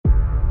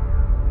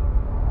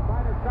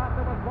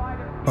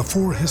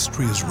Before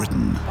history is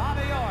written,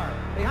 Bobby Orr,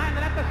 behind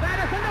the net to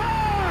Sanderson,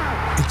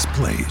 Orr! it's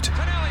played.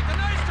 Finale to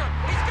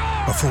Nystrom, he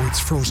scores! Before it's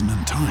frozen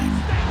in time,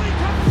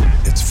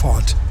 it's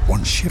fought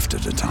one shift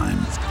at a time.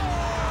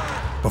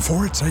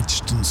 Before it's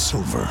etched in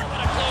silver,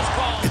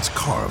 it's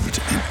carved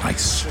in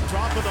ice.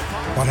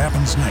 What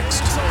happens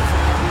next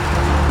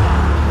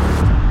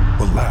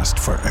will last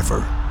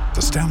forever.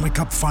 The Stanley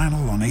Cup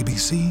Final on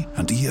ABC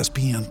and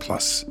ESPN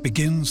Plus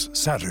begins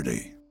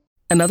Saturday.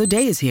 Another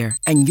day is here,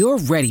 and you're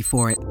ready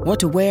for it. What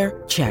to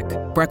wear? Check.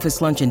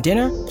 Breakfast, lunch, and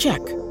dinner? Check.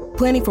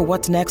 Planning for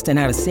what's next and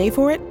how to save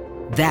for it?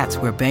 That's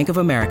where Bank of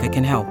America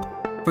can help.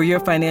 For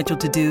your financial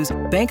to-dos,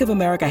 Bank of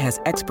America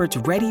has experts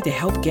ready to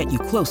help get you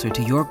closer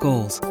to your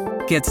goals.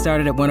 Get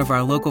started at one of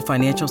our local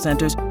financial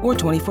centers or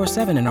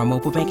 24/7 in our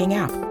mobile banking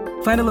app.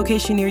 Find a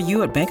location near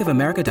you at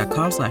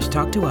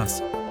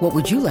bankofamerica.com/talktous. What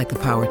would you like the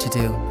power to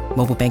do?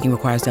 Mobile banking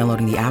requires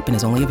downloading the app and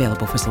is only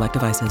available for select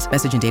devices.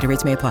 Message and data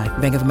rates may apply.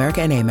 Bank of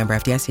America N.A., member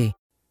FDIC.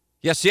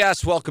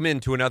 Yes. Welcome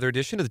into another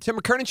edition of the Tim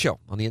McKernan Show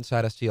on the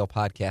Inside STL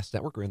Podcast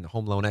Network. We're in the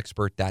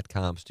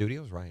HomeLoanExpert.com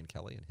studios. Ryan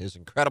Kelly and his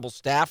incredible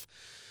staff.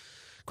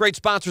 Great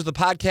sponsors of the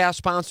podcast,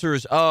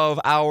 sponsors of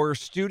our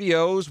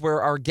studios,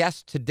 where our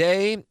guest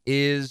today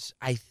is,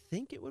 I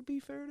think it would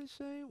be fair to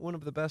say, one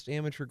of the best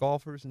amateur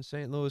golfers in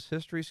St. Louis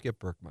history, Skip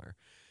Berkmeyer.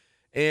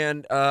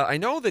 And I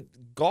know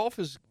that golf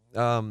is,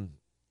 I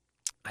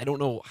don't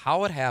know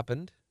how it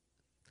happened,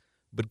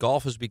 but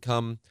golf has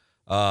become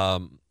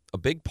a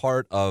big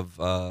part of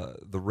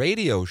the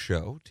radio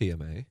show,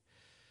 TMA.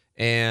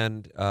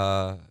 And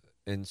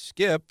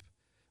Skip,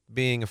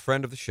 being a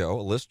friend of the show,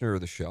 a listener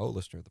of the show, a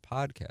listener of the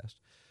podcast,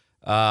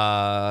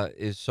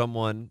 is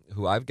someone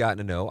who I've gotten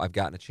to know, I've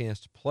gotten a chance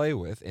to play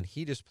with, and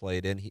he just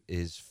played in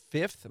his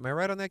fifth, am I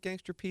right on that,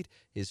 Gangster Pete?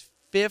 His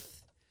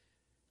fifth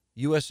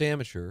U.S.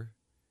 Amateur.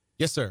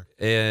 Yes, sir.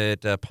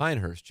 At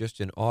Pinehurst,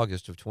 just in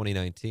August of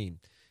 2019.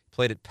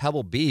 Played at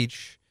Pebble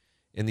Beach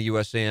in the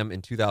USAM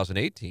in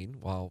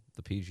 2018 while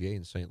the PGA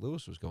in St.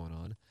 Louis was going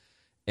on,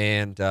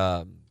 and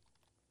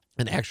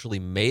actually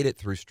made it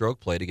through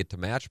stroke play to get to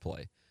match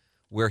play,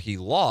 where he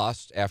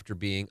lost after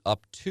being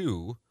up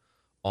 2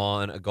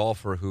 on a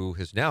golfer who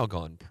has now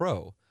gone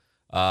pro.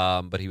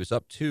 But he was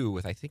up 2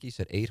 with, I think he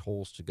said, 8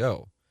 holes to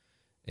go.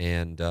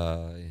 And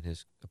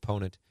his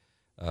opponent,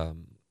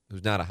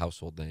 who's not a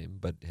household name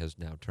but has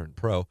now turned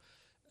pro,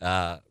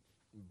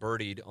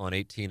 birdied on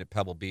 18 at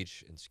Pebble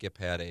Beach, and Skip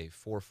had a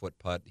 4-foot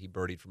putt. He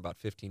birdied from about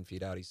 15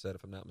 feet out, he said,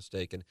 if I'm not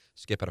mistaken.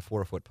 Skip had a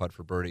 4-foot putt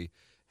for birdie.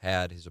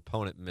 Had his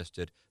opponent missed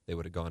it, they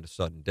would have gone to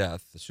sudden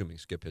death, assuming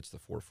Skip hits the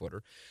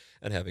 4-footer.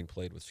 And having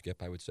played with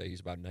Skip, I would say he's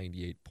about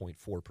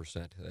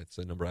 98.4%. That's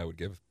the number I would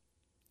give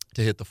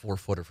to hit the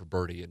 4-footer for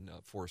birdie and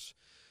force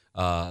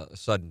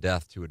sudden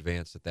death to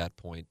advance at that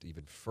point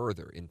even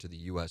further into the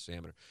U.S.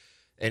 Amateur.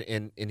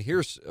 And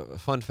here's a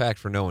fun fact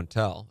for no one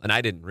tell, and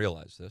I didn't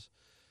realize this,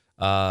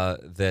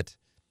 that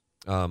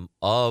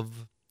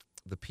of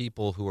the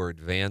people who are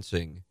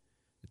advancing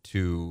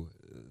to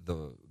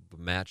the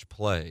match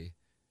play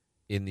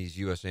in these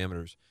U.S.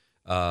 amateurs,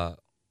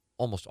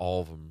 almost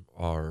all of them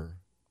are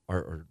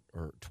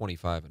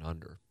 25 and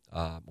under,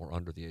 or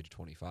under the age of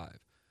 25.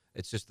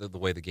 It's just the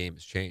way the game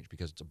has changed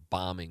because it's a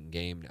bombing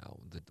game now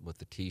with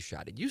the tee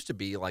shot. It used to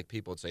be like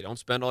people would say, don't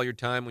spend all your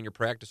time when you're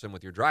practicing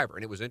with your driver.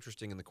 And it was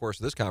interesting in the course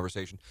of this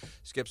conversation.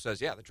 Skip says,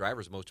 yeah, the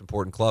driver's the most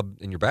important club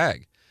in your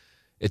bag.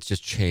 It's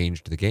just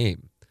changed the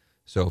game.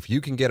 So if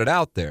you can get it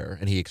out there,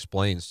 and he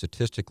explains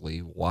statistically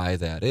why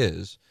that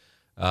is,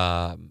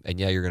 and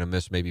yeah, you're going to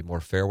miss maybe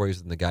more fairways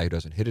than the guy who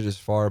doesn't hit it as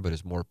far, but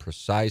is more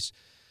precise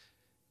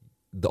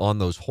on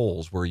those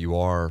holes where you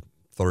are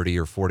 30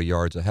 or 40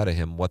 yards ahead of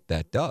him, what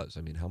that does.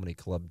 I mean, how many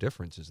club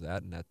difference is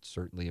that? And that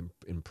certainly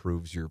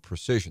improves your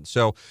precision.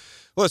 So,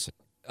 listen,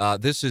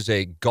 this is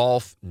a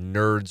Golf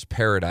Nerds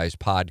Paradise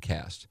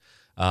podcast.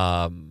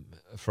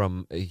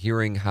 From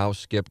hearing how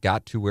Skip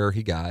got to where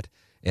he got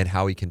and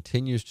how he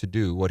continues to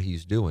do what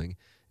he's doing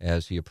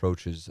as he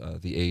approaches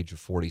the age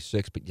of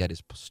 46, but yet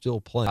is still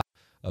playing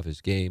of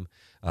his game.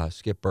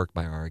 Skip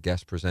Berkmeyer, our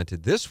guest,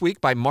 presented this week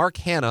by Mark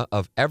Hanna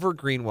of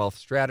Evergreen Wealth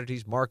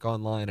Strategies. Mark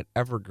online at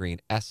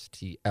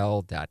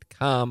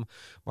evergreenstl.com.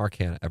 Mark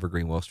Hanna,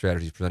 Evergreen Wealth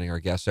Strategies, presenting our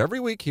guests every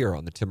week here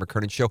on the Tim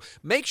McKernan Show.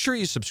 Make sure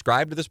you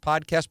subscribe to this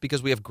podcast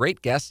because we have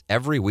great guests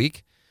every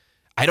week.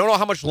 I don't know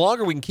how much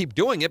longer we can keep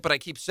doing it, but I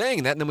keep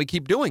saying that, and then we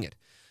keep doing it.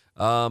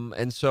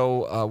 And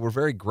so we're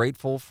very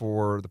grateful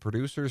for the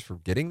producers for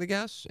getting the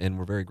guests, and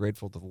we're very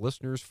grateful to the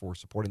listeners for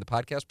supporting the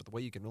podcast. But the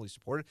way you can really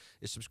support it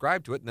is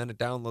subscribe to it, and then it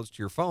downloads to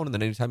your phone. And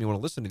then anytime you want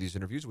to listen to these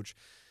interviews, which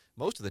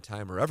most of the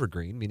time are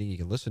evergreen, meaning you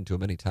can listen to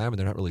them anytime and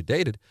they're not really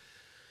dated,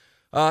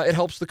 it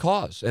helps the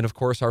cause. And, of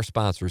course, our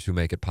sponsors who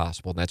make it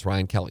possible. And that's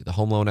Ryan Kelly, the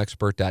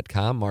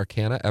HomeLoanExpert.com, Mark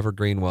Hanna,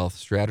 Evergreen Wealth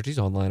Strategies,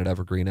 online at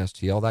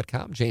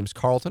evergreenstl.com, James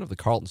Carlton of the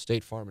Carlton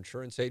State Farm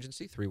Insurance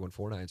Agency,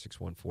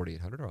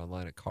 314-961-4800, or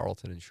online at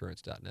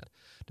carltoninsurance.net.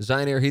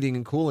 Design Air Heating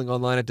and Cooling,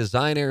 online at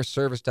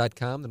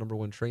designairservice.com, the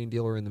 #1 Trane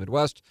dealer in the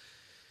Midwest.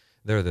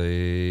 They're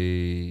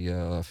the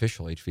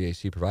official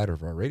HVAC provider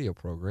of our radio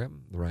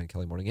program, the Ryan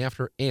Kelly Morning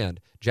After,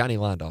 and Johnny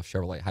Londoff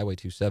Chevrolet, Highway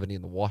 270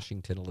 in the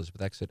Washington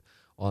Elizabeth exit,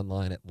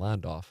 online at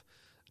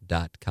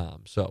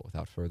londoff.com. So,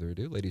 without further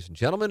ado, ladies and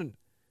gentlemen,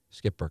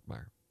 Skip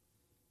Berkmeyer.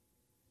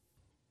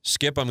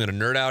 Skip, I'm going to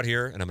nerd out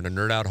here, and I'm going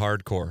to nerd out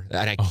hardcore.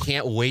 And I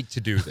can't wait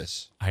to do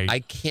this. I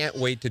can't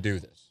wait to do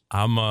this.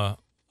 I'm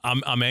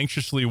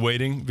anxiously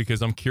waiting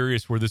because I'm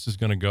curious where this is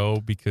going to go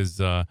because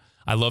I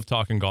love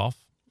talking golf.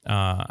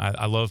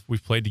 I love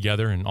we've played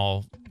together and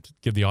all to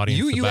give the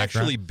audience the you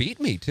background. Actually beat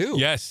me too.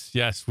 Yes,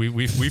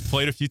 we've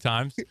played a few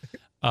times.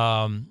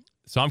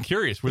 So I'm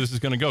curious where this is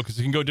going to go because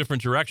it can go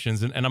different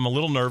directions, and I'm a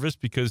little nervous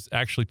because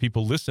actually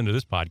people listen to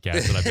this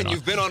podcast that I've been on.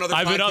 You've been on other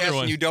podcasts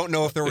and you don't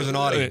know if there was an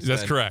audience.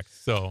 That's correct.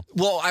 So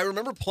well, I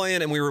remember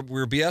playing and we were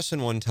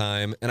BSing one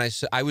time, and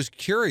I was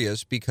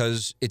curious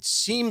because it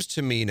seems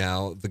to me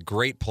now the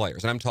great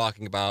players, and I'm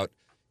talking about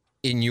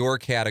in your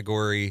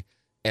category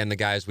and the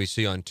guys we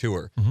see on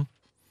tour,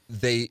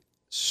 they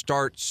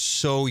start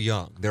so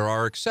young. There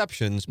are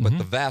exceptions, but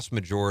the vast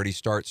majority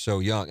start so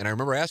young. And I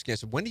remember asking, I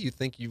said, when do you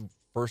think you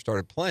first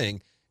started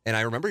playing? And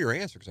I remember your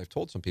answer because I've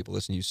told some people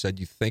this, and you said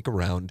you think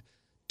around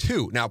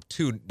 2. Now,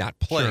 2, not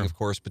playing, Sure. of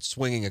course, but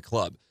swinging a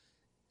club.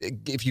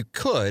 If you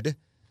could,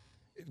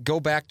 go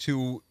back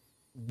to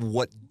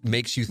what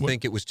makes you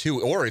think it was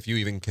 2, or if you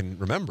even can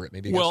remember it.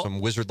 Maybe you got some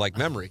wizard-like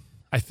memory.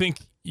 I think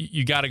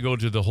you got to go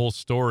to the whole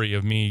story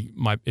of me.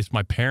 It's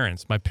my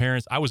parents. My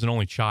parents, I was an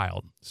only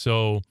child.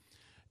 So,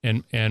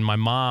 and my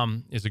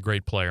mom is a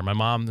great player. My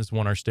mom has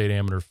won our state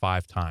amateur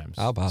 5 times.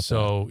 How about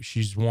so that?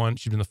 She's been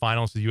in the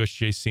finals of the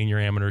USGA senior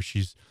amateur.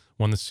 She's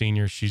won the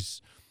senior.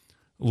 She's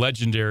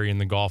legendary in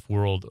the golf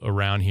world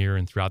around here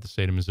and throughout the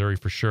state of Missouri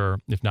for sure,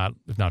 if not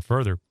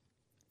further.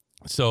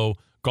 So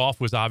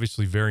golf was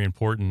obviously very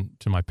important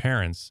to my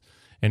parents,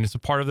 and it's a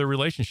part of their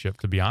relationship,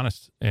 to be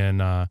honest.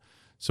 And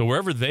so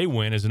wherever they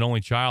went as an only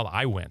child,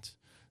 I went.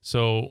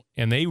 So,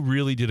 and they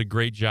really did a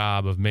great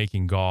job of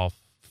making golf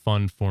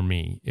fun for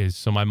me.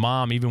 So my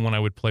mom, even when I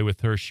would play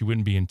with her, she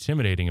wouldn't be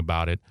intimidating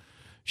about it.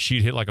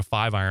 She'd hit like a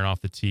 5-iron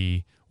off the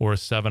tee or a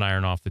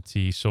 7-iron off the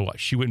tee, so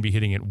she wouldn't be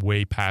hitting it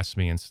way past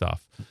me and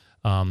stuff.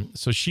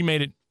 So she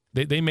made it.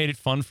 They made it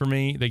fun for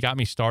me. They got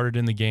me started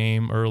in the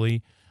game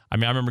early. I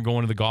mean, I remember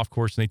going to the golf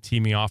course and they tee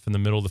me off in the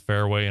middle of the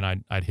fairway and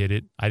I'd hit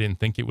it. I didn't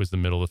think it was the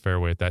middle of the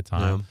fairway at that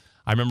time. Yeah.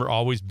 I remember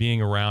always being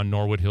around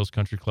Norwood Hills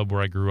Country Club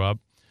where I grew up.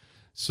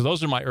 So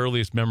those are my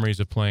earliest memories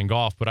of playing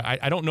golf. But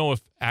I don't know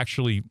if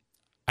actually,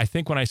 I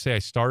think when I say I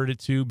started at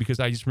 2,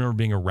 because I just remember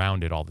being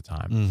around it all the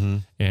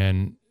time.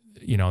 And,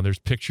 you know, there's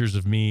pictures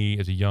of me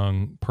as a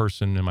young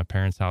person in my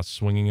parents' house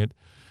swinging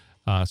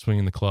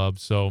the club.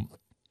 So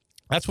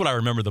that's what I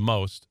remember the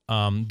most.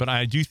 But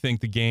I do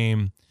think the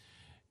game,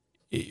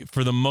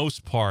 for the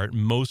most part,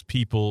 most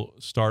people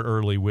start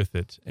early with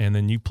it. And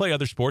then you play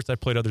other sports. I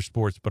played other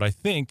sports. But I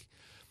think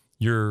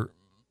your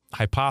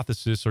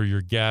hypothesis or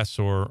your guess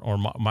or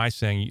my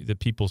saying that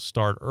people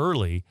start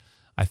early,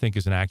 I think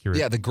is inaccurate.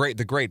 Yeah, the great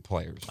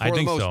players. For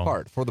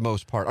the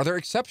most part. Are there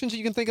exceptions that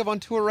you can think of on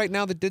tour right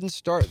now that didn't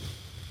start?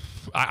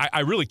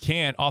 I really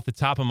can't off the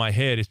top of my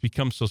head. It's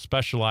become so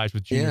specialized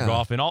with junior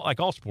golf and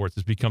all sports.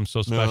 It's become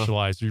so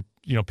specialized. You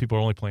know, people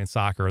are only playing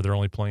soccer or they're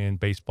only playing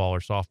baseball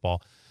or softball.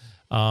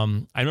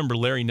 I remember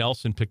Larry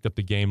Nelson picked up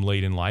the game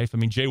late in life. I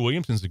mean, Jay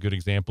Williamson's a good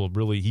example of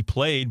really, he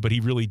played, but he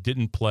really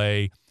didn't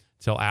play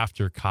till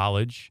after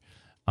college.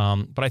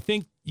 But I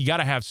think you got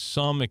to have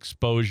some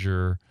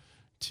exposure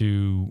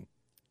to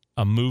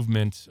a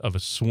movement of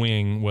a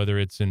swing, whether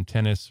it's in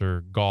tennis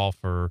or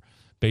golf or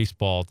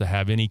baseball, to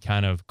have any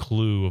kind of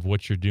clue of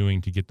what you're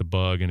doing to get the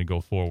bug and to go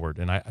forward.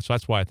 And so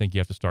that's why I think you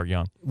have to start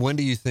young. When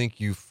do you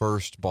think you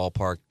first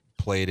ballpark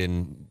played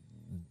in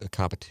a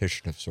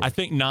competition of sorts? I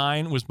think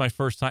 9 was my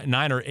first time,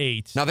 9 or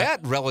 8. Now that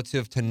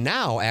relative to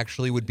now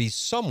actually would be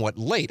somewhat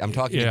late. I'm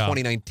talking in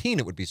 2019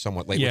 it would be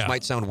somewhat late, which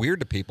might sound weird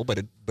to people, but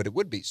it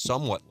would be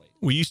somewhat late.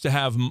 We used to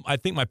have, I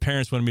think my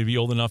parents wanted me to be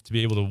old enough to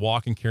be able to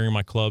walk and carry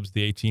my clubs,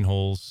 the 18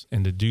 holes,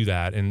 and to do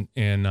that.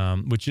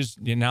 And which is,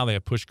 now they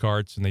have push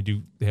carts and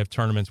they have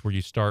tournaments where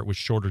you start with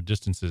shorter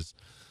distances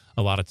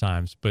a lot of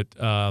times. But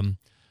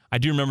I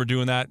do remember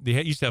doing that.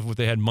 They used to have what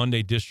they had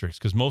Monday districts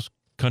because most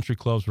country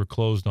clubs were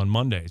closed on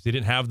Mondays. They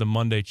didn't have the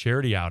Monday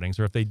charity outings,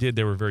 or if they did,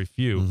 there were very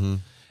few.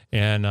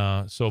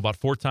 And so about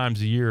 4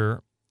 times a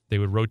year, they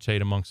would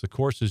rotate amongst the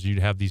courses. You'd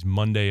have these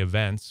Monday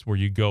events where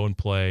you go and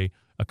play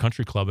a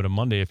country club at a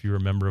Monday if you were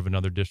a member of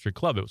another district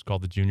club. It was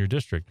called the Junior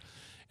District.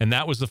 And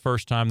that was the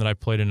first time that I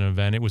played in an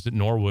event. It was at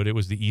Norwood. It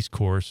was the East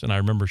Course, and I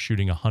remember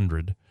shooting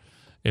 100,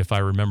 if I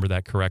remember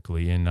that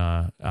correctly, and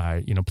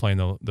playing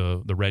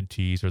the red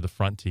tees or the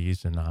front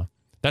tees. And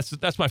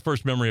that's my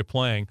first memory of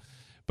playing.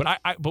 But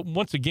but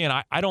once again,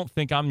 I don't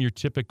think I'm your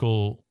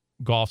typical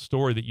golf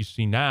story that you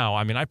see now.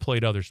 I mean, I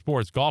played other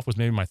sports. Golf was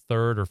maybe my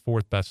 3rd or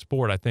 4th best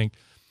sport. I think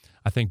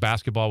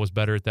basketball was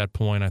better at that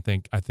point. I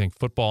think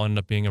football ended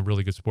up being a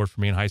really good sport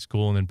for me in high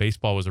school, and then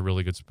baseball was a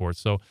really good sport.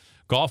 So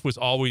golf was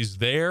always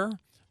there,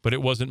 but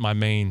it wasn't my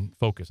main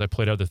focus. I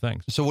played other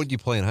things. So what did you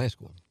play in high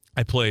school?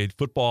 I played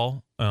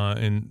football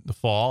in the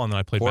fall, and then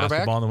I played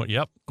basketball.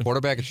 Yep.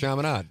 Quarterback at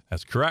Chaminade.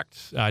 That's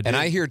correct. And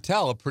I hear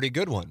tell a pretty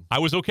good one. I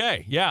was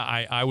okay. Yeah,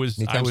 I was.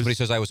 Anytime somebody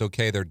says I was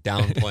okay, they're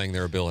downplaying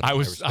their ability. I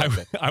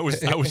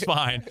was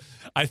fine.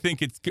 I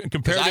think it's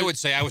compared. I would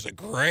say I was a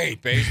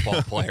great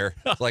baseball player.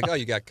 It's like, oh,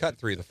 you got cut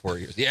 3 of the 4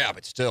 years. Yeah,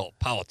 but still,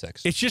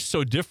 politics. It's just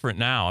so different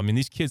now. I mean,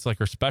 these kids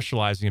are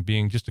specializing in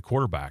being just a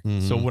quarterback.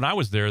 Mm-hmm. So when I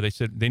was there, they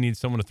said they needed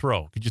someone to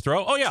throw. Could you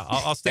throw? Oh yeah,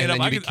 I'll stand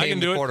up. I can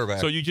do it.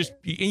 So you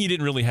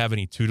didn't really have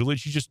any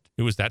tutelage.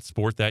 It was that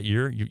sport that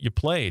year. You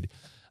played.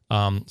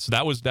 So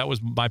that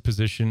was my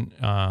position.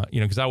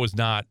 Because I was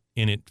not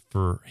in it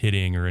for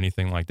hitting or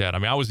anything like that. I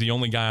mean, I was the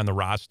only guy on the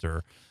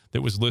roster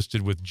that was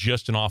listed with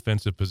just an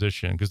offensive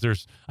position,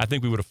 because I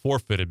think we would have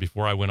forfeited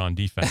before I went on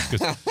defense.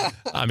 Because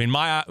I mean,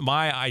 my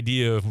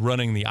idea of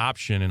running the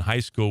option in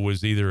high school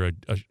was either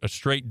a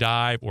straight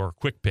dive or a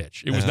quick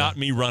pitch. It was not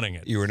me running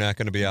it. You were not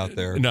going to be out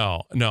there.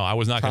 No, I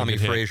was not going to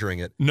Tommy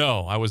Frasering it.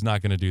 No, I was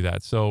not going to do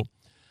that. So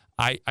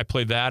I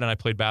played that, and I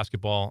played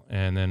basketball,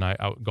 and then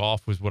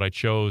golf was what I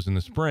chose in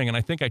the spring. And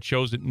I think I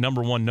chose it,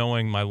 number one,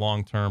 knowing my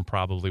long-term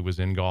probably was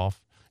in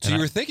golf. So you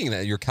were thinking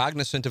that. You're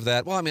cognizant of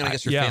that. Well, I mean, I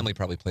guess your family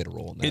probably played a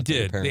role in that. It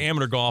did. The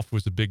amateur golf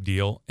was a big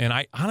deal. And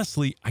I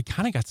honestly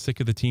kind of got sick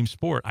of the team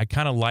sport. I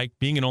kind of liked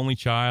being an only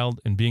child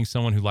and being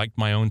someone who liked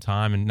my own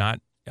time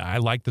I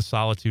liked the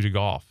solitude of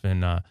golf.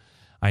 And I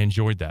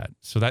enjoyed that.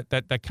 So that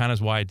kind of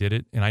is why I did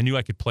it. And I knew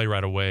I could play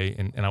right away,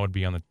 and I would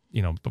be on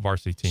the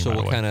varsity team. So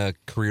what kind of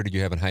career did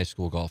you have in high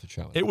school golf at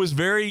Chaminade? It was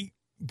very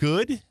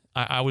good.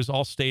 I was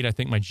all-state, I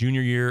think, my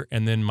junior year,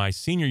 and then my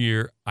senior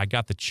year, I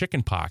got the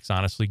chicken pox,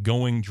 honestly,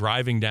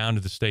 driving down to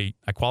the state.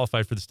 I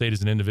qualified for the state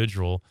as an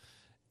individual,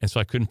 and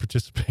so I couldn't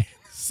participate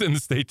in the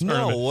state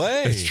tournament. No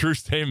way. It's a true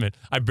statement.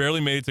 I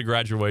barely made it to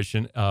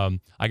graduation.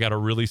 I got a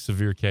really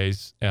severe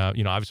case,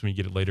 obviously when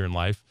you get it later in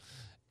life.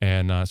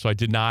 And so I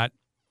did not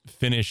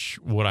finish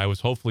what I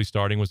was hopefully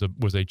starting was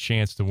a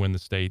chance to win the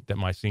state that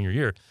my senior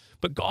year.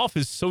 But golf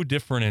is so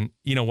different,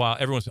 and, while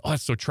everyone's, oh,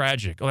 that's so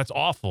tragic, oh, that's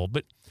awful,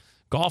 but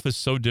golf is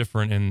so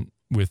different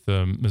with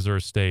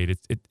Missouri State.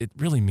 It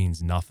really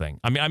means nothing.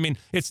 I mean,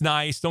 it's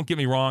nice. Don't get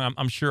me wrong.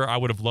 I'm sure I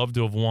would have loved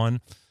to have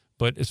won,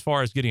 but as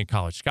far as getting a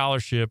college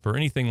scholarship or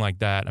anything like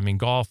that, I mean,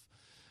 golf.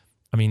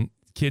 I mean,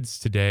 kids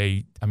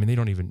today. I mean,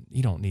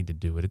 you don't need to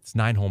do it. It's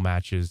 9-hole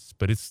matches,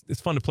 but it's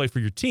fun to play for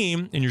your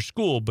team in your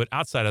school. But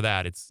outside of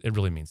that, it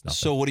really means nothing.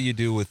 So what do you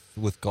do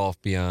with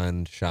golf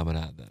beyond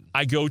Chaminade then?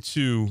 I go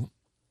to.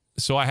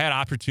 So I had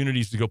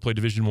opportunities to go play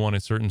Division I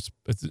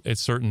at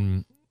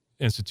certain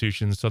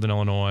institutions, Southern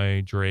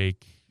Illinois,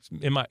 Drake,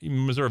 in my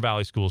Missouri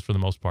Valley schools for the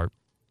most part.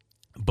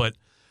 But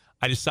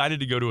I decided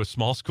to go to a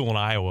small school in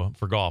Iowa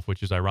for golf,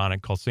 which is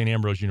ironic, called St.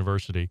 Ambrose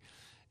University.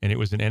 And it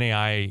was an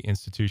NAIA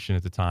institution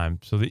at the time.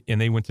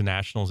 And they went to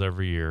nationals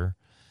every year.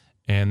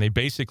 And they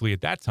basically, at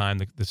that time,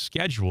 the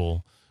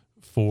schedule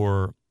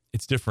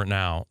it's different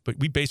now, but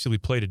we basically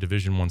played a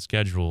Division I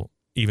schedule,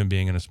 even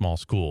being in a small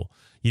school.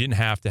 You didn't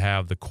have to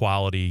have the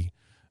quality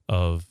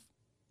of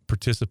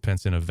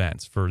participants in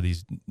events for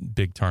these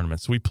big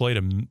tournaments. So we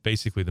played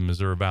basically the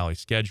Missouri Valley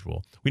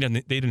schedule. They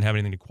didn't have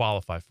anything to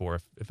qualify for,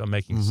 if I'm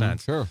making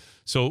sense. Sure.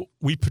 So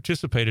we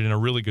participated in a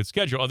really good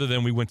schedule. Other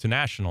than we went to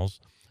nationals,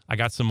 I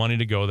got some money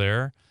to go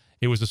there.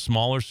 It was a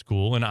smaller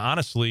school, and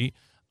honestly,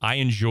 I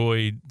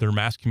enjoyed their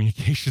mass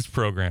communications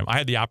program. I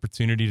had the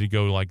opportunity to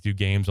go do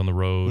games on the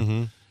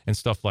road and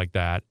stuff like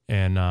that,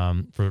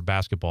 and for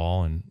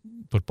basketball and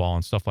football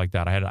and stuff like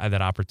that. I had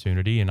that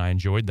opportunity, and I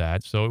enjoyed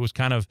that. So it was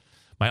kind of.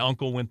 My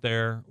uncle went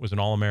there, was an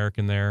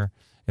All-American there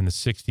in the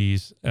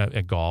 60s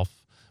at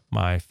golf.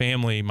 My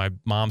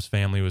mom's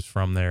family was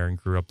from there and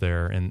grew up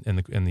there in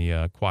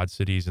the Quad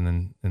Cities and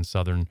then in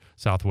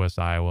southwest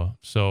Iowa.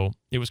 So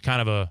it was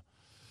kind of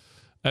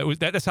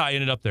that's how I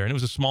ended up there. And it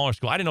was a smaller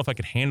school. I didn't know if I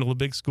could handle a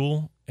big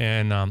school.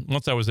 And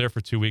once I was there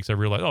for 2 weeks, I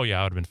realized, oh,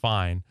 yeah, I would have been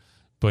fine.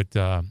 But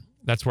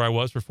that's where I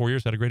was for 4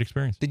 years. Had a great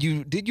experience. Did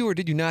you or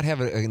did you not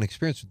have an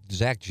experience with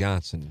Zach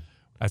Johnson?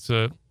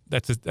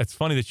 That's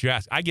funny that you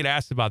ask. I get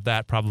asked about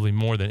that probably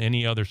more than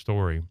any other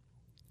story.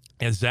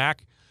 And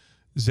Zach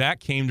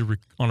came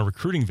on a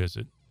recruiting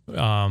visit.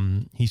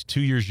 He's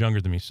 2 years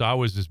younger than me, so I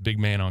was this big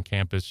man on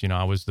campus.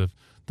 I was the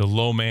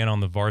low man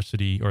on the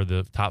varsity, or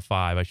the top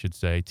 5, I should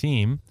say,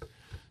 team.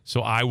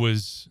 So I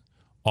was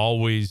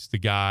always the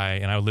guy,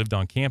 and I lived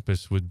on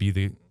campus, would be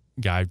the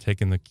guy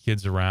taking the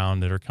kids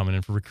around that are coming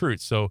in for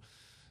recruits. So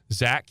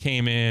Zach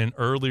came in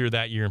earlier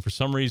that year, and for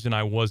some reason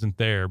I wasn't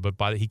there,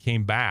 but he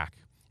came back.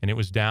 And it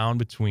was down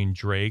between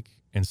Drake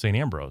and St.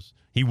 Ambrose.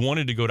 He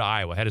wanted to go to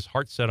Iowa, had his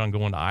heart set on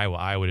going to Iowa.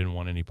 Iowa didn't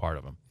want any part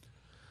of him.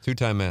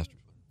 Two-time Masters.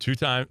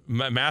 Two-time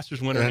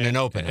Masters winner. And an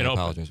Open. I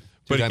apologize.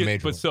 Two-time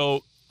major. But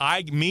so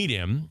I meet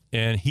him,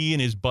 and he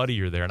and his buddy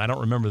are there. And I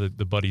don't remember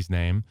the buddy's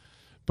name,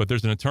 but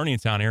there's an attorney in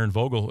town, Aaron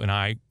Vogel, and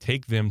I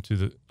take them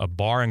to a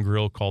bar and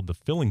grill called the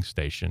Filling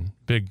Station.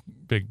 Big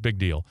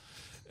deal.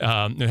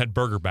 It had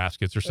burger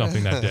baskets or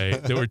something that day.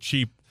 They were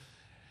cheap.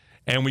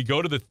 And we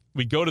go to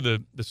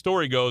the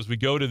story goes, we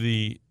go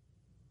to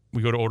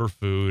order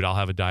food. I'll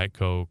have a Diet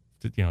Coke,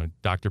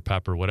 Dr.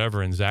 Pepper,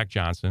 whatever, and Zach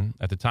Johnson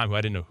at the time, who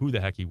I didn't know who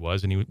the heck he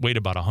was, and he weighed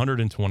about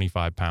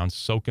 125 pounds,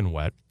 soaking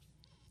wet.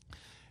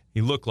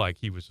 He looked like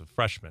he was a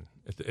freshman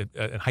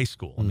at high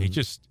school. I mean,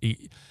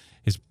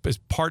 his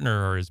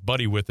partner or his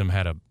buddy with him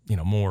had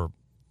more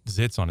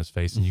zits on his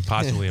face than you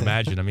possibly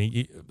imagine. I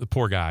mean, the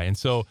poor guy. And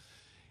so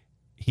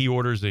he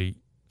orders a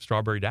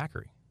strawberry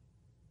daiquiri.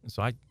 And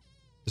so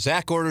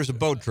Zach orders a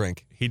boat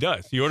drink. He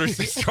does. He orders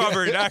a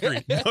strawberry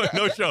daiquiri.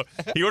 No show.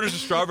 He orders a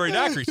strawberry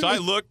daiquiri. So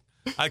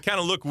I kind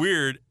of look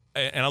weird,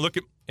 and I look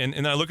at and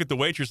then I look at the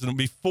waitress, and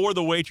before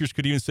the waitress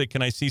could even say,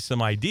 "Can I see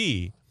some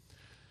ID?"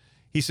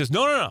 he says,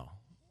 No.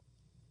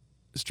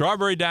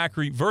 Strawberry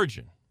daiquiri,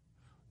 virgin.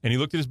 And he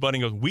looked at his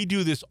buddy and goes, "We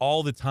do this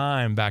all the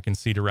time back in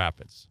Cedar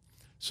Rapids."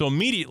 So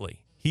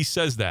immediately he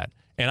says that,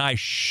 and I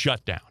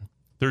shut down.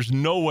 There's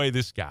no way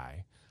this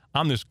guy.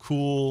 I'm this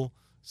cool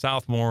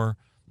sophomore.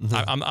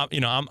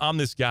 I'm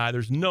this guy.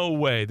 There's no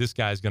way this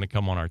guy's going to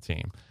come on our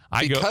team.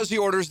 Because he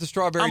orders the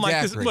strawberry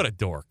daiquiri. What a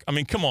dork. I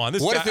mean, come on.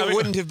 What if it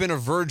wouldn't have been a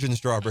virgin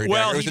strawberry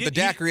daiquiri? Was it the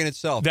daiquiri in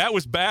itself? That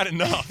was bad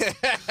enough.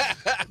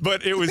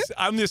 But it was,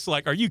 I'm just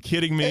like, are you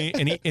kidding me?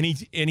 And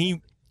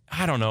he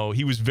I don't know.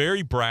 He was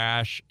very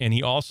brash, and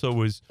he also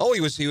was. Oh,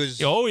 he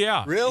was. Oh,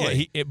 yeah.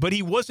 Really? Yeah, but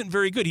he wasn't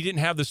very good. He didn't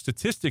have the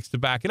statistics to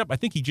back it up. I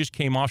think he just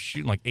came off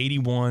shooting like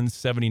 81,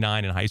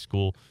 79 in high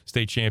school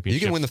state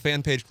championship. You can win the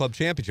Fan Page Club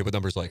championship with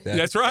numbers like that.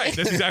 That's right.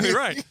 That's exactly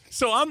right.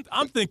 So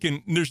I'm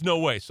thinking there's no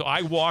way. So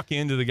I walk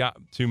into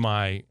to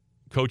my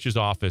coach's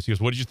office. He goes,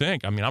 "What did you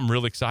think?" I mean, I'm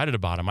really excited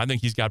about him. I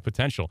think he's got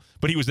potential.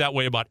 But he was that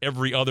way about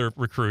every other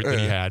recruit that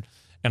he had.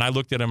 And I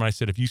looked at him and I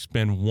said, if you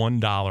spend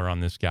 $1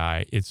 on this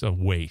guy, it's a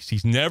waste.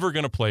 He's never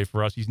going to play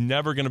for us. He's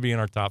never going to be in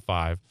our top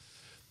 5.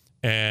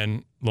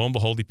 And lo and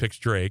behold, he picks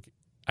Drake.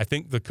 I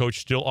think the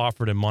coach still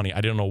offered him money. I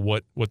didn't know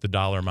what the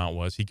dollar amount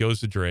was. He goes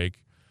to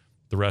Drake.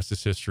 The rest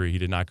is history. He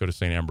did not go to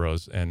St.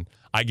 Ambrose. And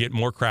I get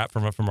more crap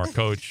from our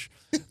coach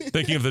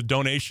thinking of the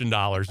donation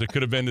dollars that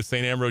could have been to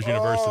St. Ambrose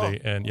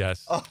University. And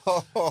yes.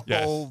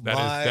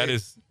 That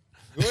is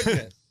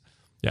goodness.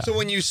 Yeah. So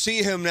when you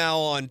see him now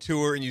on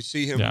tour and you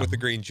see him with the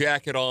green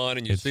jacket on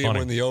and you see him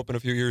in the Open a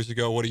few years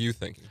ago, what are you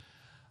thinking?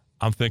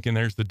 I'm thinking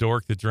there's the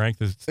dork that drank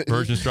the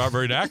virgin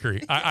strawberry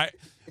daiquiri.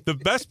 The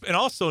best, and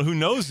also who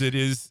knows it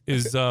is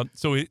so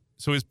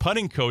his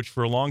putting coach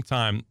for a long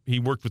time, he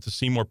worked with the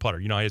Seymour putter.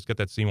 You know, he's got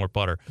that Seymour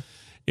putter.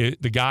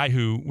 The guy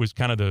who was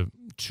kind of the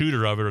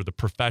tutor of it or the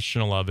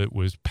professional of it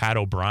was Pat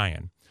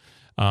O'Brien,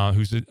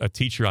 who's a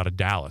teacher out of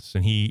Dallas,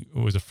 and he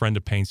was a friend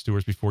of Payne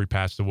Stewart's before he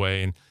passed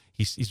away, and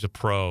he's a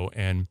pro,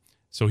 and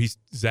so he's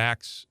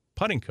Zach's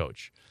putting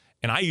coach.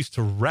 And I used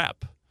to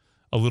rep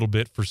a little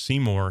bit for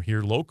Seymour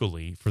here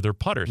locally for their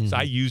putters. Mm-hmm.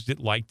 I used it,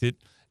 liked it,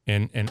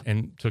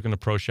 and took them to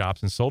pro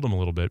shops and sold them a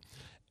little bit.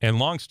 And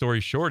long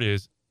story short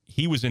is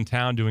he was in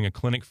town doing a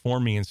clinic for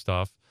me and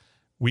stuff.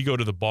 We go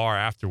to the bar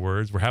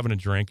afterwards. We're having a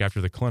drink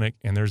after the clinic,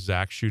 and there's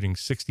Zach shooting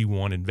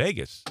 61 in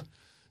Vegas.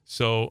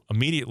 So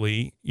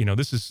immediately,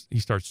 he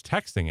starts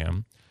texting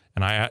him,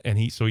 and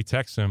he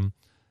texts him,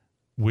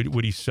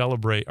 Would he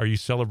celebrate? Are you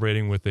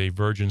celebrating with a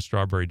virgin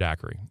strawberry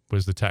daiquiri?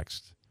 Was the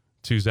text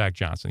to Zach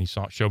Johnson. He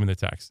showed me the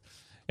text,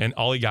 and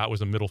all he got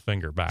was a middle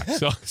finger back.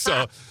 So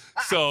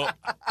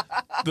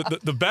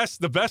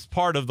the best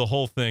part of the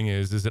whole thing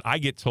is that I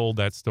get told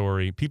that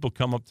story. People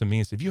come up to me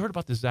and say, "Have you heard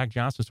about this Zach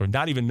Johnson story?"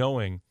 Not even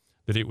knowing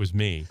that it was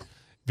me,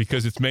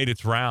 because it's made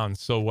its rounds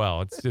so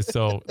well. It's just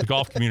so the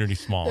golf community's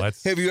small.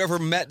 Have you ever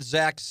met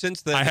Zach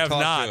since then? I have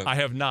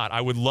not.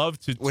 I would love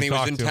to. When he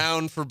was in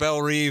town for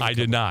Belle Reve? I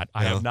did not.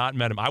 I have not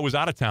met him. I was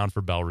out of town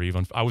for Belle Reve.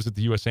 I was at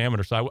the U.S.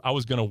 Amateur, so I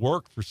was going to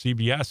work for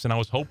CBS, and I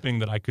was hoping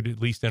that I could at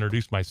least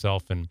introduce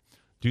myself and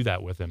do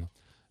that with him.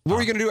 What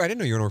were you going to do? I didn't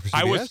know you were going to work for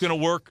CBS. I was going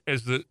to work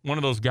as one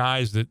of those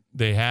guys that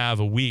they have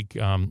a week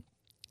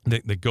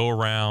that go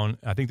around.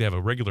 I think they have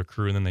a regular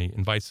crew, and then they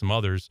invite some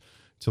others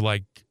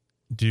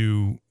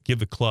to give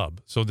the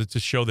club, so that to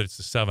show that it's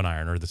the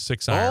 7-iron or the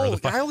 6-iron.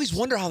 Oh, I always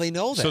wonder how they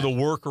know that. So the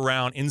work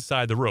around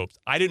inside the ropes.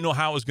 I didn't know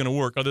how it was going to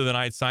work, other than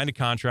I had signed a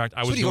contract.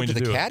 I was going to do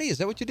it. the caddy? Is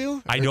that what you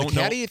do? I don't know. The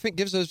caddy, if it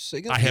gives a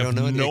signal? I have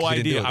no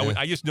idea.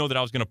 I just know that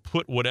I was going to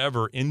put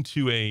whatever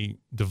into a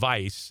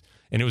device,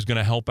 and it was going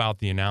to help out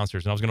the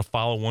announcers. And I was going to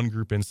follow one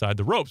group inside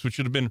the ropes, which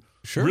would have been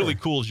a really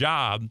cool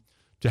job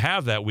to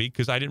have that week,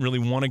 because I didn't really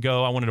want to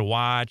go. I wanted to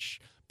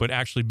watch. But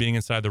actually being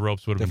inside the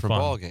ropes would have been fun.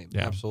 Different ball game,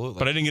 absolutely.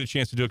 But I didn't get a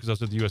chance to do it because I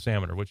was at the U.S.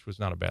 Amateur, which was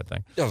not a bad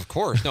thing. Of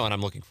course, no, and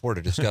I'm looking forward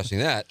to discussing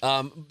that.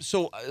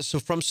 So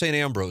from St.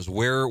 Ambrose,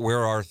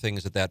 where are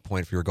things at that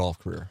point for your golf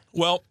career?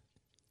 Well,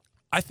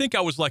 I think I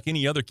was like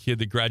any other kid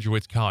that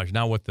graduates college.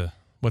 Now what the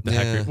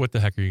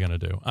heck are you going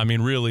to do? I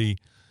mean, really,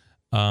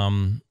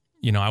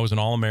 I was an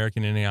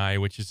All-American in NAIA,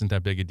 which isn't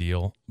that big a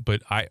deal.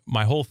 But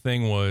my whole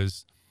thing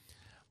was,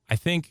 I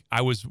think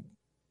I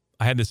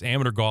had this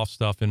amateur golf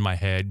stuff in my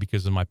head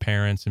because of my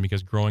parents and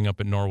because growing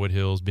up at Norwood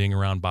Hills, being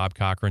around Bob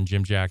Cochran,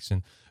 Jim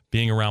Jackson,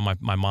 being around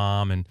my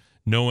mom and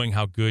knowing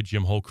how good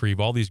Jim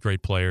Holcreeve, all these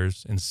great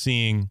players, and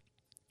seeing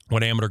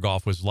what amateur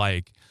golf was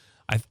like.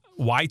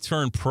 Why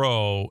turn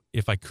pro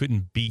if I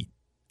couldn't beat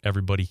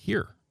everybody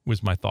here?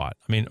 was my thought.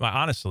 I mean,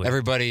 honestly,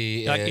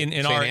 Everybody like in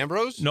St.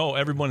 Ambrose? No,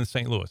 everyone in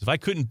St. Louis. If I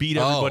couldn't beat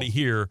everybody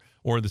here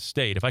or the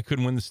state, if I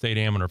couldn't win the state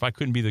amateur, if I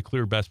couldn't be the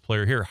clear best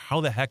player here, how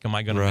the heck am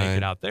I going to make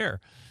it out there?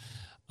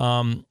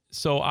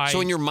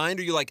 So in your mind,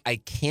 are you like, I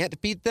can't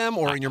beat them,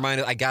 or in your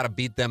mind, I got to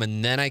beat them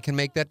and then I can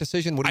make that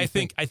decision? What do you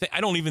think?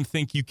 I don't even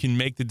think you can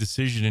make the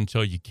decision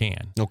until you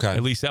can. Okay.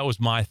 At least that was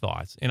my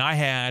thoughts.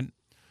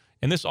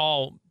 And this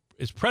all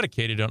is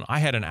predicated on, I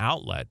had an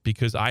outlet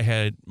because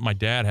my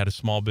dad had a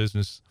small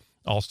business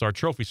all-star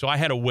trophy. So I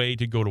had a way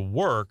to go to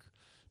work,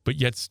 but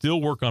yet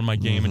still work on my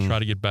game and try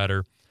to get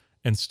better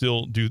and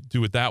still do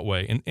it that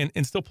way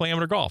and still play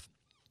amateur golf.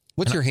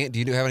 What's your do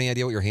you have any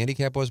idea what your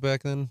handicap was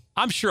back then?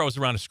 I'm sure I was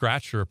around a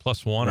scratch or a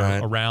 +1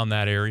 or around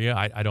that area.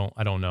 I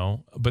don't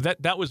know.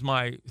 But that was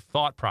my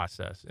thought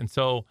process. And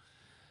so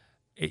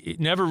it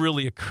never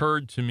really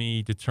occurred to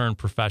me to turn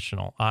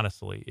professional,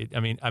 honestly. I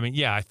mean,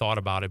 yeah, I thought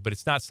about it, but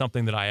it's not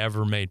something that I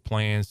ever made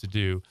plans to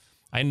do.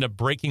 I ended up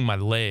breaking my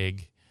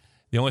leg.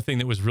 The only thing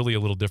that was really a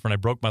little different, I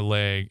broke my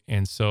leg,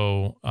 and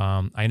so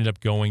I ended up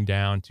going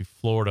down to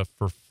Florida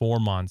for 4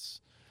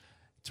 months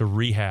to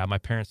rehab. My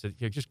parents said,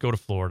 just go to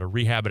Florida,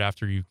 rehab it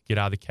after you get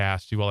out of the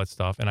cast, do all that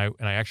stuff. And I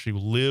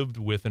actually lived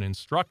with an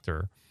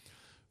instructor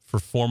for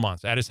 4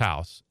 months at his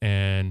house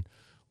and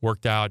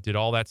worked out, did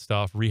all that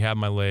stuff, rehabbed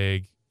my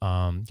leg,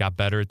 got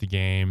better at the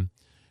game.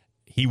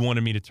 He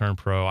wanted me to turn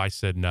pro. I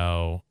said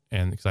no,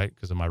 and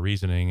because of my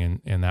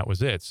reasoning, and that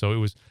was it. So it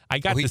was.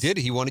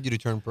 He wanted you to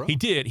turn pro. He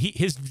did.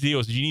 His deal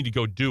is you need to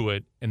go do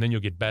it, and then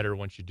you'll get better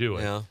once you do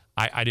it. Yeah.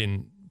 I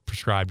didn't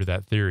prescribe to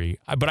that theory,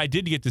 but I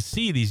did get to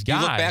see these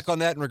guys. You look back on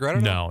that and regret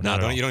it? No,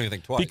 you don't even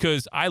think twice.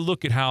 Because I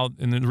look at how,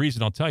 and the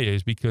reason I'll tell you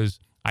is because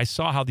I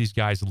saw how these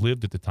guys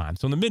lived at the time.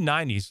 So in the mid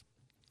 '90s,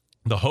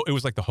 it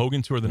was like the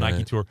Hogan Tour, the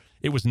Nike Tour.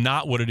 It was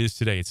not what it is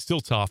today. It's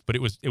still tough, but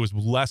it was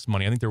less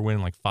money. I think they were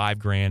winning like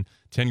 $5,000,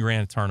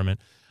 $10,000 a tournament.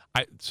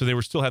 So they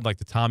still had like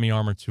the Tommy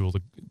Armour tour,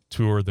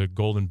 the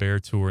Golden Bear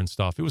Tour and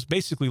stuff. It was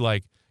basically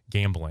like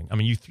gambling. I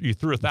mean, you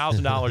threw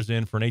 $1,000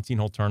 in for an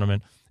 18-hole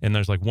tournament, and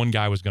there's like one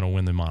guy was going to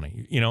win the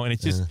money, and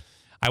it's just,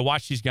 I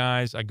watch these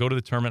guys, I go to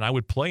the tournament, I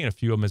would play in a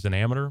few of them as an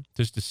amateur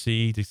just to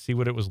see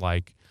what it was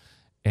like.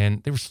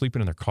 And they were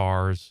sleeping in their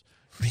cars,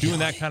 doing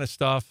that kind of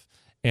stuff.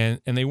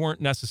 And they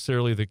weren't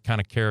necessarily the kind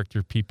of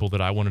character people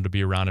that I wanted to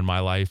be around in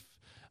my life.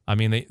 I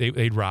mean,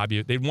 they'd rob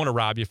you. They'd want to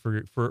rob you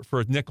for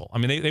a nickel. I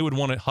mean, they would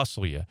want to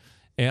hustle you.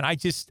 And I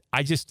just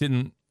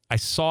didn't, I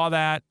saw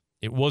that.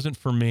 It wasn't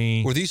for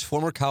me. Were these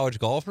former college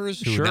golfers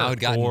who now had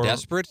gotten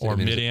desperate? Or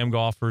mid-am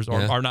golfers,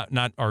 or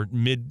not our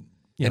mid,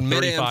 and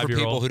mid-am for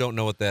people old. Who don't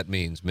know what that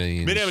means.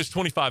 Mid-am is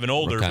 25 and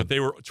older, but they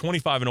were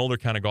 25 and older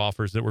kind of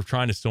golfers that were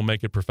trying to still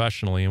make it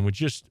professionally, and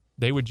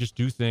they would just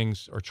do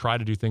things or try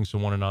to do things to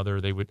one another.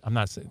 They would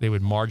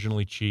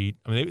marginally cheat.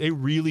 I mean, they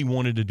really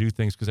wanted to do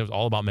things because it was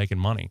all about making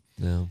money.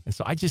 Yeah. And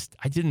so I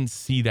didn't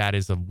see that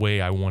as a way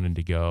I wanted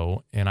to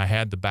go, and I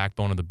had the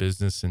backbone of the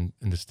business and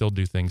to still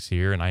do things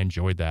here, and I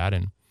enjoyed that,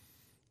 and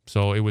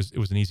so it was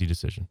an easy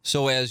decision.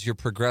 So as you're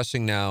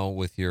progressing now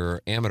with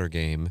your amateur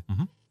game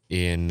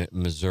in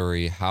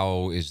Missouri,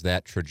 how is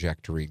that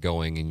trajectory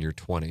going in your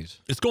 20s?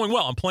 It's going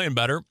well. I'm playing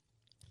better.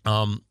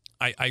 I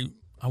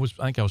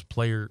think I was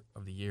player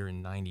of the year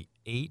in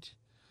 '98.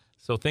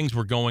 So things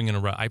were going in a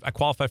row. I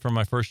qualified for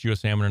my first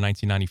U.S. Amateur in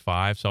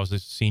 1995. So I was a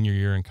senior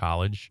year in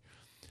college,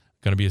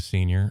 going to be a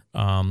senior.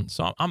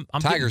 So I'm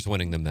Tiger's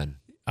winning them then.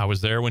 I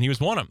was there when he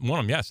was won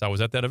them. Yes, I was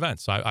at that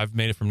event. So I've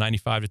made it from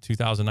 95 to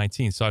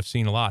 2019. So I've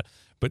seen a lot.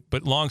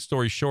 But long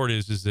story short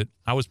is that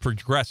I was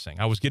progressing.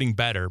 I was getting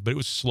better, but it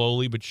was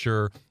slowly but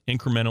sure,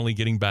 incrementally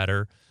getting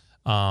better.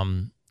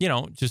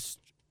 Just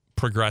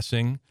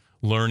progressing,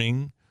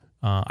 learning.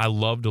 I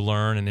love to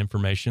learn and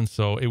information.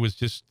 So it was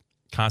just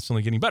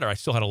constantly getting better. I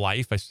still had a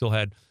life. I still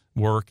had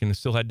work and I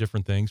still had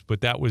different things,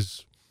 but I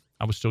was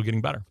still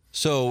getting better.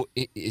 So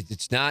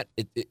it's not,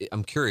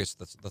 I'm curious,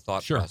 the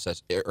thought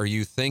process. Are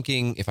you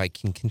thinking if I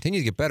can continue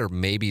to get better,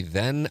 maybe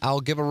then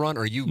I'll give a run?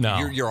 Or you're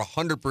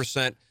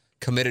 100%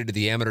 committed to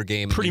the amateur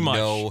game? Pretty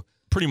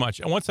much.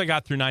 And once I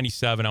got through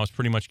 97, I was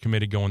pretty much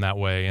committed going that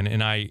way.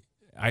 And I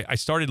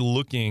started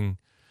looking,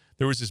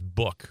 there was this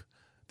book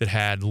that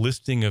had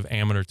listing of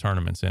amateur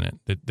tournaments in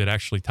it that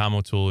actually Tom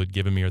O'Toole had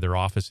given me, or their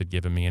office had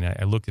given me, and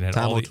I looked at it.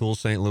 Tom O'Toole,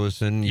 St.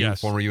 Louisan,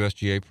 former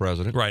USGA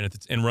president. Right,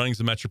 and runs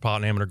the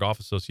Metropolitan Amateur Golf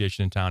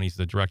Association in town. He's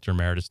the director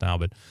emeritus now,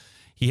 but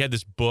he had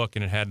this book,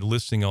 and it had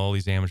listing all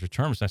these amateur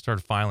tournaments, and I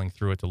started filing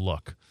through it to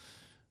look.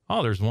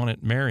 Oh, there's one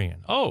at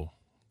Marion. Oh,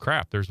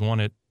 crap, there's one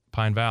at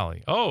Pine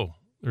Valley. Oh,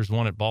 there's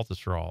one at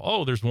Baltusrol.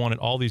 Oh, there's one at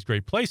all these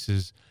great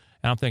places,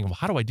 and I'm thinking, well,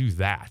 how do I do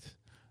that?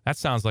 That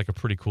sounds like a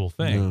pretty cool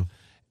thing. Yeah.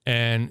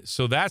 And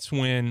so that's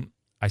when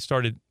I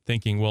started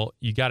thinking, well,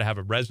 you got to have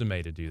a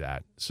resume to do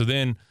that. So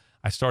then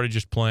I started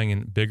just playing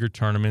in bigger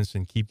tournaments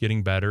and keep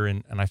getting better.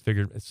 And I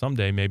figured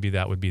someday maybe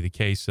that would be the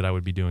case, that I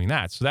would be doing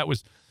that. So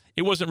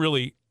it wasn't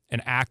really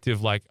an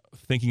active, like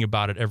thinking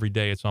about it every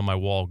day, it's on my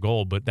wall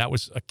goal, but that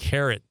was a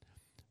carrot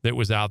that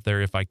was out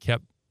there. If I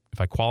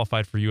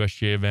qualified for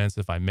USGA events,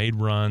 if I made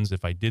runs,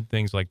 if I did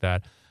things like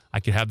that, I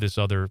could have this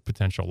other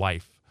potential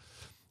life.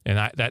 And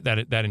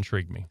that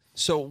intrigued me.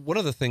 So one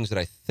of the things that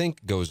I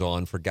think goes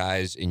on for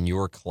guys in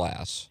your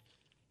class,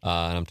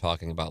 and I'm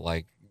talking about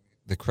like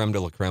the creme de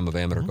la creme of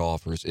amateur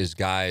golfers, is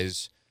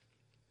guys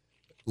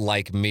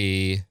like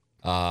me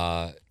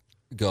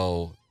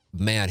go,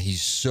 man,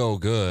 he's so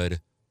good.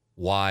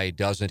 Why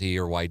doesn't he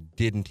or why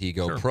didn't he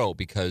go pro?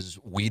 Because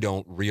we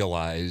don't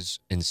realize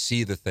and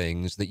see the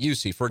things that you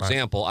see. For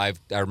example, I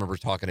remember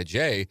talking to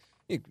Jay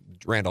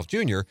Randolph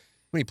Jr.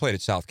 when he played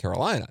at South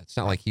Carolina. It's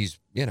not like he's,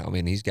 he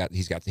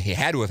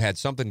had to have had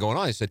something going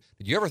on. He said,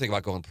 did you ever think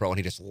about going pro? And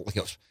he goes,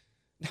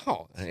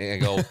 no. And I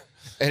go,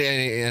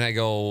 and I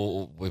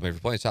go, when we were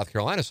playing South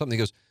Carolina, something.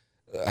 He goes,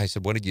 I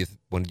said, when did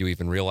you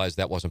even realize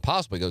that wasn't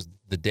possible? He goes,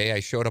 the day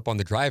I showed up on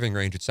the driving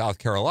range at South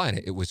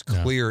Carolina, it was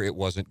clear it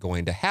wasn't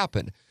going to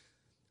happen.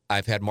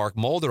 I've had Mark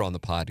Mulder on the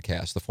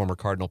podcast, the former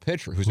Cardinal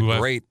pitcher, who's a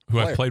great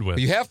player. I've played with.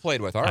 You have played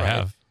with, all right. I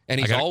have. And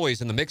he's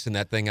always in the mix in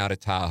that thing out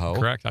at Tahoe.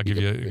 Correct. I'll give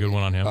you a good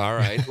one on him. All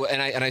right.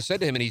 And I said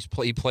to him, and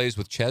he plays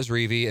with Ches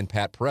Reavie and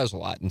Pat Perez a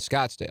lot in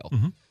Scottsdale.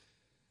 Mm-hmm.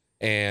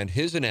 And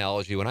his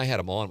analogy, when I had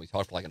him on, we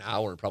talked for like an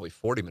hour and probably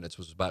 40 minutes,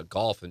 was about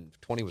golf, and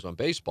 20 was on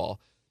baseball.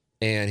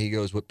 And he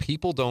goes, what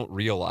people don't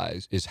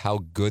realize is how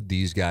good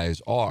these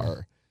guys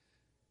are.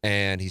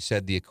 And he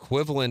said the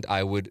equivalent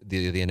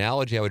the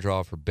analogy I would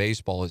draw for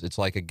baseball is it's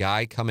like a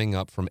guy coming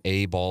up from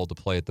A ball to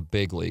play at the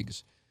big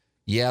leagues.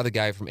 Yeah, the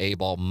guy from A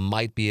ball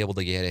might be able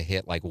to get a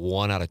hit like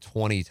 1 out of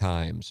 20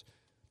 times,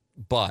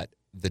 but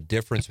the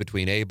difference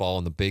between A ball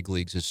and the big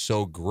leagues is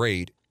so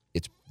great.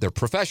 They're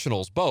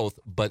professionals both,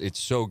 but it's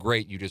so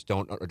great you just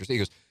don't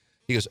understand.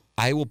 He goes,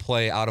 I will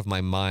play out of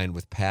my mind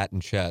with Pat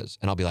and Ches,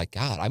 and I'll be like,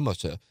 God, I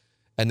must have.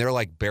 And they're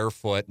like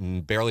barefoot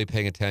and barely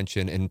paying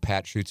attention, and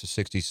Pat shoots a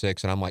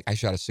 66, and I'm like, I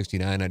shot a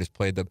 69, I just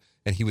played them,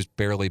 and he was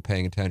barely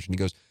paying attention. He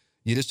goes,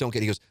 you just don't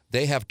get. He goes,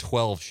 they have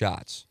 12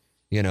 shots.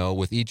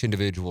 With each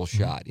individual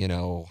shot,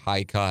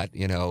 high cut,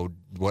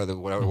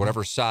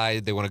 whatever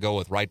side they want to go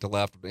with, right to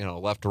left,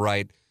 left to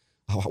right,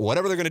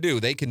 whatever they're going to do,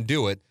 they can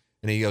do it.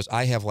 And he goes,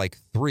 I have like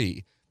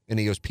 3. And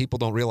he goes, people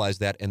don't realize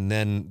that. And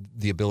then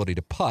the ability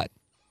to putt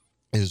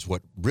is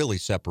what really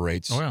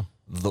separates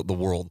the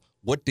world.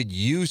 What did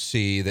you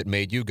see that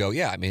made you go,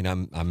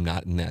 I'm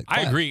not in that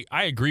class?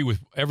 I agree with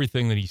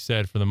everything that he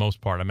said for the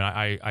most part. I mean,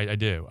 I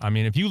do. I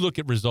mean, if you look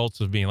at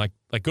results of being like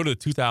go to the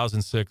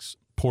 2006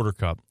 Porter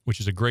Cup, which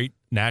is a great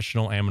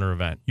national amateur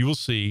event, you will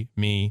see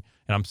me,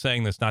 and I'm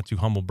saying this not to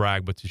humble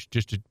brag, but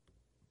to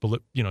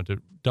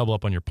double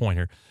up on your point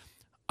here.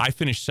 I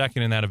finished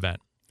second in that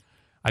event.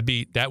 I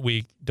beat that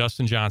week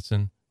Dustin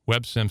Johnson,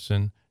 Webb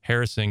Simpson,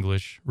 Harris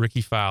English, Ricky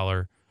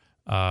Fowler,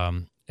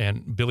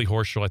 and Billy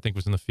Horschel, I think,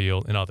 was in the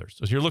field, and others.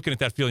 So you're looking at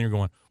that field and you're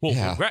going, well,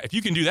 if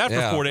you can do that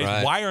for 4 days,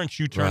 why aren't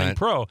you turning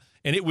pro?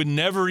 And it would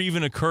never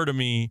even occur to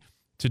me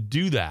to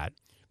do that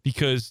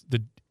because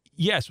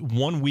yes,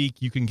 1 week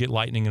you can get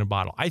lightning in a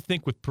bottle. I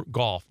think with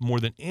golf,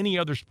 more than any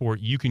other sport,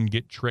 you can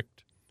get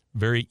tricked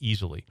very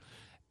easily.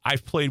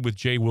 I've played with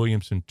Jay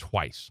Williamson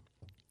twice.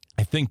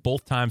 I think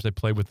both times I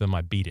played with him,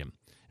 I beat him.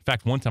 In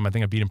fact, one time I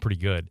think I beat him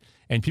pretty good.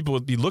 And people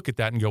would look at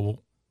that and go,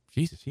 well,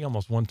 Jesus, he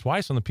almost won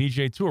twice on the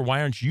PGA Tour.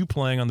 Why aren't you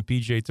playing on the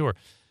PGA Tour?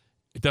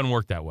 It doesn't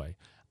work that way.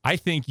 I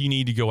think you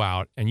need to go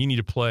out and you need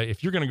to play.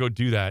 If you're going to go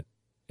do that,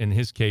 in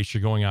his case,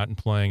 you're going out and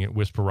playing at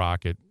Whisper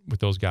Rocket with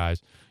those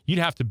guys. You'd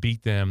have to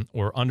beat them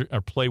or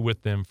play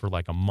with them for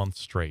like a month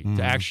straight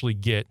to actually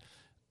get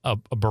a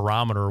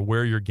barometer of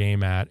where your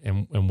game at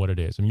and what it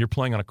is. I mean, you're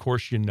playing on a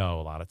course a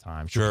lot of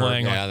times. You're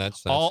playing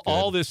that's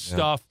all this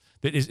stuff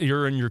that is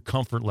you're in your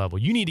comfort level.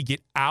 You need to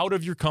get out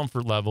of your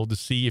comfort level to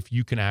see if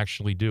you can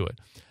actually do it.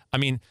 I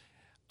mean,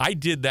 I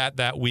did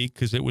that week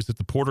because it was at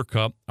the Porter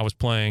Cup. I was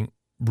playing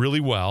really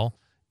well.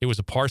 It was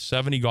a par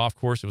 70 golf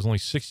course. It was only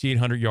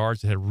 6,800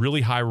 yards. It had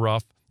really high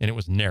rough, and it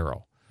was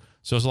narrow.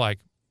 So it's like,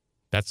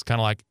 that's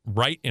kind of like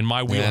right in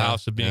my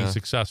wheelhouse of being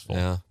successful.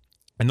 Yeah.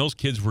 And those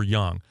kids were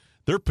young.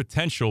 Their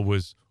potential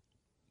was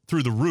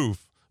through the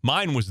roof.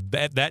 Mine was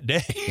that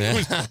day.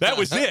 Yeah. That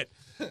was it.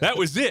 That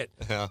was it.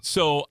 Yeah.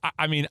 So,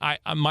 I mean,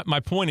 my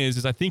point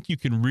is I think you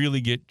can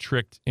really get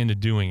tricked into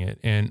doing it.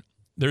 And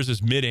there's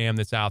this Mid-Am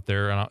that's out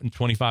there,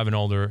 25 and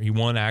older. He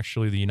won,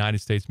 actually, the United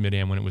States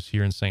Mid-Am when it was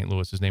here in St.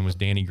 Louis. His name was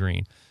Danny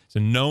Green. He's a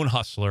known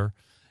hustler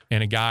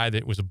and a guy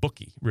that was a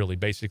bookie, really,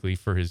 basically,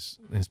 for his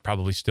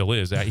probably still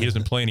is. He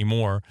doesn't play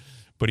anymore,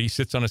 but he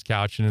sits on his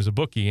couch and is a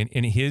bookie.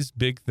 And his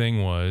big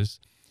thing was,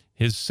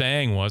 his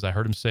saying was, I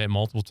heard him say it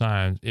multiple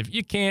times, if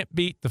you can't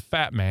beat the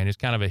fat man, it's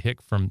kind of a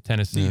hick from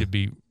Tennessee to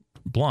be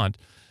blunt,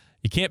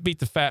 you can't beat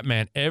the fat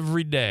man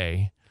every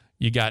day,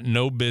 you got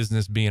no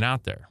business being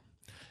out there.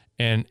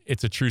 And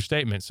it's a true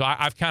statement. So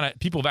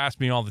people have asked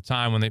me all the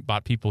time when they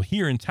bought people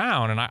here in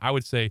town, and I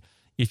would say,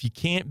 if you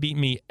can't beat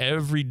me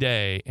every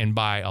day and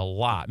by a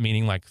lot,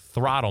 meaning like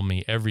throttle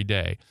me every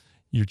day,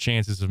 your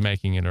chances of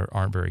making it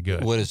aren't very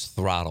good. What is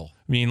throttle?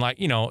 I mean, like,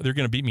 they're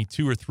going to beat me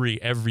 2 or 3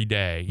 every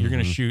day. You're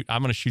going to shoot,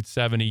 I'm going to shoot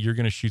 70, you're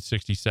going to shoot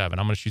 67.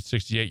 I'm going to shoot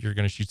 68, you're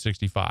going to shoot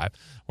 65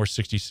 or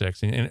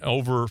 66. And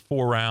over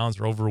 4 rounds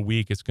or over a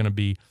week, it's going to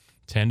be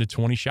 10 to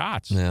 20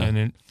 shots.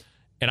 Yeah.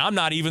 And I'm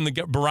not even the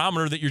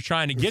barometer that you're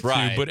trying to get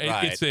to, but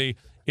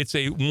it's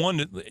a one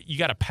that you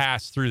got to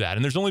pass through that.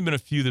 And there's only been a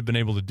few that have been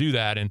able to do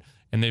that, and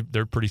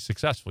they're pretty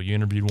successful. You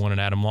interviewed one in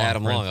Adam Long.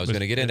 Adam Long. I was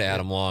going to get into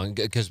Adam Long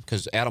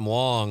because Adam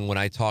Long, when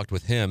I talked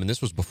with him, and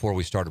this was before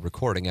we started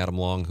recording, Adam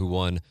Long, who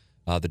won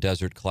the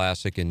Desert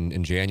Classic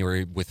in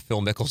January with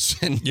Phil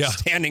Mickelson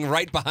standing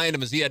right behind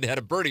him as he had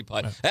a birdie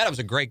putt. Adam's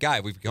a great guy.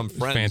 We've become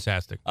friends.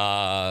 Fantastic.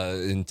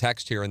 In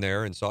text here and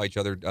there, and saw each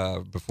other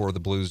before the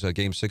Blues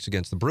Game 6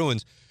 against the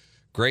Bruins.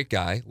 Great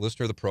guy,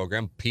 listener of the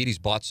program. Pete, he's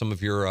bought some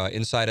of your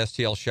Inside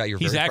STL shot.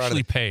 He's very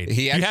actually proud of paid.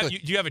 Do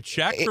you have a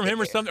check from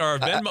him or something? Or a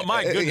Venmo?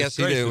 My goodness yes,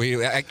 you do.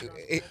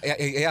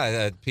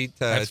 Pete.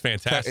 That's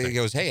fantastic. He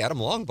goes, hey, Adam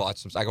Long bought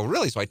some. I go,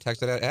 really? So I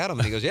texted Adam,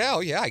 and he goes, yeah,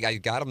 I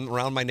got him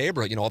around my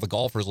neighborhood. All the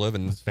golfers live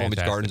in Palm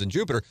Beach Gardens and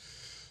Jupiter.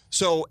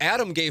 So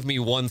Adam gave me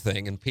one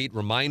thing, and Pete,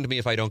 remind me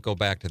if I don't go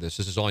back to this.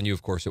 This is on you,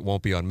 of course. It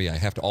won't be on me. I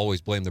have to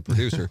always blame the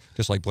producer,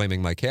 just like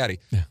blaming my caddy.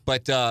 Yeah.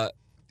 But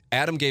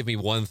Adam gave me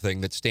one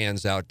thing that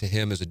stands out to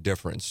him as a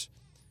difference.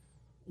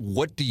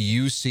 What do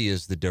you see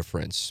as the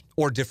difference,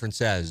 or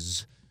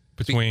differences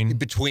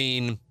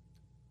between,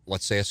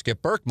 let's say, a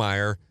Skip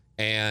Berkmeyer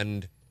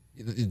and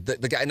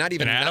the guy? Not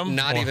even Adam.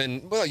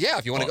 Well, yeah.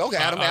 If you want to go,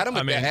 Adam.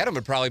 Adam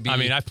would probably be. I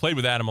mean, I've played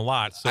with Adam a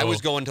lot. So I was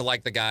going to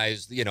like the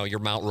guys, your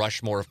Mount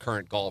Rushmore of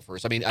current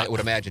golfers. I mean, I would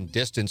imagine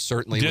distance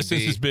certainly.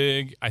 Distance is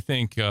big. I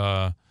think.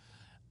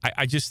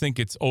 I just think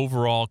it's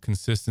overall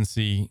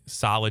consistency,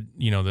 solid,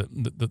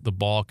 the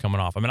ball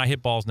coming off. I mean, I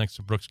hit balls next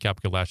to Brooks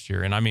Koepka last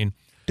year, and I mean...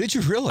 Did you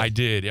really? I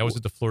did. I was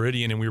at the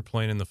Floridian, and we were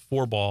playing in the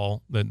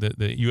four-ball, the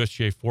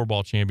USGA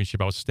four-ball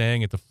championship. I was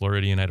staying at the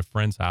Floridian at a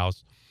friend's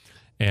house,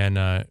 and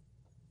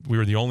we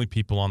were the only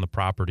people on the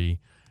property,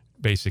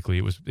 basically.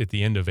 It was at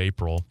the end of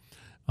April.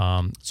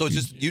 So it's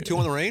just you two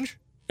on the range?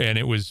 And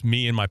it was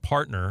me and my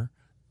partner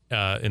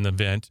in the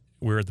event.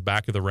 We were at the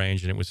back of the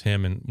range, and it was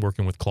him and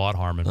working with Claude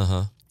Harmon.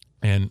 Uh-huh.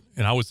 And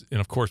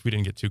of course we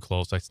didn't get too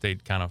close. I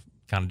stayed kind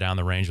of down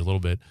the range a little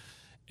bit,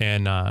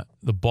 and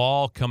the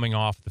ball coming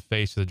off the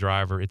face of the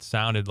driver, it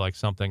sounded like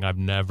something I've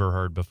never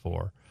heard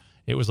before.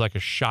 It was like a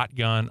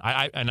shotgun.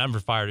 I never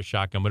fired a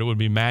shotgun, but it would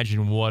be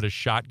imagine what a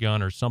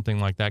shotgun or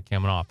something like that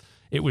coming off.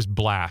 It was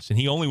blast, and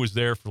he only was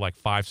there for like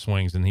 5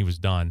 swings, and he was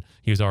done.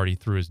 He was already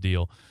through his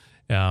deal,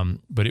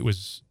 but it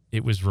was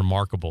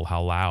remarkable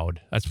how loud.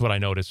 That's what I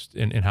noticed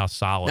and how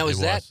solid it was.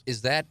 Now,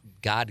 is that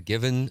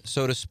God-given,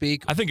 so to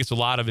speak? I think it's a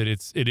lot of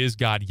it. It is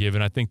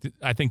God-given. I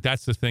think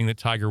that's the thing that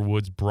Tiger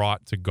Woods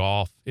brought to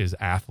golf is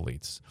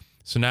athletes.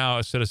 So now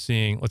instead of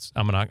seeing,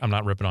 I'm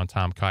not ripping on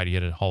Tom Kite. He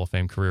had a Hall of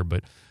Fame career,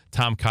 but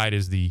Tom Kite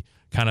is the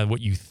kind of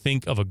what you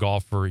think of a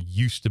golfer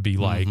used to be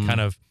like, kind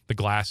of the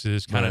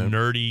glasses, kind of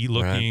nerdy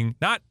looking,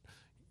 not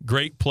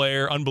great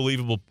player,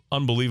 unbelievable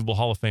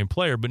Hall of Fame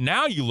player. But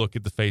now you look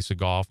at the face of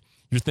golf.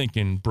 You're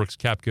thinking Brooks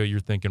Koepka. You're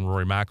thinking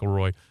Rory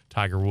McIlroy,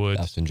 Tiger Woods,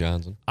 Dustin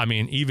Johnson. I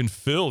mean, even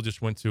Phil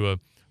just went to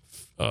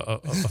a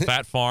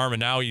fat farm,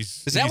 and now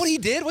he's. Is that what he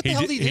did? What the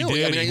hell did he do? He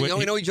did. I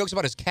mean, I know he jokes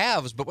about his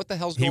calves, but what the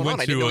hell's going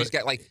on? I didn't know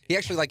he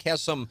actually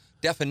has some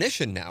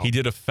definition now. He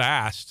did a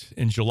fast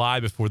in July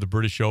before the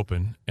British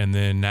Open, and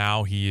then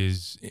now he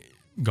is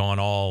gone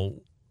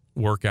all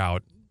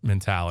workout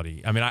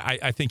mentality. I mean,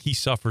 I think he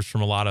suffers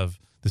from a lot of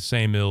the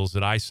same ills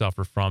that I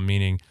suffer from,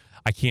 meaning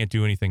I can't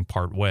do anything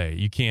part way.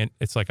 You can't.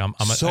 It's like I'm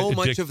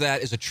much of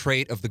that is a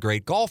trait of the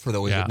great golfer,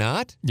 though, is it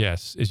not?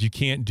 Yes, is you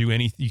can't do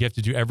anything. You have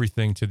to do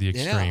everything to the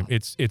extreme. Yeah.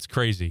 It's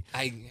crazy.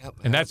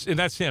 And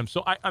that's him.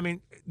 So I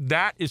mean,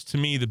 that is to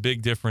me the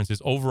big difference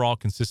is overall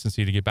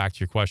consistency. To get back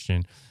to your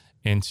question,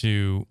 and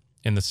the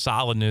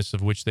solidness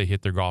of which they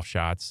hit their golf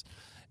shots,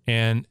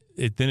 and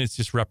then it's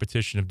just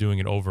repetition of doing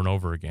it over and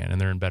over again,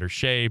 and they're in better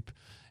shape,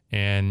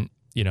 and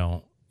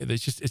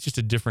It's just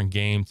a different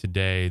game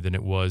today than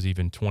it was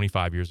even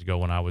 25 years ago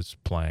when I was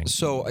playing.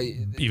 So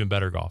even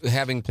better golf.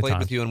 Having played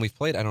with you, and we've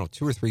played, I don't know,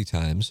 2 or 3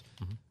 times.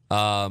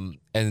 Mm-hmm.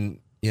 And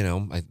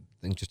I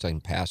think just in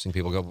passing,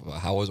 people go,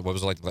 what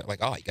was it like? Like,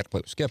 oh, you got to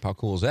play with Skip. How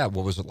cool is that?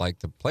 What was it like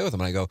to play with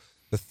him? And I go,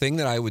 the thing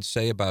that I would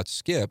say about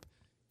Skip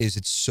is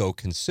it's so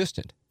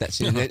consistent.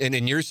 And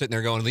then you're sitting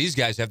there going, these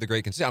guys have the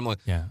great consistency. I'm like,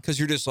 because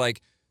you're just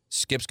like,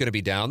 Skip's going to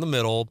be down the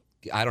middle.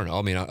 I don't know.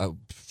 I mean,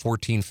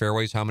 14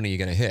 fairways, how many are you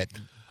going to hit?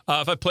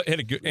 If I hit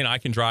a good, I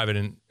can drive it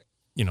in,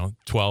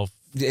 12,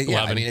 11.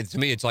 Yeah, I mean, to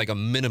me, it's like a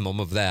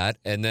minimum of that.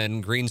 And then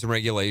greens and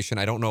regulation.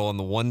 I don't know on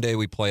the one day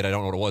we played, I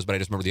don't know what it was, but I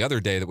just remember the other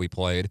day that we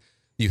played,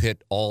 you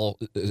hit all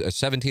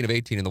 17 of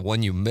 18, and the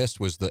one you missed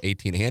was the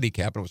 18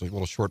 handicap, and it was a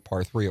little short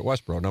par 3 at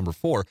Westboro, number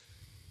 4.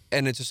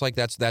 And it's just like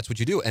that's what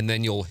you do. And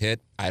then you'll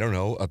hit, I don't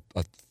know,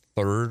 a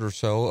third or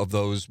so of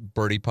those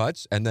birdie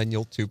putts, and then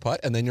you'll 2-putt,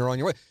 and then you're on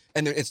your way.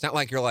 And it's not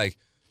like you're like,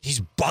 he's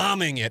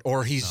bombing it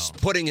or he's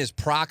putting his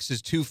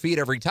proxies 2 feet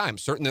every time.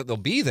 Certain that they'll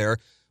be there,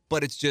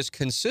 but it's just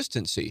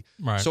consistency.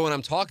 Right. So when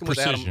I'm talking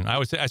precision. with Adam, I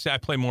would say I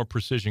play more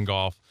precision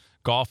golf.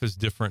 Golf is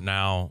different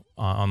now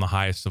on the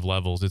highest of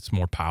levels. It's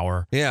more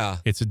power. Yeah.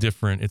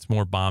 It's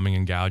more bombing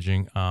and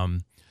gouging.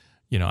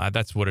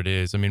 That's what it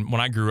is. I mean, when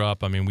I grew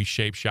up, we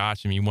shape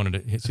shots. You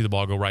wanted to see the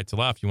ball go right to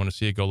left. You want to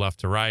see it go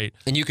left to right.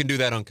 And you can do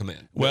that on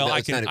command. Well,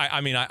 I can.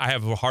 I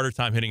have a harder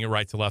time hitting it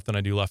right to left than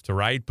I do left to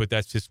right, but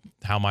that's just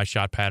how my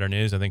shot pattern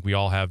is. I think we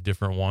all have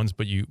different ones,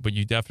 but you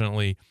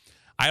definitely.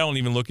 I don't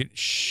even look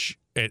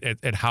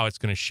at how it's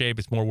going to shape.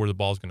 It's more where the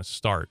ball is going to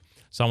start.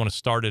 So I want to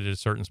start it at a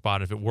certain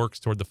spot. If it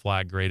works toward the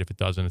flag, great. If it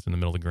doesn't, it's in the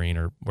middle of the green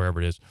or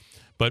wherever it is.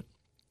 But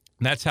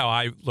that's how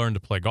I learned to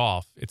play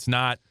golf. It's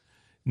not.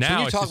 Now so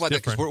you it's talk just about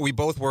different. that because we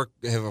both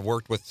have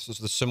worked with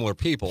the similar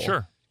people.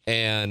 Sure.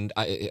 And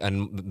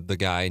the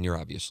guy, and you're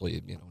obviously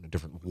in a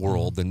different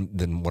world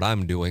than what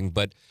I'm doing,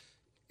 but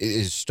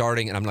is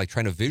starting, and I'm like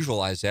trying to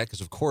visualize that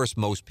because of course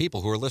most people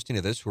who are listening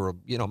to this who are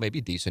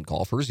maybe decent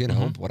golfers,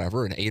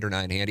 whatever, an 8 or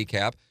 9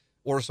 handicap,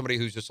 or somebody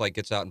who's just like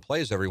gets out and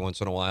plays every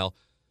once in a while.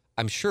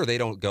 I'm sure they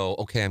don't go,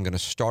 okay, I'm going to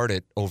start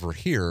it over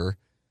here.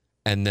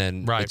 And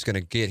then it's going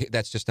to get –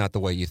 that's just not the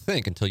way you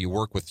think until you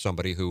work with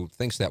somebody who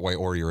thinks that way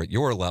or you're at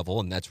your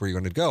level, and that's where you're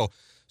going to go.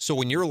 So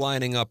when you're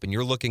lining up and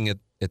you're looking at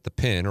the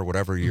pin or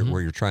whatever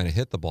where you're trying to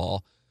hit the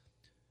ball,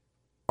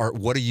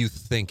 what are you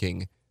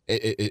thinking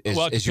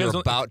as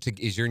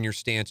you're in your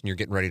stance and you're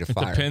getting ready to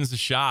fire? It depends the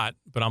shot,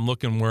 but I'm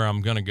looking where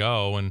I'm going to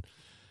go, and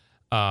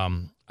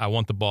I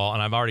want the ball,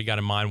 and I've already got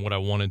in mind what I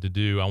wanted to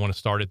do. I want to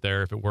start it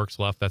there. If it works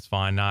left, that's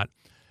fine.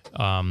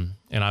 And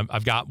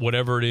I've got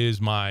whatever it is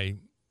my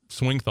 –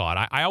 swing thought.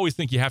 I always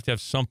think you have to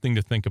have something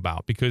to think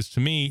about because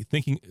to me,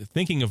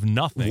 thinking of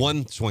nothing.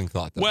 One swing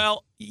thought, though.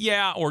 Well,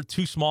 yeah, or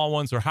 2 small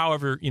ones, or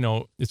however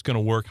it's going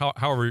to work.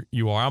 However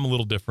you are, I'm a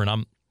little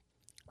different.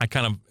 I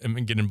kind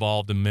of get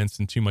involved in mints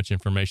and too much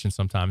information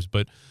sometimes.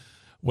 But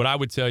what I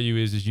would tell you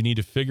is you need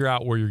to figure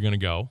out where you're going to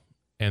go,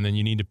 and then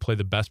you need to play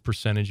the best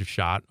percentage of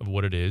shot of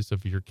what it is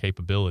of your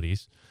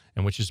capabilities,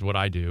 and which is what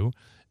I do.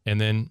 And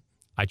then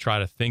I try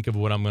to think of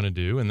what I'm going to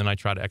do, and then I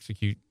try to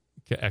execute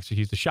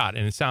the shot.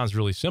 And it sounds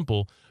really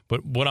simple,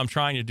 but what I'm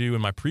trying to do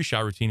in my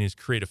pre-shot routine is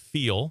create a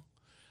feel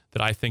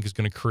that I think is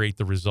going to create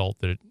the result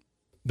that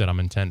I'm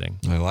intending.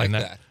 I like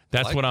that.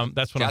 That's what I'm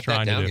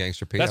trying to do.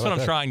 Gangster Pete. That's what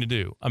I'm trying to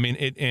do.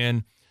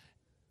 And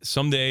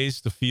some days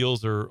the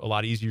feels are a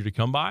lot easier to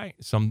come by.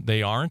 Some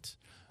they aren't.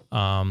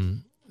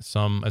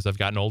 Some, as I've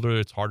gotten older,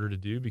 it's harder to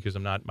do because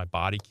my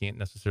body can't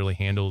necessarily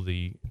handle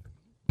the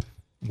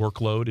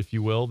workload, if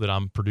you will, that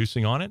I'm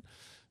producing on it.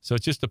 So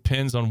it just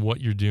depends on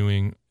what you're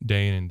doing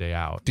day in and day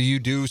out. Do you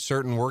do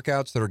certain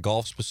workouts that are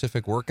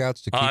golf-specific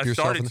workouts to keep yourself? I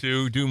started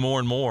to do more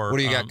and more. What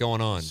do you got going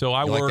on? So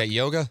I work like that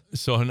yoga.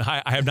 So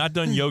I have not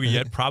done yoga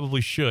yet. Probably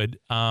should.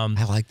 I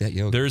like that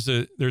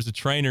yoga. There's a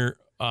trainer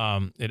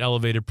at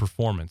Elevated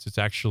Performance. It's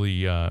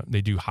actually they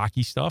do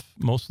hockey stuff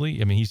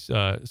mostly. I mean, he's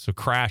so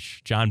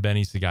Crash John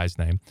Benny's the guy's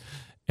name,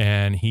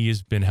 and he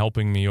has been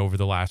helping me over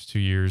the last 2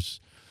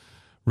 years,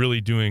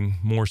 really doing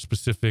more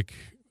specific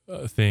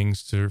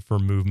things for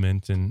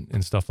movement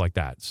and stuff like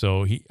that.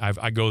 So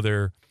I go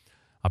there.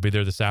 I'll be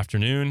there this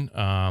afternoon.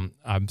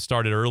 I've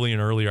started early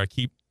and earlier.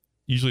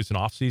 Usually it's an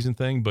off-season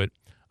thing, but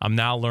I'm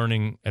now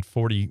learning at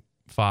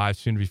 45,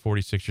 soon to be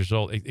 46 years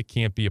old. It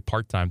can't be a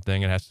part-time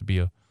thing. It has to be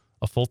a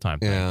full-time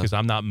thing because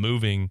I'm not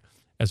moving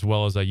as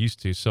well as I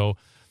used to. So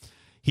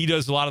he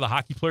does a lot of the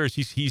hockey players.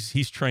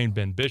 He's trained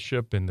Ben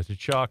Bishop and the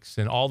Tkachuks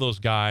and all those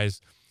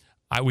guys.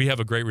 We have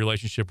a great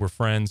relationship. We're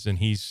friends, and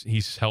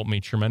he's helped me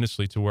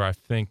tremendously to where I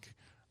think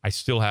I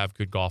still have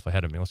good golf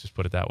ahead of me. Let's just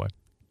put it that way.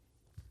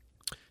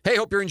 Hey,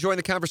 hope you're enjoying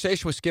the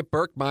conversation with Skip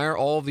Berkmeyer.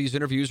 All of these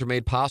interviews are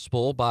made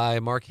possible by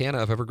Mark Hanna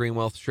of Evergreen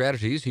Wealth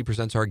Strategies. He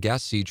presents our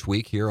guests each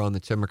week here on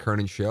the Tim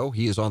McKernan Show.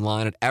 He is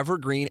online at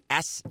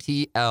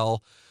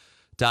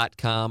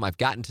evergreenstl.com. I've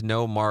gotten to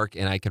know Mark,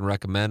 and I can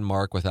recommend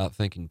Mark without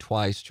thinking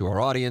twice to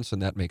our audience,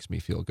 and that makes me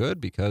feel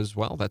good because,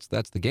 well, that's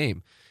the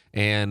game.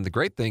 And the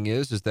great thing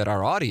is that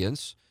our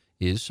audience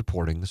is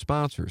supporting the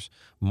sponsors.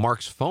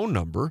 Mark's phone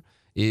number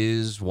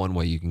is one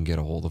way you can get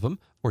a hold of him,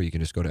 or you can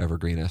just go to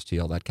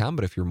evergreenstl.com.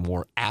 But if you're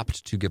more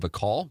apt to give a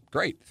call,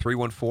 great,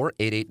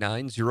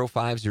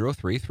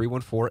 314-889-0503,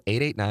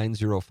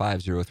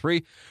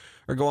 314-889-0503,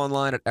 or go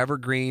online at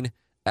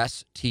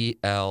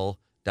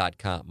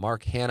evergreenstl.com.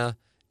 Mark Hanna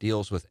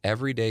deals with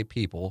everyday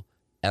people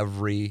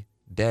every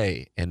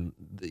day, and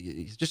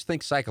just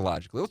think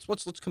psychologically.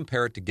 Let's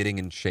compare it to getting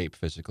in shape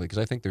physically, because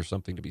I think there's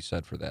something to be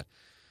said for that.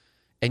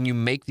 And you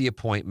make the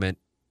appointment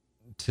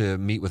to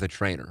meet with a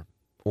trainer,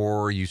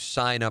 or you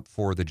sign up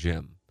for the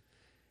gym,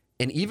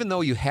 and even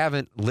though you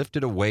haven't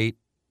lifted a weight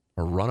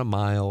or run a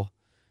mile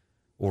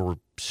or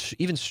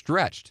even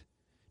stretched,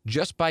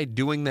 just by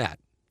doing that,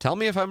 tell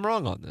me if I'm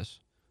wrong on this,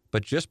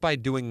 but just by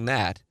doing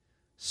that,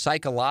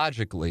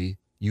 psychologically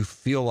you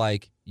feel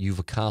like you've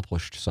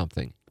accomplished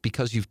something,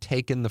 because you've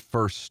taken the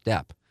first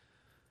step.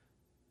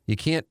 You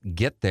can't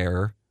get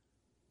there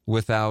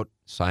without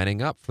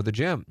signing up for the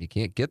gym. You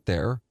can't get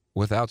there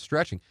without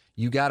stretching.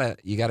 You gotta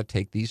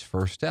take these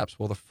first steps.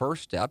 Well, the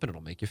first step, and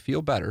it'll make you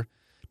feel better,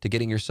 to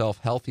getting yourself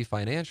healthy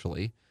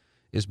financially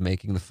is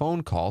making the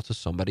phone call to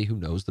somebody who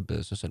knows the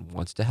business and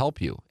wants to help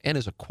you and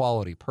is a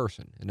quality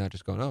person, and not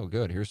just going, oh,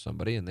 good, here's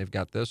somebody and they've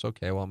got this.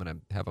 Okay, well, I'm going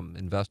to have them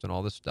invest in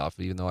all this stuff,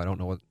 even though I don't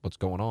know what's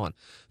going on.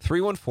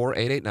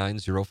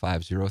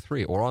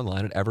 314-889-0503 or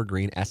online at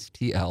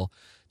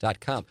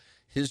evergreenstl.com.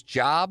 His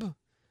job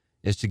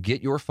is to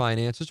get your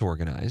finances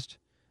organized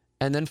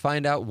and then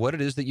find out what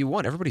it is that you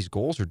want. Everybody's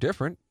goals are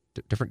different,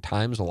 different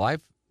times of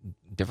life,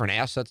 different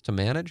assets to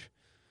manage.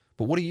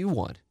 But what do you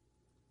want?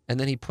 And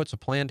then he puts a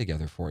plan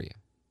together for you.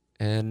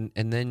 And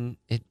then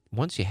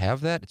once you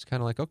have that, it's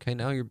kind of like, okay,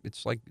 now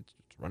it's like it's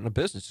running a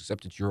business,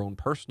 except it's your own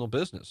personal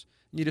business.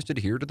 And you just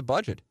adhere to the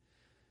budget.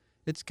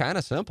 It's kind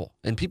of simple.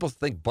 And people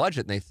think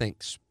budget and they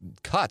think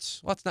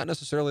cuts. Well, it's not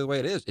necessarily the way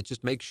it is. It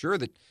just makes sure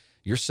that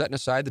you're setting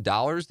aside the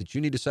dollars that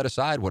you need to set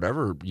aside,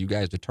 whatever you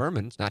guys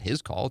determine. It's not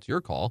his call. It's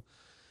your call.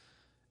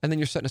 And then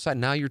you're setting aside.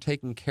 Now you're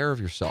taking care of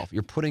yourself.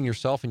 You're putting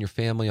yourself and your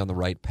family on the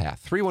right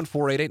path.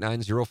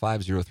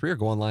 314-889-0503 or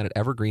go online at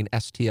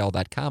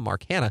evergreenstl.com.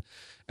 Mark Hanna,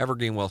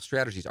 Evergreen Wealth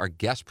Strategies, our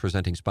guest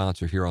presenting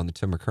sponsor here on the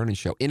Tim McKernan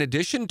Show. In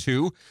addition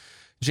to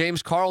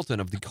James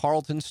Carlton of the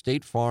Carlton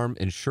State Farm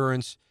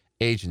Insurance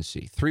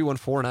Agency.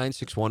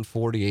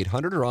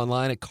 314-961-4800 or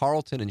online at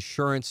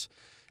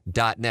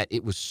carltoninsurance.net.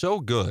 It was so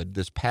good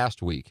this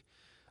past week.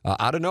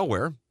 Out of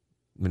nowhere.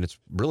 I mean, it's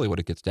really what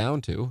it gets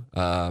down to,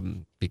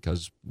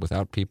 because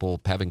without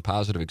people having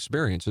positive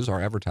experiences, our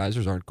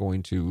advertisers aren't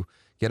going to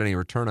get any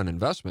return on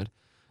investment.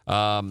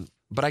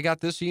 But I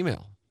got this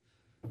email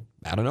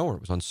out of nowhere.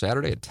 It was on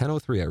Saturday at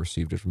 10:03. I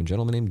received it from a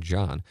gentleman named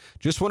John.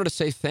 Just wanted to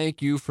say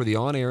thank you for the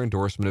on-air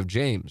endorsement of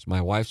James.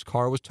 My wife's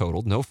car was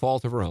totaled, no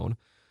fault of her own,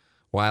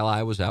 while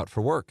I was out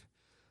for work.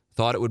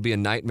 Thought it would be a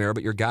nightmare,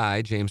 but your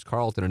guy, James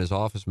Carlton, in his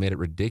office made it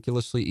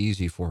ridiculously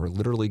easy for her.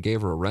 Literally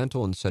gave her a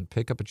rental and said,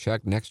 pick up a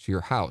check next to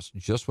your house.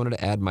 Just wanted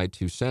to add my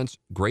 2 cents.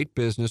 Great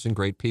business and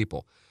great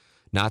people.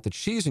 Not that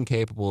she's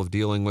incapable of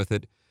dealing with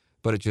it,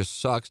 but it just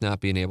sucks not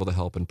being able to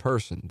help in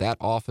person. That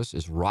office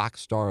is rock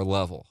star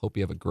level. Hope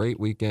you have a great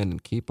weekend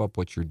and keep up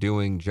what you're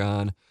doing.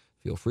 John,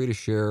 feel free to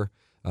share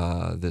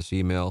this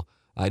email.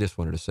 I just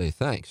wanted to say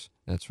thanks.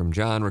 That's from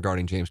John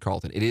regarding James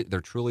Carlton.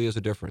 There truly is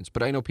a difference.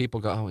 But I know people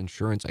go, oh,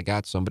 insurance, I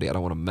got somebody. I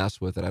don't want to mess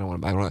with it. A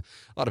lot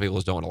of people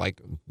just don't want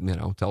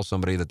to tell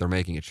somebody that they're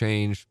making a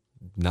change.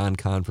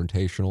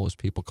 Non-confrontational, as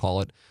people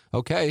call it.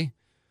 Okay.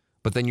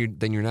 But then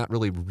you're not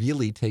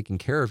really taking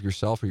care of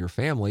yourself or your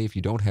family if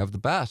you don't have the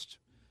best.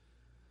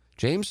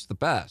 James is the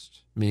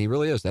best. I mean, he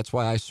really is. That's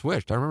why I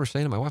switched. I remember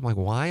saying to my wife, I'm like,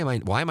 why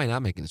am I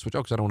not making the switch? Oh,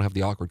 because I don't have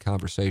the awkward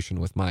conversation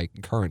with my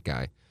current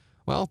guy.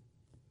 Well,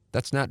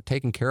 that's not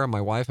taking care of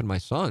my wife and my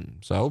son.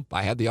 So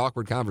I had the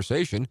awkward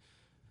conversation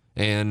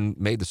and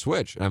made the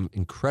switch. I'm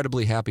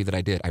incredibly happy that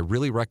I did. I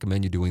really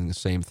recommend you doing the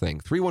same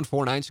thing.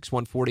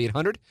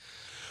 314-961-4800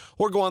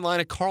 or go online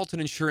at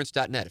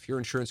carltoninsurance.net. If your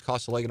insurance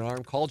costs a leg and an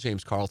arm, call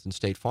James Carlton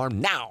State Farm.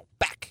 Now,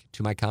 back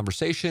to my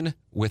conversation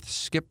with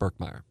Skip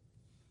Berkmeyer.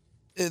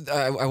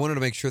 I wanted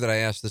to make sure that I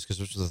asked this because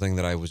this was the thing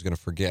that I was going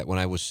to forget. When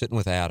I was sitting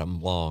with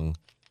Adam Long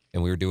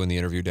and we were doing the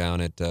interview down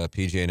at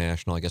PGA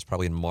National, I guess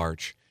probably in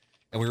March,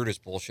 and we were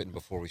just bullshitting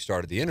before we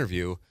started the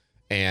interview.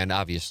 And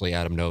obviously,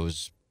 Adam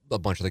knows a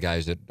bunch of the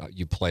guys that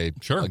you played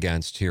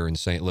against here in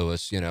St.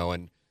 Louis,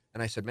 And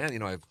I said,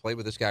 man, I've played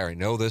with this guy, or I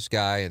know this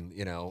guy, and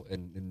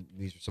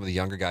these are some of the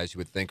younger guys you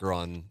would think are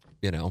on,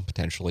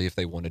 potentially if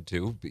they wanted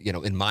to,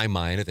 in my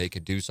mind, if they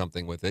could do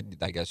something with it.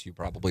 I guess you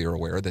probably are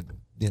aware that,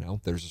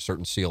 there's a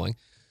certain ceiling.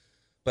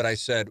 But I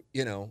said,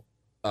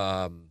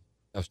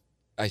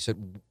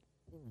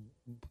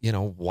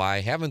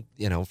 why haven't,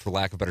 for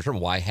lack of a better term,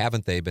 why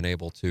haven't they been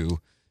able to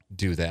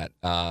do that?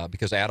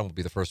 Because Adam would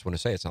be the first one to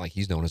say it's not like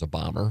he's known as a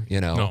bomber,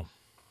 No.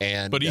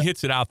 But he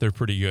hits it out there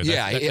pretty good.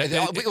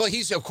 Yeah. Well,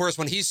 he's, of course,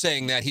 when he's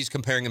saying that, he's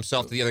comparing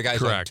himself to the other guys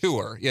Correct. on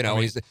tour,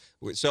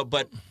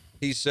 but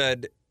he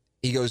said,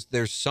 he goes,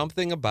 there's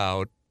something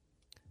about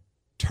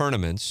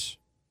tournaments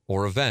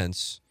or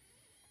events,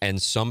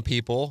 and some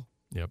people,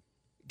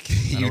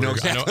 I know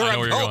exactly where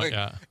where you're I'm going.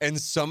 Yeah. And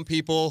some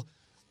people,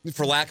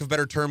 for lack of a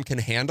better term, can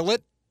handle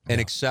it and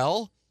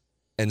excel,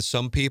 and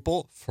some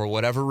people, for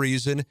whatever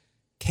reason,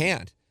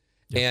 can't.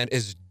 And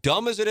as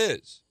dumb as it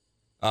is,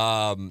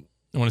 when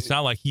it's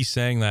not like he's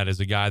saying that as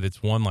a guy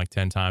that's won like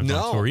 10 times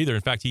on tour either.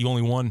 In fact, he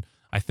only won,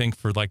 I think,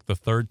 for like the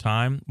 3rd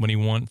time when he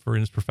won for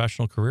his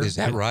professional career. Is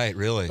that right?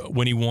 Really?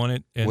 When he won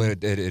it.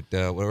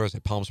 Where was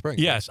it? Palm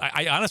Springs? Yes.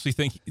 I honestly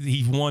think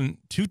he won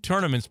 2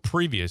 tournaments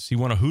previous. He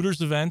won a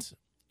Hooters event,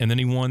 and then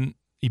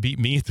he beat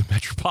me at the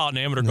Metropolitan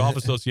Amateur Golf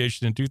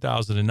Association in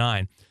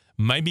 2009.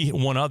 Maybe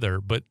one other,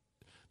 but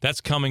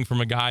that's coming from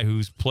a guy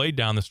who's played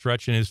down the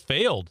stretch and has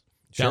failed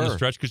down the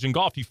stretch, because in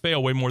golf, you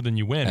fail way more than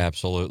you win.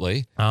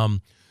 Absolutely.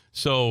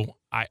 So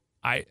I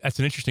that's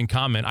an interesting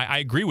comment. I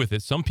agree with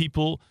it. Some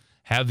people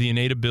have the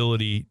innate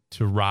ability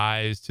to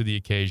rise to the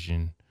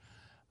occasion.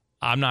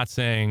 I'm not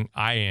saying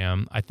I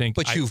am. I think,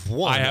 but you've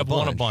won. I have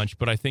won a bunch,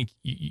 but I think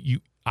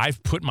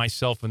I've put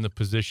myself in the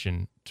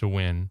position to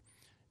win.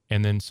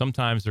 And then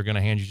sometimes they're going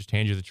to hand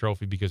you the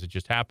trophy because it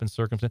just happens,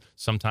 circumstance.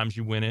 Sometimes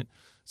you win it.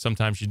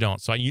 Sometimes you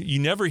don't. So you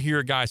never hear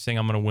a guy saying,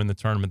 I'm going to win the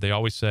tournament. They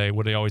always say,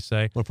 what do they always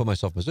say? I want to put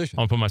myself in position.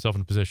 I want to put myself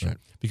in a position. Right.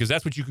 Because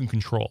that's what you can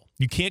control.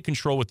 You can't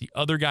control what the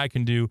other guy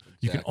can do.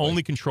 You can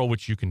only control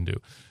what you can do.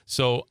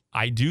 So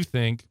I do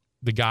think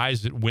the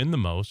guys that win the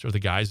most are the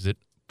guys that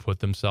put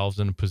themselves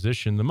in a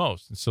position the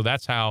most. And so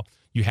that's how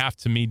you have,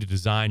 to me, to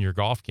design your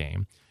golf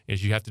game,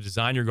 is you have to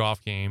design your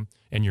golf game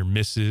and your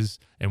misses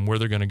and where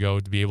they're going to go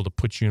to be able to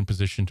put you in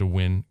position to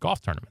win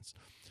golf tournaments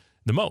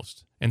the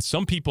most. And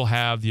some people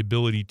have the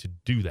ability to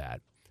do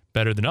that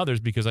better than others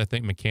because I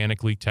think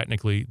mechanically,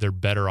 technically, they're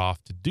better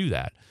off to do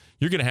that.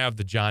 You're going to have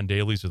the John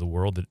Daly's of the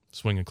world that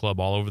swing a club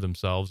all over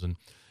themselves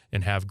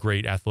and have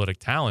great athletic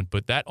talent,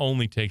 but that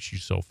only takes you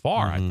so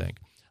far, I think.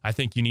 I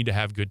think you need to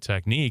have good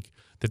technique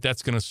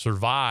that's going to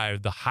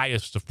survive the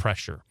highest of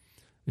pressure,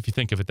 if you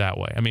think of it that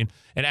way. I mean,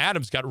 and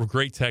Adam's got a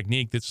great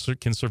technique that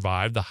can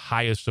survive the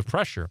highest of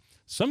pressure.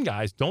 Some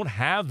guys don't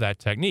have that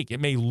technique.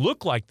 It may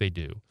look like they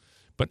do,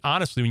 but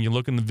honestly, when you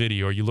look in the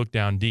video or you look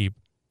down deep,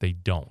 they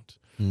don't.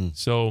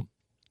 So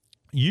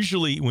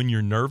usually when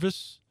you're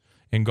nervous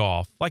in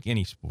golf, like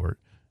any sport,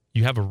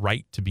 you have a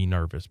right to be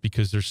nervous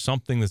because there's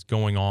something that's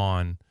going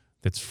on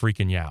that's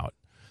freaking you out.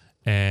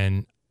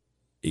 And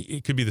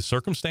it could be the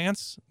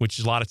circumstance, which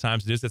a lot of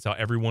times it is. That's how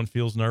everyone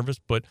feels nervous.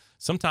 But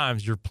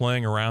sometimes you're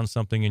playing around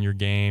something in your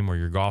game or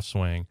your golf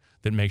swing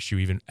that makes you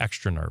even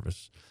extra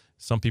nervous.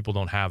 Some people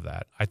don't have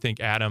that. I think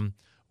Adam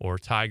or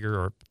Tiger,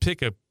 or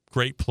pick a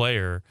great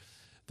player,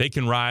 they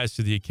can rise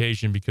to the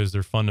occasion because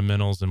their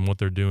fundamentals and what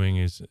they're doing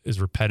is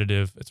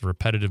repetitive. It's a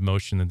repetitive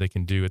motion that they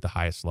can do at the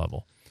highest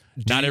level.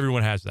 Not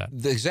everyone has that.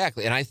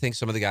 Exactly. And I think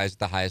some of the guys at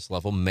the highest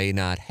level may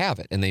not have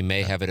it, and they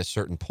may have it at a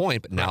certain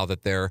point, but now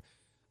that they're,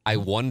 I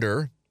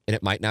wonder, and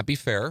it might not be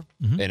fair,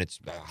 and it's,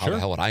 how the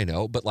hell would I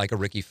know, but like a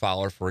Ricky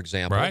Fowler, for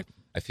example. Right.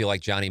 I feel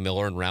like Johnny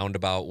Miller in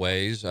roundabout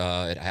ways.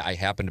 I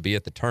happened to be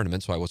at the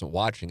tournament, so I wasn't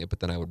watching it,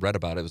 but then I would read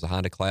about it. It was the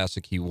Honda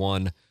Classic. He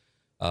won,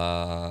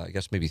 I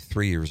guess maybe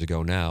 3 years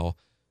ago now,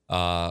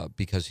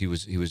 because he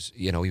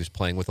was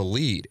playing with a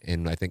lead,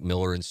 and I think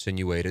Miller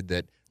insinuated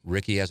that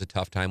Ricky has a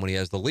tough time when he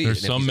has the lead.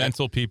 There's some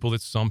mental people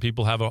that some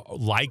people have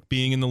like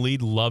being in the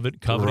lead, love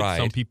it, covet it.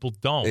 Some people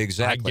don't.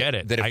 Exactly. I get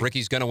it. That if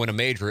Ricky's going to win a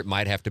major, it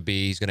might have to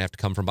be he's going to have to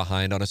come from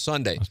behind on a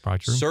Sunday. That's probably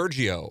true.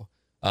 Sergio,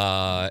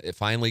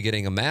 finally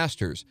getting a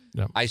Masters.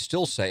 Yep. I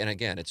still say, and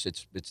again, it's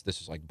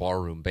this is like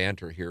barroom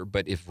banter here,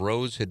 but if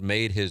Rose had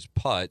made his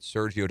putt,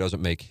 Sergio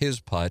doesn't make his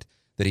putt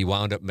that he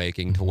wound up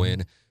making to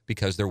win,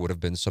 because there would have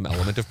been some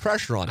element of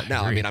pressure on it.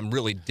 Now, I mean, I'm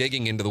really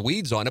digging into the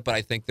weeds on it, but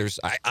I think there's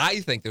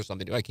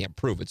something to it. I can't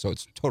prove it, so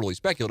it's totally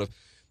speculative.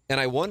 And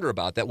I wonder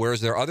about that,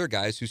 whereas there are other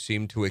guys who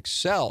seem to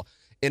excel.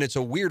 And it's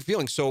a weird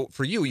feeling. So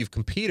for you, you've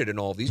competed in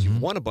all of these.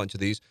 You've won a bunch of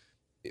these.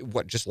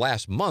 Just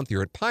last month,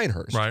 you're at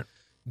Pinehurst. Right.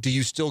 Do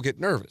you still get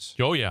nervous?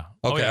 Oh, yeah.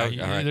 Okay. Oh,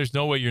 yeah. All right. There's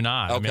no way you're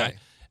not. Okay.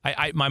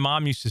 I mean, my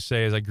mom used to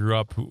say, as I grew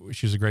up,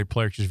 she was a great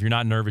player. She says, if you're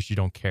not nervous, you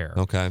don't care.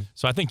 Okay.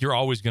 So I think you're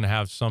always going to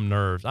have some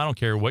nerves. I don't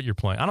care what you're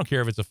playing. I don't care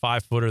if it's a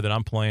 5-footer that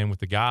I'm playing with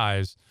the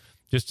guys,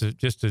 just to,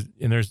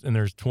 and there's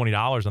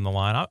 $20 on the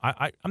line.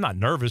 I'm not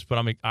nervous, but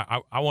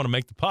I want to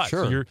make the putt.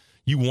 Sure. So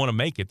you want to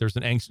make it. There's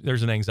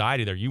an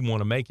anxiety there. You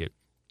want to make it.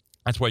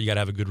 That's why you got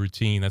to have a good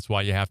routine. That's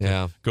why you have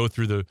to go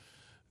through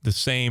the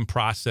same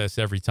process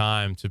every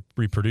time to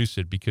reproduce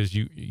it, because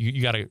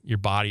you got to, your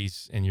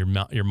bodies and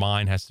your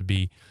mind has to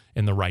be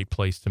in the right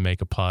place to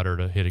make a putt or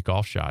to hit a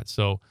golf shot.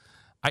 So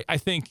I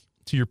think,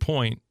 to your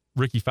point,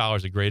 Ricky Fowler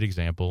is a great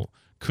example.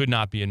 Could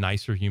not be a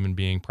nicer human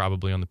being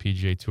probably on the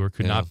PGA Tour.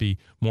 Could not be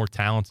more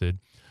talented.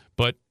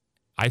 But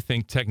I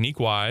think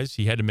technique-wise,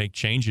 he had to make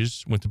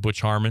changes. Went to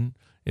Butch Harmon.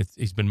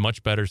 He's been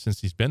much better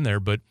since he's been there.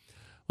 But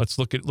let's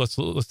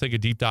take a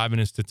deep dive in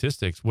his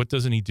statistics. What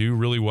doesn't he do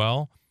really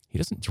well? He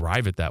doesn't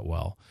drive it that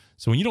well.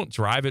 So when you don't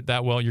drive it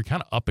that well, you're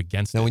kind of up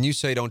against it. Now, when you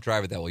say don't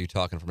drive it that well, you're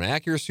talking from an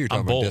accuracy, you're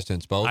talking about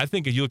distance, both? I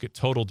think if you look at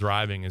total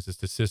driving as a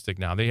statistic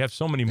now, they have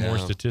so many more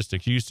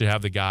statistics. You used to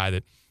have the guy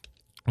that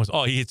was,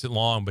 he hits it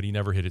long, but he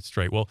never hit it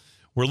straight. Well,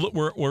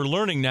 we're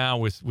learning now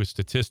with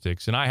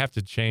statistics, and I have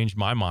to change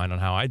my mind on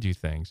how I do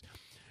things.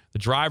 The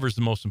driver is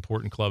the most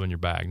important club in your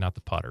bag, not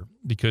the putter,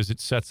 because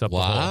it sets up the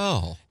hole.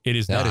 Wow. It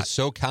is not. That is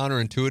so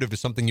counterintuitive to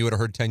something you would have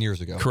heard 10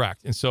 years ago.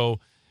 Correct. And so,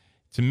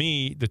 to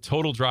me, the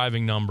total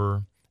driving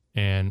number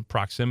and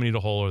proximity to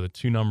hole are the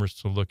two numbers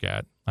to look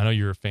at. I know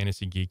you're a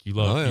fantasy geek. You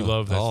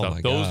love that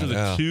stuff. Those are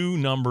the two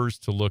numbers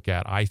to look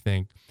at, I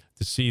think,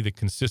 to see the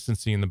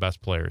consistency and the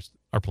best players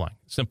are playing.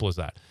 Simple as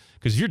that.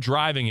 Because if you're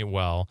driving it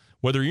well,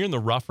 whether you're in the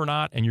rough or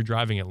not, and you're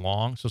driving it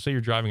long, so say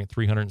you're driving at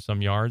 300 and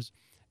some yards,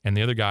 and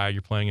the other guy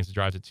you're playing against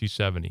drives at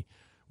 270.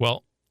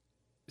 Well,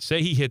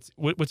 say he hits,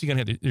 what's he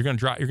going to hit? You're going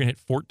to hit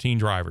 14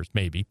 drivers,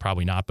 maybe,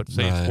 probably not, but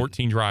say it's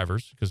 14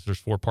 drivers because there's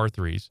 4 par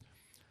 3s.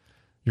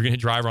 You're going to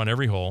hit driver on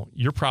every hole.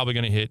 You're probably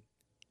going to hit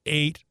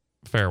 8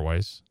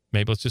 fairways.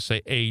 Maybe let's just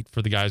say 8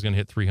 for the guy who's going to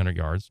hit 300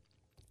 yards.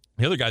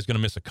 The other guy's going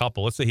to miss a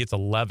couple. Let's say he hits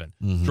 11.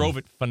 Drove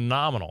it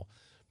phenomenal.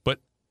 But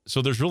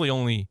so there's really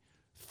only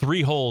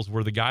 3 holes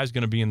where the guy's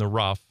going to be in the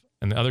rough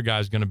and the other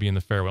guy's going to be in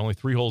the fairway. Only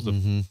 3 holes of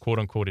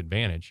quote-unquote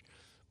advantage.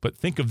 But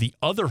think of the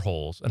other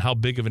holes and how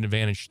big of an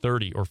advantage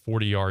 30 or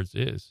 40 yards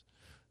is.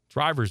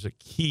 Driver's a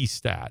key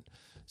stat.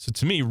 So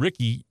to me,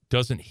 Ricky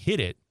doesn't hit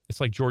it.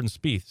 It's like Jordan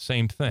Spieth,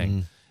 same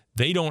thing.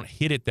 They don't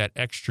hit it that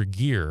extra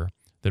gear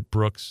that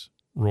Brooks,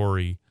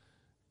 Rory,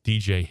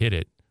 DJ hit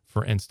it,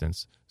 for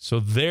instance. So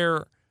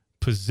their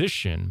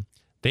position,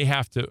 they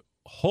have to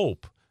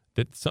hope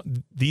that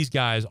these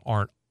guys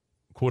aren't,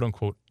 quote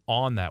unquote,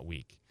 on that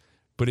week.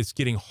 But it's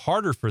getting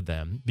harder for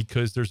them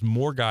because there's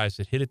more guys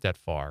that hit it that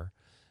far.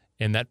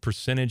 And that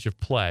percentage of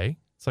play,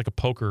 it's like a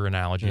poker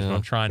analogy, is what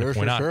I'm trying to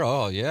point out. Sure.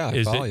 Oh, yeah.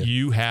 Is that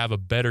you have a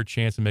better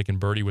chance of making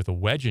birdie with a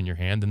wedge in your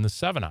hand than the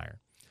 7-iron.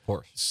 Of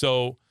course.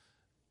 So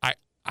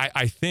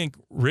I think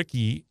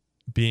Ricky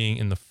being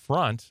in the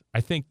front,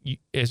 I think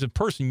as a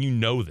person, you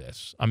know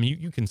this. I mean,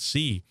 you can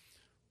see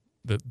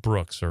that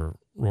Brooks or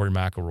Rory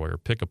McIlroy or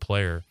pick a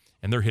player,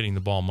 and they're hitting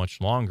the ball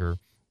much longer.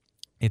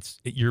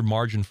 Your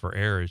margin for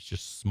error is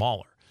just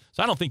smaller.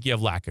 So I don't think you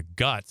have lack of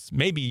guts.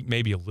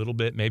 Maybe a little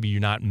bit. Maybe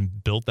you're not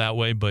built that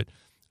way, but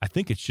I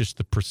think it's just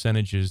the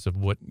percentages of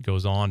what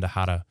goes on to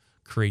how to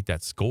create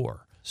that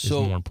score is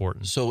more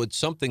important. So it's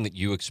something that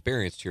you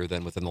experienced here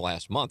then within the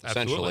last month,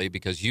 essentially, Absolutely.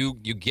 Because you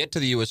get to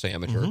the U.S.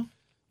 Amateur,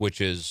 which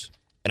is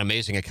an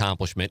amazing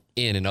accomplishment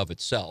in and of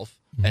itself.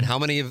 And how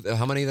many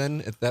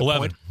then at that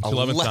 11. point? It's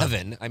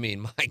 11. I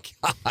mean, my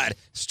God,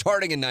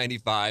 starting in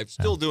 95,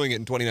 still doing it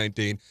in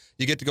 2019.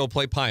 You get to go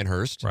play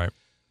Pinehurst. Right.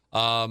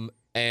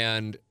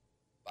 And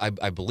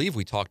I believe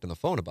we talked on the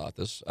phone about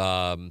this,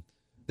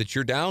 that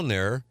you're down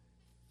there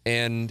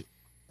and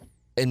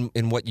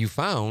what you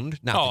found,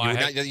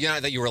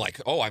 that you were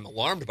like, oh, I'm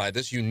alarmed by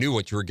this. You knew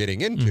what you were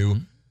getting into,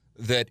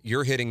 that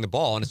you're hitting the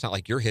ball, and it's not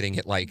like you're hitting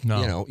it like,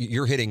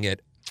 you're hitting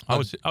it. I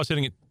was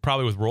hitting it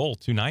probably with roll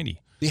 290.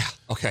 Yeah,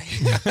 okay.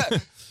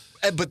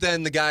 But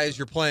then the guys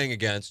you're playing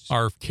against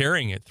are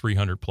carrying it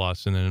 300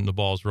 plus, and then the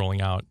ball's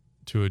rolling out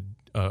to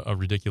a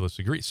ridiculous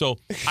degree. So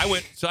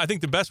I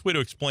think the best way to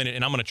explain it,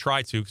 and I'm going to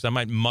try to because I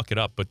might muck it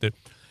up,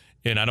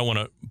 and I don't want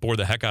to bore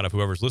the heck out of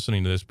whoever's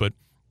listening to this, but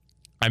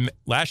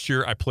last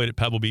year I played at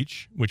Pebble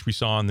Beach, which we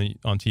saw on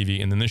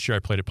TV, and then this year I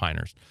played at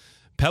Pinehurst.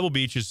 Pebble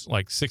Beach is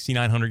like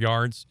 6,900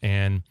 yards,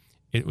 and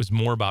it was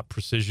more about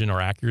precision or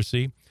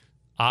accuracy.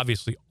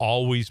 Obviously,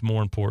 always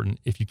more important.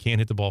 If you can't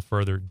hit the ball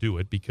further, do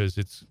it because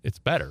it's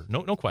better.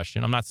 No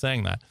question. I'm not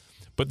saying that.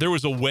 But there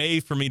was a way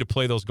for me to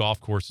play those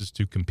golf courses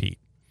to compete.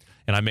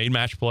 And I made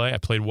match play. I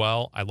played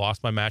well. I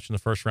lost my match in the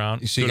first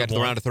round. So you got to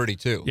the round of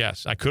 32.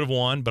 Yes, I could have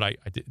won, but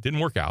it didn't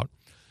work out.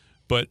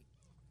 But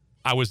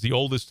I was the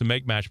oldest to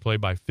make match play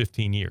by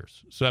 15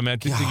 years. So I mean,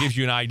 it gives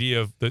you an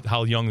idea of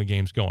how young the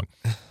game's going.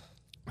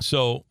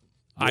 So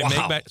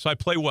I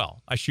play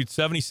well. I shoot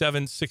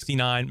 77,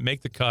 69,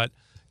 make the cut,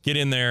 get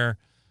in there.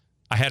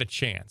 I had a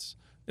chance.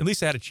 At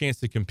least I had a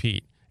chance to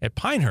compete. At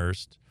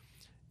Pinehurst,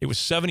 it was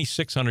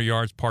 7,600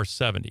 yards, par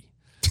 70.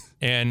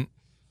 And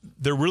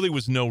there really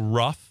was no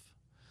rough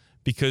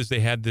because they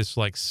had this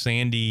like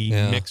sandy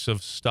mix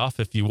of stuff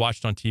if you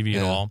watched on TV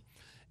at all.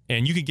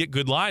 And you could get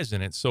good lies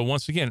in it. So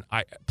once again,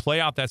 I play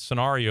out that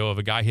scenario of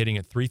a guy hitting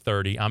at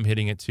 330, I'm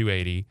hitting at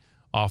 280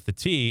 off the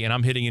tee, and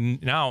I'm hitting in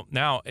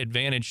now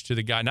advantage to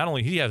the guy. Not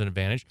only he has an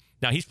advantage,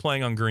 now he's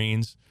playing on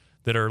greens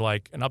that are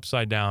like an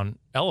upside down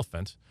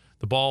elephant.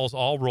 The balls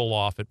all roll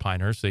off at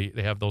Pinehurst. They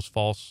have those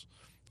false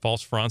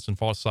fronts and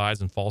false sides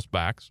and false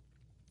backs.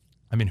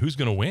 I mean, who's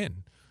going to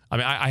win? I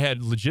mean,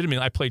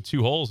 I played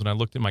 2 holes, and I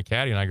looked at my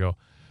caddy, and I go,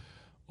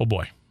 oh,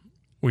 boy,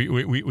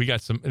 we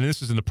got some – and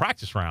this is in the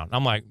practice round.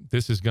 I'm like,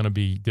 this is going to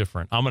be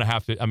different. I'm going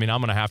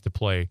to have to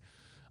play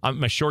 –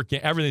 my short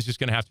game – everything's just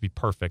going to have to be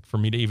perfect for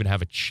me to even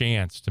have a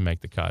chance to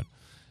make the cut.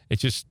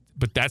 It's just –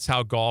 but that's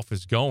how golf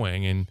is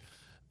going, and –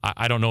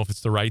 I don't know if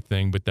it's the right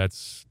thing, but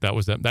that's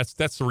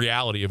the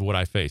reality of what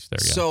I faced there.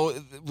 Yeah. So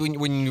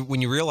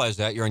when you realize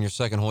that you're on your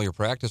second hole, your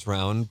practice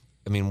round,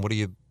 I mean,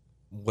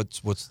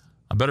 what's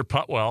I better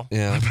putt well.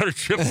 Yeah. I better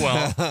chip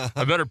well.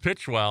 I better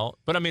pitch well.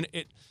 But I mean,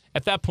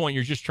 at that point,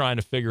 you're just trying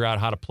to figure out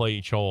how to play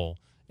each hole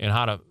and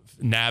how to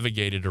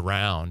navigate it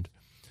around.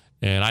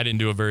 And I didn't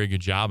do a very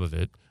good job of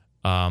it.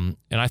 And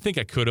I think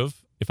I could have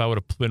if I would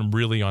have been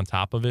really on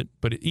top of it.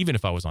 But even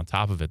if I was on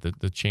top of it,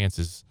 the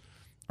chances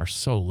are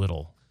so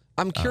little.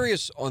 I'm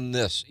curious on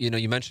this. You know,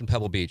 you mentioned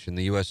Pebble Beach in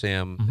the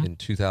USAM in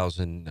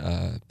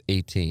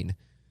 2018.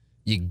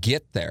 You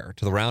get there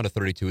to the round of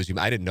 32.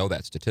 I didn't know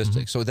that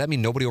statistic. So would that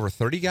mean nobody over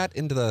 30 got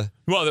into the?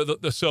 Well,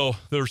 so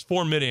there's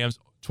 4 mid-ams,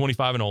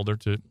 25 and older,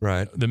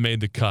 that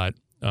made the cut.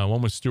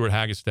 One was Stuart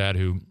Hagestad,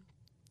 who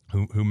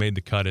made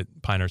the cut at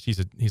Pinehurst.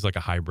 He's like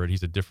a hybrid.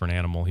 He's a different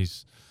animal.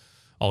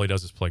 All he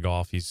does is play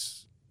golf.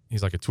 He's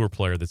like a tour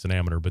player that's an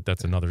amateur, but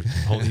that's another.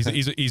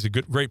 He's a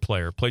great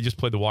player. Just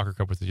played the Walker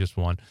Cup with the just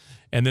won.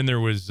 And then there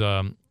was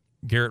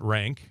Garrett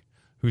Rank,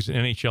 who's an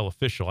NHL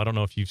official. I don't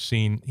know if you've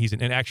seen. He's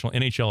an actual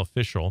NHL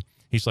official.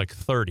 He's like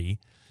 30,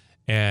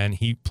 and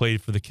he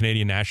played for the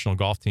Canadian national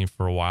golf team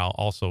for a while.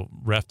 Also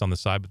reffed on the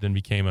side, but then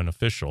became an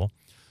official.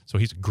 So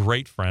he's a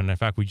great friend. In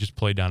fact, we just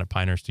played down at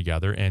Pinehurst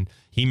together, and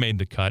he made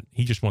the cut.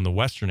 He just won the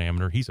Western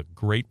Amateur. He's a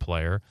great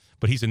player,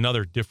 but he's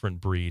another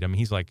different breed. I mean,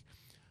 he's like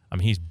I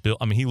mean, he's built.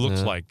 I mean, he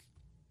looks like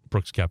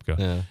Brooks Koepka.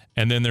 Yeah.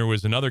 And then there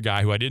was another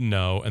guy who I didn't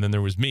know, and then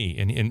there was me.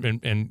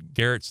 And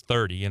Garrett's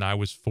 30, and I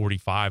was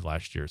 45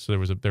 last year. So there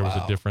was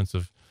a difference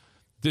of.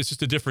 It's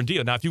just a different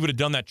deal. Now, if you would have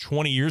done that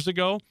 20 years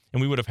ago,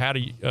 and we would have had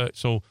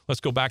so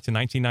let's go back to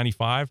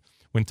 1995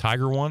 when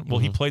Tiger won. Well,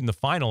 he played in the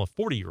final, a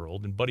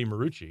 40-year-old, and Buddy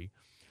Marucci,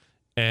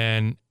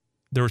 and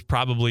there was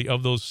probably,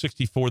 of those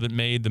 64 that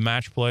made the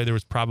match play, there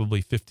was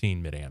probably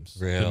 15 mid-ams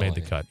that made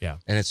the cut. Yeah.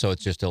 And it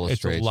just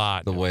illustrates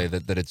the way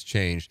that it's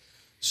changed.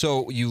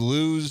 So you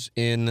lose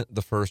in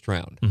the first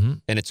round,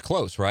 and it's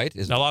close, right?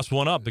 I lost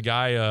one up. The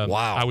guy,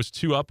 I was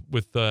 2 up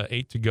with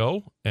 8 to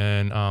go,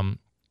 and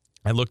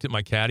I looked at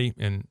my caddy,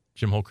 and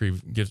Jim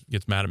Holtgreave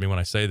gets mad at me when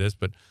I say this,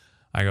 but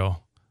I go,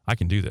 I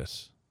can do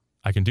this.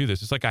 I can do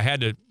this. It's like I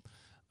had to.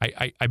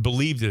 I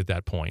believed it at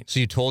that point. So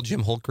you told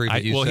Jim Holtgreave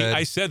that you said...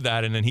 I said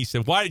that, and then he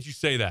said, why did you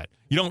say that?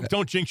 You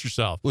don't jinx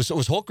yourself. Was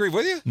Holtgreave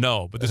with you?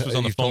 No, but this was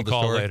on the phone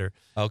call later.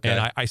 Okay.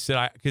 And I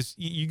said, because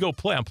you go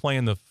play. I'm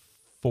playing the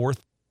 4th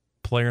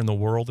player in the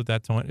world at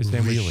that time. His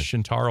name was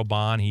Shintaro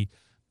Bond.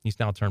 He's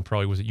now turned pro.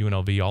 He was at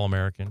UNLV,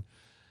 All-American.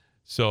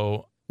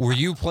 So... Were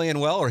you playing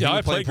well, or he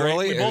was playing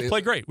poorly? We both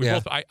played great.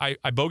 I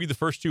bogeyed the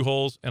first 2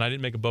 holes, and I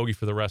didn't make a bogey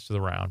for the rest of the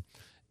round.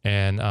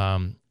 And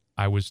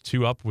I was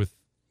 2 up with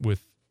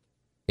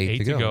 8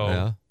 to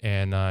go.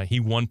 And he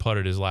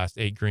 1-putted his last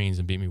 8 greens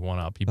and beat me 1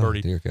 up. He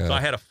birdied. So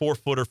I had a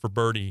 4-footer for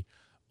birdie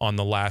on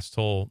the last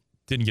hole.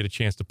 Didn't get a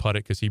chance to putt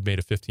it because he made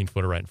a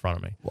 15-footer right in front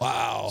of me.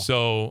 Wow.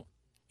 So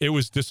it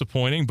was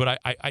disappointing, but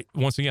I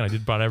once again, I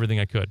did about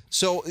everything I could.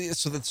 So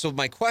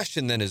my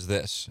question then is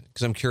this,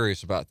 because I'm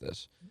curious about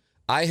this.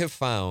 I have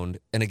found,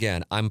 and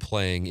again, I'm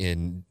playing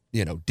in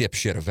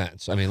dipshit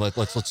events. I mean,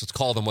 let's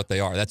call them what they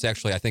are. That's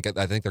actually, I think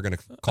they're going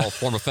to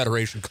form a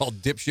federation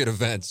called dipshit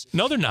events.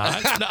 No, they're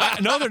not.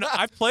 No, they're not.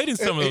 I've played in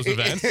some of those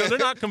events, so they're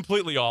not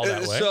completely all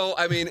that way. So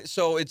I mean,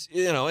 it's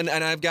and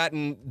I've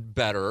gotten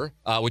better,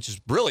 which is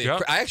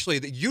brilliant.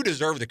 Actually, you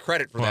deserve the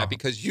credit for that,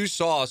 because you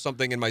saw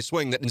something in my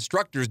swing that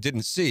instructors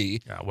didn't see,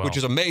 which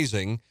is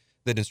amazing.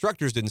 That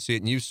instructors didn't see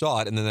it and you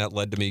saw it, and then that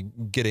led to me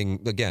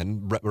getting,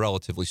 again,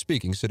 relatively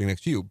speaking, sitting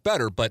next to you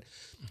better. But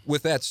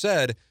with that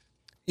said,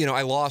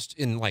 I lost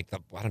in I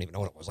don't even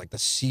know what it was, like the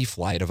C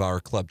flight of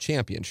our club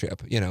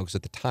championship, because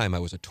at the time I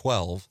was a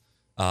 12,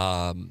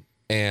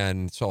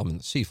 and so I'm in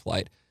the C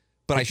flight.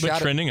 But I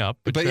shot trending up.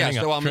 So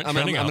I'm a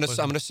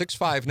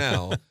 6.5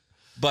 now.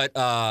 But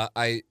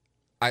I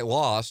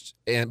lost,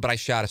 but I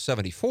shot a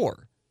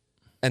 74,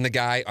 and the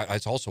guy,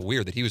 it's also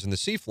weird that he was in the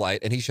C flight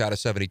and he shot a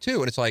 72,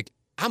 and it's like,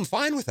 I'm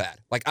fine with that.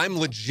 Like, I'm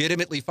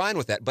legitimately fine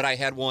with that. But I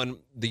had one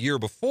the year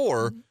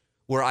before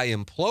where I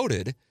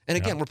imploded. And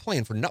again, we're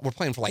playing for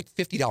like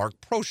 $50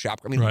 pro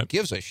shop. I mean, who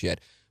gives a shit?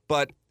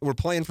 But we're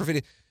playing for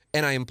 50.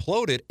 And I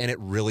imploded, and it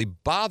really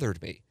bothered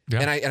me.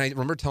 Yeah. And I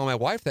remember telling my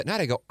wife that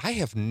night, I go, I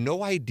have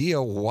no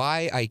idea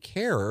why I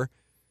care,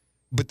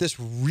 but this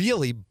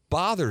really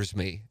bothers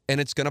me,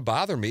 and it's going to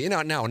bother me. Now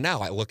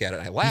I look at it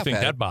and I laugh at it. You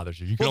think that bothers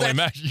you? You can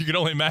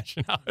only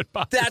imagine how it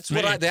bothers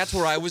me. That's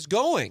where I was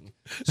going.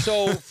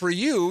 So for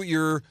you,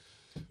 you're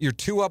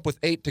 2 up with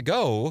 8 to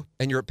go,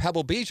 and you're at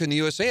Pebble Beach in the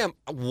USAM.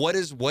 What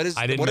are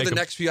the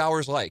next few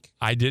hours like?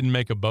 I didn't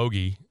make a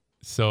bogey,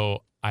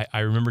 so I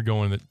remember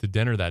going to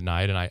dinner that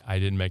night, and I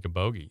didn't make a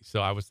bogey.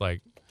 So I was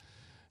like,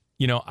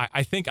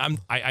 I think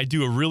I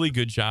do a really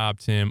good job,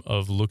 Tim,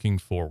 of looking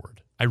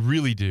forward. I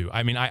really do.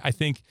 I mean, I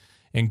think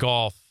in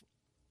golf,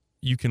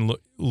 you can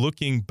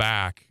looking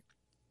back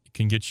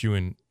can get you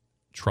in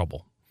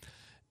trouble.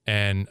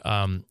 And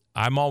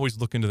I'm always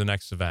looking to the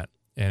next event.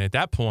 And at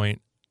that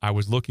point, I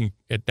was looking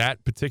at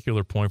that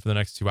particular point for the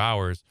next 2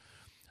 hours.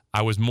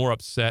 I was more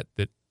upset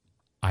that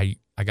I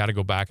got to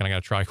go back and I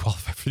got to try to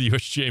qualify for the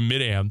USGA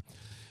Mid-Am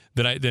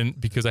than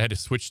because I had to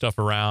switch stuff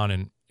around.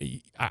 And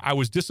I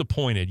was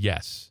disappointed,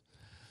 yes.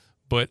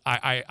 But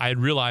I had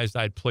realized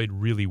I'd played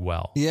really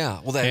well. Yeah,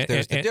 well, there's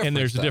the difference. And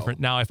there's a difference.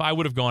 Now, if I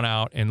would have gone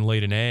out and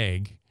laid an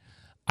egg,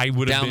 I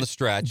would have down the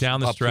stretch.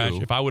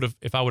 If I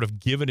would have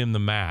given him the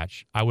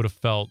match, I would have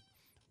felt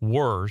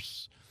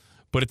worse.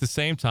 But at the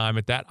same time,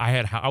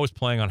 I was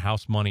playing on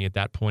house money at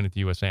that point at the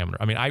U.S. Amateur.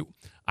 I mean,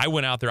 I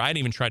went out there. I hadn't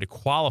even tried to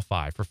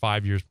qualify for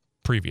 5 years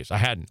previous. I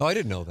hadn't. Oh, I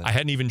didn't know that. I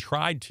hadn't even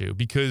tried to,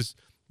 because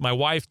my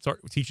wife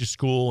teaches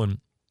school and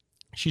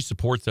she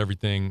supports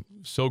everything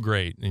so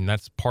great. And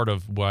that's part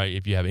of why,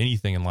 if you have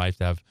anything in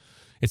life,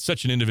 it's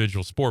such an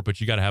individual sport,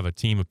 but you got to have a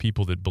team of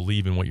people that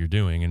believe in what you're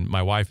doing. And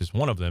my wife is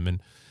one of them.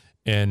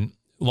 And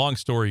long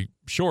story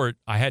short,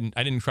 I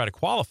didn't try to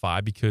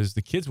qualify because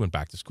the kids went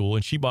back to school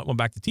and she went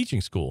back to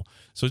teaching school.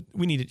 So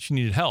she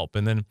needed help.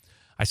 And then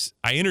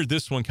I entered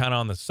this one kind of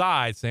on the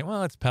side saying,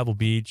 well, it's Pebble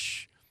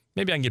Beach.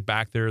 Maybe I can get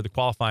back there. The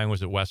qualifying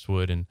was at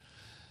Westwood. And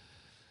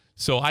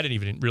so I didn't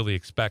even really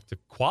expect to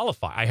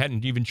qualify. I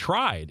hadn't even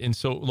tried. And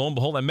so lo and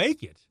behold, I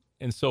make it.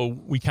 And so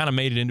we kind of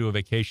made it into a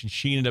vacation.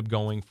 She ended up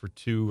going for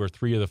 2 or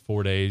 3 of the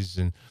 4 days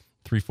and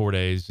 3-4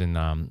 days. And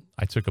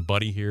I took a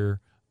buddy here,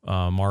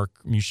 Mark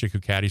Mushik, who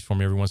caddies for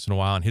me every once in a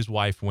while, and his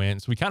wife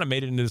went. So we kind of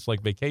made it into this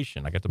like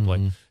vacation. I got to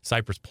play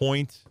Cypress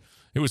Point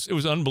It was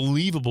an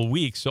unbelievable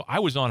week. So I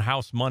was on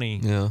house money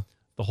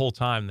the whole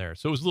time there.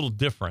 So it was a little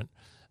different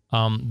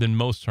than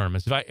most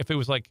tournaments. If it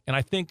was like, and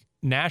I think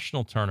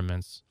national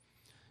tournaments,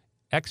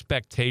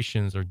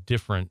 expectations are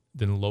different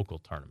than local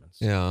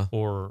tournaments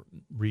or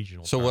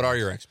regional So tournaments. what are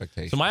your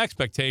expectations? So my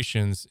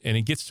expectations, and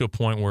it gets to a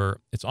point where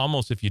it's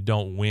almost if you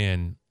don't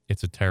win,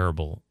 it's a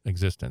terrible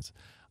existence.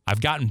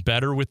 I've gotten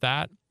better with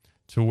that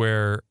to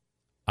where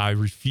I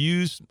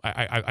refuse.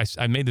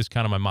 I made this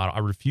kind of my motto. I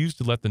refuse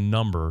to let the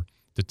number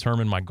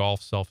determine my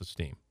golf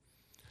self-esteem.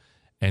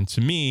 And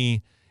to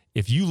me,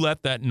 if you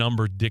let that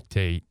number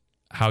dictate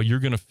how you're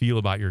going to feel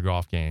about your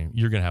golf game,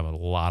 you're going to have a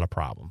lot of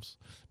problems.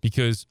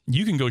 Because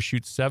you can go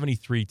shoot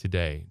 73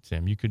 today,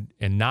 Tim. You could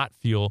not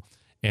feel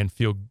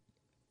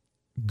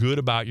good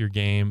about your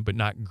game, but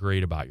not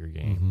great about your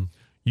game. Mm-hmm.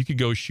 You could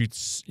go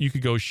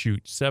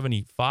shoot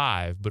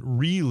 75, but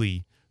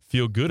really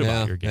feel good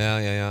about your game.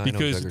 Yeah.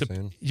 Because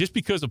just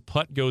because a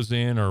putt goes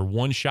in or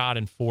one shot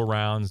in 4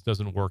 rounds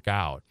doesn't work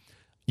out,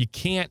 you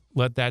can't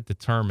let that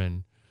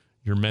determine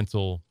your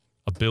mental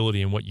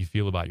ability and what you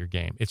feel about your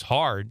game. It's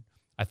hard.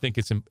 I think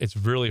it's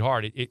really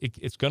hard.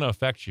 It's going to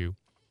affect you.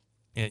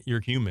 And you're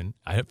human.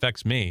 It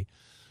affects me.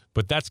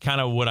 But that's kind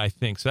of what I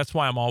think. So that's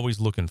why I'm always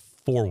looking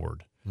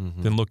forward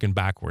than looking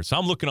backwards. So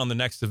I'm looking on the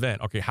next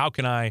event. Okay, how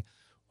can I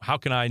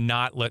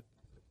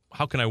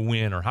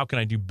win or how can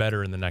I do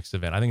better in the next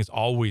event? I think it's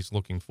always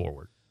looking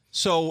forward.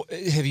 So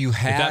have you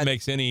had... If that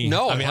makes any...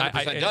 No, I mean,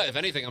 100% if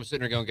anything, I'm sitting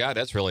there going, God,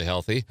 that's really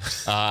healthy.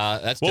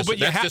 That's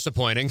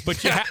disappointing.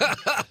 But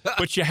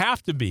you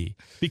have to be,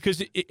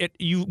 because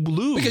you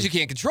lose. Because you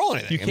can't control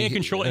anything. You can't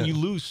control it, and you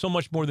lose so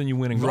much more than you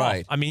win in golf.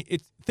 Right. I mean,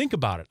 think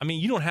about it. I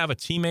mean, you don't have a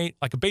teammate.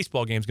 Like a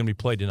baseball game is going to be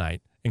played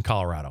tonight in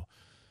Colorado.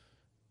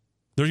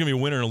 There's going to be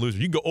a winner and a loser.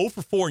 You can go 0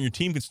 for 4 and your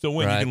team can still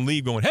win. Right. You can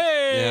leave going,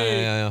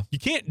 hey! Yeah. You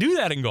can't do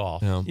that in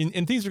golf,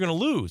 and things are going to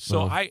lose.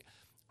 So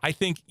I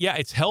think,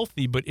 it's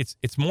healthy, but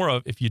it's more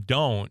of if you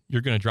don't,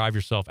 you're going to drive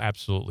yourself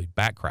absolutely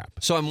back crap.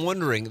 So I'm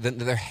wondering,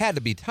 there had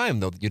to be time,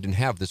 though, that you didn't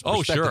have this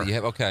perspective. Sure. You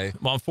have, okay.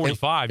 Well, I'm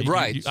 45.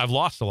 Right. I've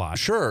lost a lot.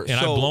 Sure. And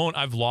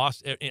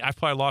I've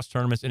probably lost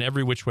tournaments in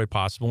every which way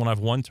possible, and I've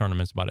won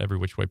tournaments about every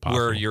which way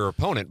possible. Where your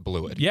opponent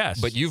blew it. Yes.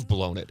 But you've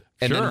blown it.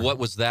 And Sure. then what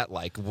was that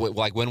like?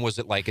 Like, when was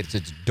it like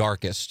its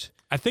darkest?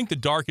 I think the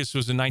darkest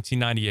was in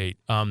 1998.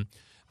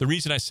 The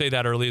reason I say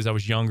that early is I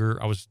was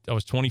younger. I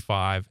was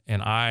 25,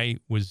 and I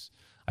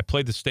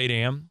played the State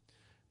Am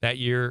that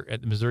year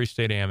at the Missouri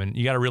State Am. And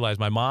you got to realize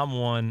my mom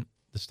won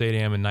the State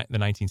Am in the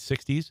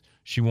 1960s.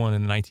 She won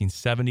in the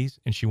 1970s,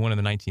 and she won in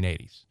the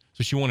 1980s.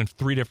 So she won in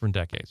 3 different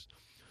decades.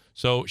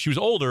 So she was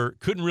older,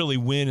 couldn't really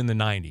win in the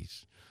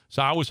 90s.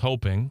 So I was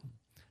hoping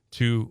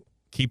to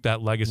keep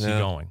that legacy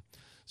going.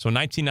 So in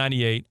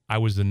 1998, I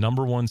was the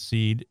number 1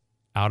 seed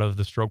out of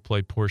the stroke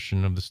play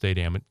portion of the State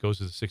Am. It goes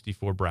to the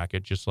 64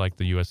 bracket, just like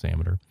the U.S.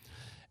 Amateur.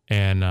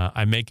 And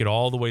I make it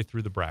all the way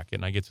through the bracket,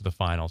 and I get to the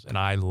finals, and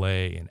I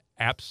lay an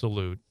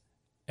absolute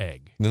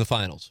egg. In the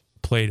finals.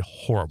 Played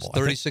horrible.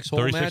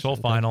 36-hole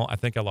final. I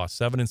think I lost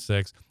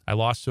 7-6. I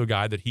lost to a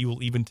guy that he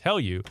will even tell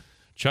you,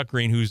 Chuck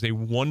Green, who's a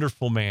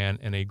wonderful man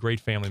and a great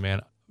family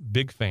man,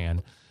 big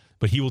fan,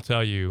 but he will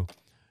tell you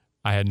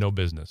I had no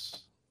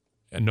business.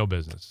 No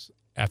business.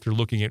 After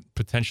looking at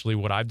potentially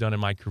what I've done in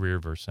my career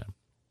versus him.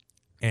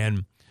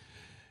 And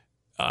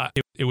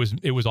it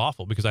was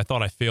awful because I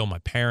thought I failed my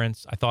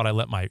parents. I thought I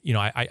let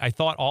I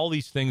thought all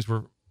these things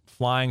were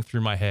flying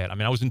through my head. I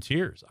mean, I was in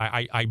tears.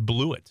 I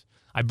blew it.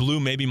 I blew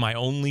maybe my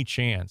only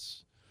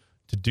chance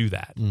to do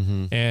that.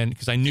 Mm-hmm. And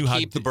because I knew how to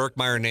keep the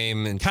Berkmeyer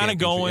name and kind of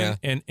going.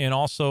 Yeah. And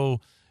also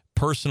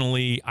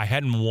personally, I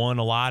hadn't won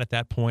a lot at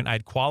that point. I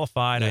had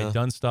qualified. I had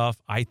done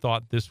stuff. I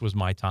thought this was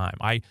my time.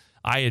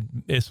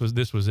 This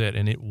was it,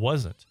 and it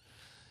wasn't.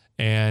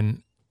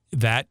 And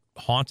that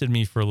haunted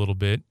me for a little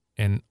bit.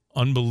 And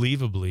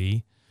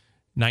unbelievably,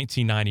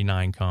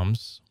 1999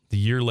 comes, the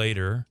year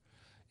later,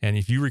 and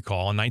if you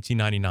recall, in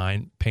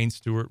 1999, Payne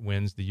Stewart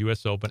wins the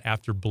U.S. Open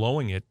after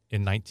blowing it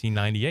in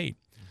 1998.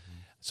 Mm-hmm.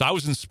 So I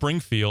was in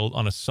Springfield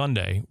on a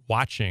Sunday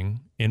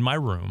watching in my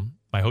room,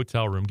 my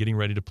hotel room, getting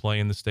ready to play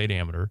in the State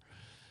Amateur,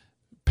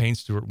 Payne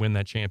Stewart win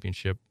that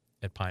championship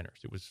at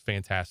Pinehurst. It was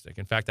fantastic.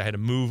 In fact, I had to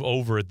move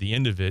over at the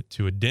end of it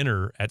to a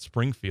dinner at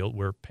Springfield,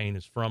 where Payne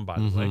is from, by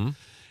the way.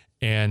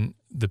 And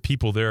the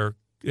people there,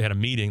 they had a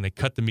meeting. They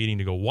cut the meeting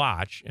to go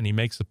watch, and he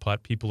makes the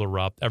putt. People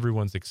erupt.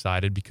 Everyone's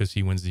excited because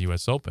he wins the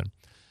U.S. Open.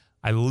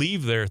 I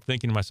leave there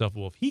thinking to myself,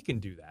 well, if he can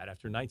do that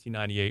after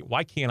 1998,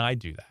 why can't I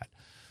do that?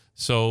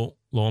 So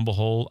lo and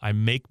behold, I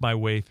make my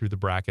way through the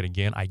bracket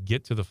again. I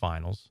get to the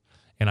finals,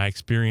 and I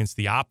experience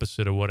the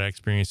opposite of what I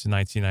experienced in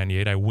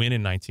 1998. I win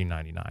in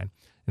 1999.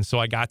 And so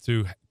I got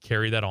to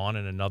carry that on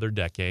in another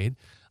decade.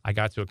 I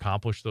got to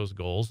accomplish those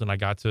goals, and I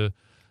got to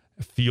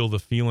feel the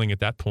feeling at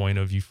that point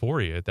of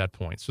euphoria at that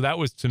point. So that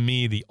was, to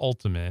me, the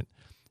ultimate.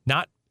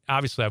 Not,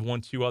 obviously, I've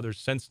won 2 others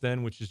since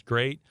then, which is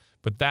great,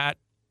 but that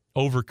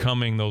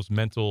overcoming those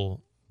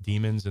mental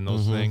demons and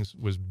those things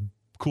was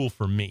cool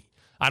for me.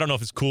 I don't know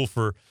if it's cool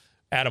for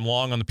Adam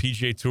Long on the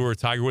PGA Tour,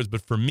 Tiger Woods,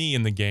 but for me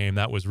in the game,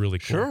 that was really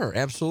cool. Sure,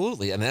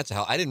 absolutely. And that's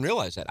how I didn't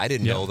realize that. I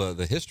didn't know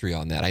the history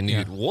on that. I knew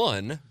you'd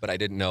won, but I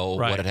didn't know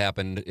what had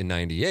happened in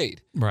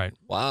 98. Right.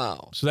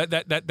 Wow. So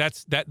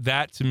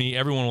that to me,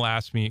 everyone will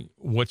ask me,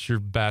 what's your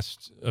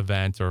best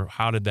event or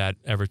how did that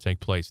ever take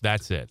place?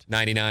 That's it.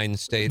 99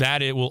 state.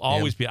 That it will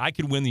always be. I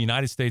could win the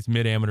United States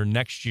Mid-Amateur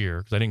next year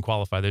because I didn't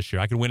qualify this year.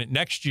 I could win it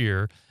next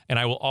year, and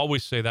I will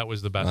always say that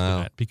was the best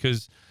event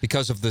because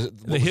of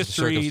the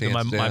history,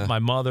 my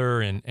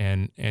mother,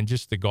 and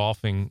just the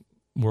golfing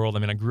world. I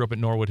mean, I grew up at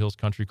Norwood Hills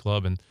Country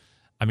Club, and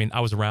I mean,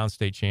 I was around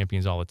state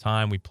champions all the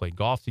time. We played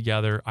golf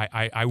together.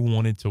 I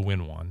wanted to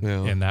win one,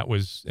 and that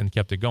was and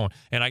kept it going.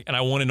 And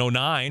I won in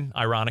 09,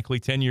 ironically,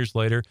 10 years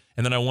later,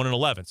 and then I won in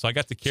 11. So I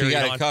got to carry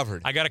it on.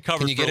 Covered. I got it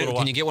covered. Can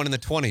you get one in the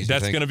 20s?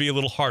 That's going to be a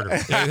little harder.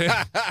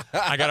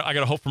 I got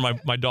to hope for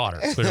my daughter.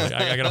 Clearly,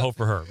 I got to hope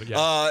for her. But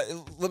yeah.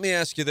 Let me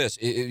ask you this: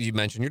 you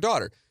mentioned your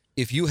daughter.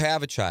 If you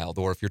have a child,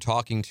 or if you're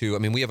talking to, I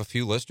mean, we have a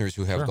few listeners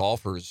who have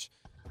golfers.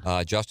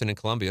 Justin in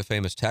Columbia,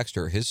 famous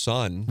texter, his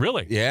son.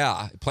 Really?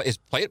 Yeah.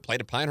 Played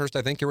at Pinehurst,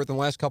 I think, here within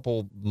the last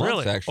couple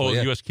months, actually.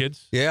 Oh, U.S.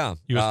 Kids? Yeah.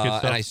 U.S. Kids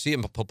stuff? And I see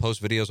him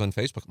post videos on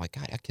Facebook. I'm like,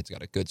 God, that kid's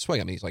got a good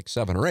swing. I mean, he's like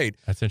 7 or 8.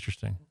 That's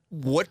interesting.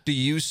 What do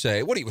you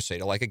say? What do you say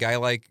to like a guy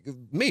like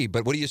me?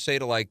 But what do you say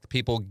to like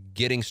people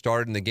getting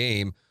started in the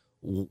game?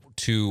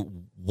 To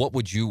what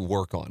would you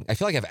work on? I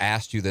feel like I've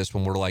asked you this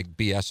when we're like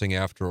BSing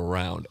after a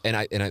round,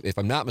 and if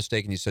I'm not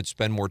mistaken, you said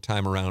spend more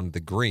time around the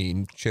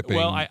green, chipping.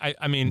 Well,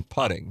 I mean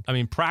putting. I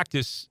mean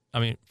practice.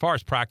 I mean, as far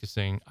as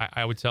practicing,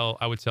 I would tell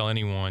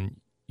anyone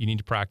you need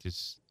to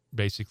practice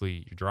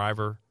basically your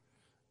driver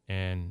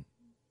and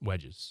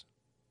wedges.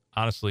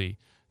 Honestly,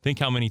 think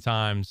how many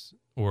times,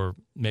 or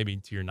maybe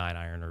to your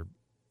 9-iron, or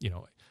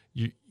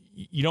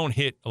you don't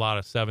hit a lot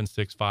of 7,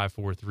 6, 5,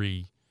 4,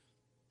 3.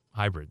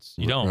 Hybrids.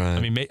 You don't.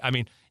 Right. I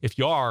mean, if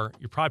you are,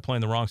 you're probably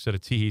playing the wrong set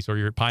of tees, or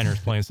you're at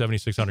Pinehurst playing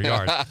 7,600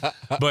 yards.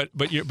 But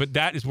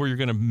that is where you're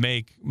going to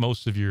make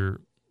most of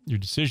your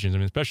decisions. I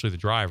mean, especially the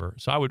driver.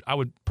 So I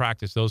would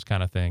practice those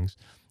kind of things.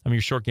 I mean,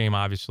 your short game,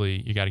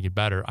 obviously, you got to get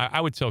better.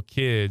 I would tell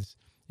kids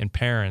and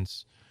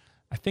parents,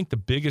 I think the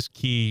biggest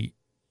key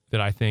that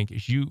I think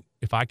is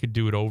if I could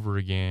do it over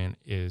again,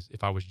 is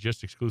if I was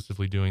just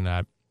exclusively doing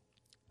that,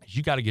 is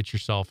you got to get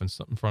yourself in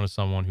front of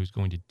someone who's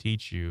going to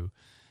teach you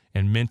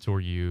and mentor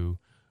you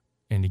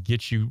and to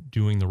get you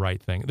doing the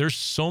right thing. There's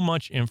so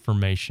much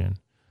information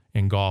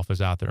in golf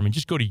is out there. I mean,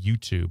 just go to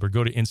YouTube or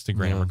go to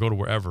Instagram or go to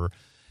wherever.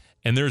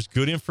 And there's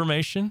good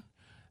information.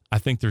 I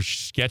think there's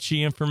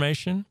sketchy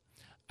information.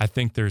 I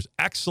think there's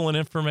excellent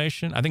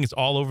information. I think it's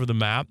all over the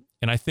map.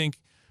 And I think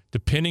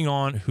depending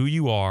on who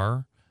you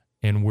are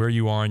and where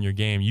you are in your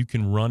game, you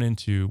can run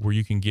into where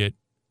you can get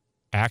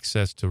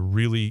access to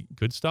really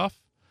good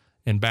stuff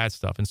and bad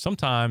stuff. And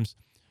sometimes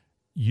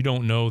you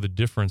don't know the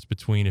difference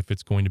between if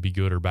it's going to be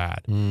good or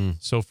bad.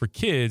 So for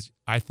kids,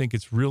 I think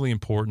it's really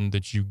important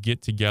that you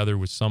get together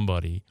with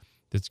somebody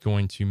that's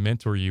going to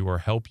mentor you or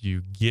help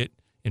you get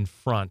in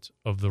front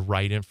of the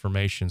right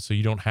information so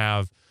you don't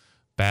have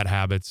bad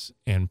habits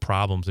and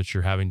problems that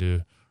you're having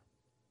to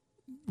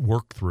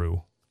work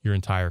through your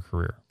entire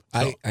career.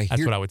 So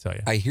that's what I would tell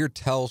you. I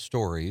tell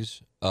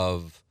stories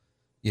of,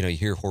 you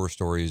hear horror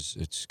stories.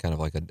 It's kind of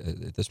like at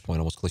this point,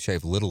 almost cliche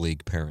of Little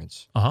League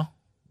parents.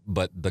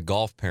 But the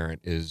golf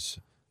parent is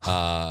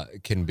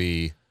can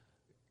be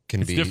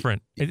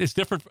different. It's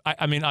different.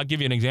 I mean, I'll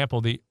give you an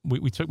example.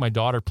 We took my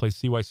daughter to play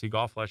CYC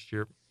golf last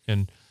year,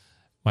 and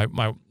my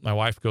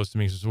wife goes to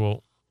me and says,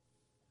 "Well,"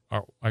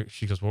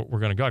 she goes, "Well, we're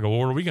going to go." I go, "Well,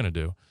 what are we going to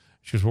do?"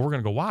 She goes, "Well, we're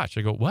going to go watch."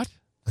 I go, "What?"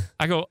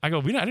 I go. I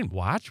didn't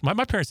watch. My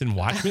parents didn't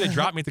watch me. They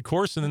dropped me at the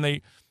course, and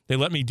then they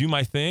let me do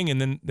my thing,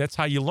 and then that's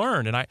how you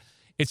learn. And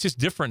it's just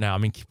different now. I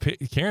mean,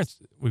 Karen,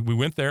 we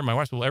went there. My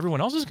wife said, well, everyone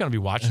else is going to be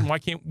watching. Why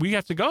can't we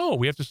have to go?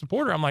 We have to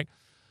support her. I'm like,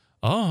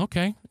 oh,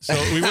 okay. So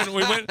we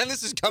went. And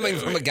this is coming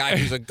from a guy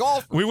who's a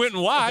golfer. We went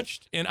and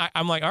watched, and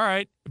I'm like, all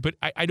right. But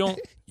I don't,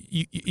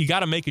 you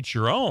got to make it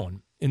your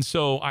own. And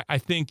so I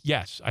think,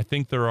 yes, I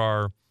think there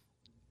are,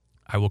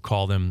 I will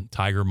call them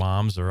Tiger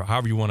moms or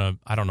however you want to,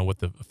 I don't know what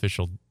the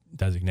official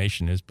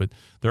designation is, but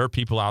there are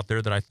people out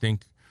there that I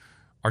think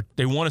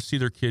they want to see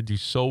their kid do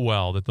so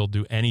well that they'll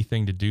do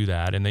anything to do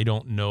that, and they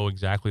don't know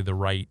exactly the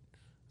right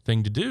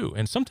thing to do.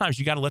 And sometimes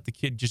you got to let the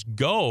kid just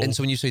go. And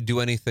so when you say do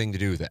anything to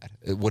do that,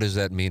 what does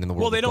that mean in the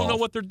world? Well, they don't golf? know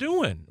what they're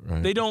doing.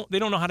 Right. They don't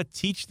know how to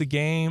teach the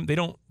game. They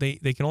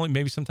can only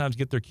maybe sometimes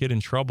get their kid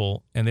in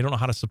trouble, and they don't know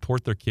how to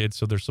support their kid.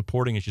 So their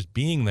supporting is just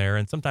being there,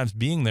 and sometimes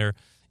being there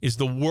is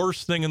the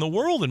worst thing in the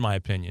world, in my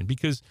opinion,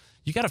 because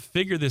you got to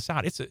figure this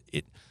out.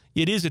 It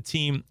is a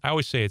team. I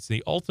always say it's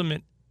the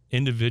ultimate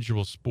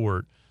individual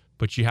sport,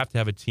 but you have to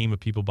have a team of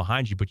people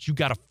behind you. But you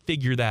got to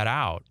figure that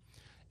out.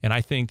 And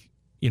I think,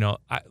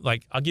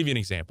 I'll give you an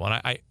example.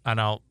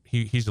 And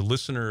he's a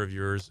listener of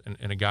yours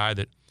and a guy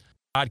that,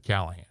 Todd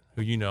Callahan,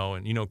 who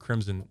and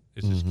Crimson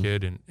is his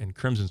kid, and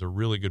Crimson's a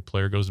really good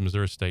player, goes to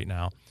Missouri State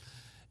now.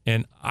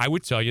 And I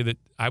would tell you that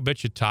I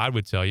bet you Todd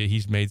would tell you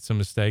he's made some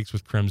mistakes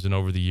with Crimson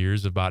over the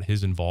years about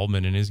his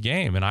involvement in his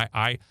game. And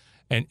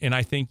And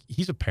I think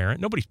he's a parent.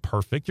 Nobody's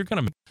perfect.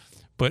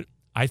 But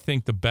I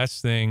think the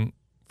best thing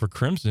for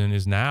Crimson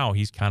is now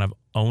he's kind of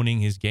owning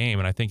his game.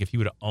 And I think if he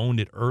would have owned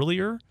it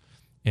earlier,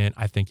 and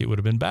I think it would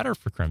have been better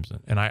for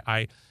Crimson. And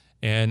I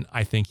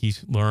think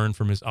he's learned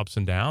from his ups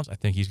and downs. I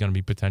think he's going to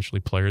be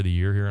potentially player of the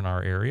year here in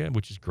our area,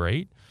 which is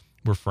great.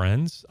 We're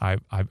friends. I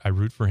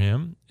root for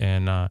him.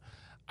 And I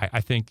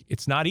think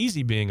it's not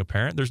easy being a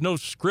parent. There's no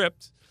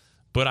script,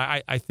 but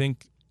I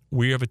think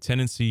we have a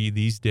tendency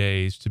these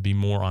days to be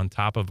more on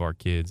top of our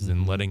kids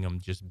than letting them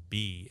just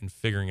be and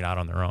figuring it out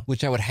on their own.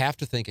 Which I would have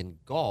to think in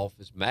golf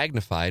is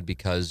magnified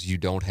because you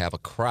don't have a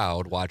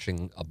crowd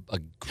watching a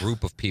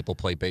group of people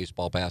play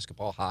baseball,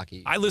 basketball,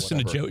 hockey. I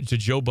listened to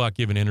Joe Buck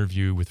give an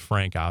interview with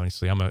Frank.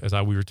 Obviously,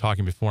 we were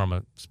talking before, I'm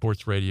a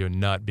sports radio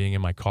nut, being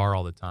in my car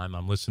all the time.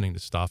 I'm listening to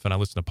stuff, and I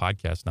listen to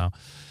podcasts now.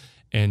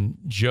 And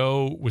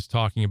Joe was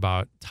talking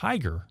about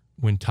Tiger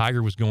when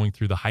Tiger was going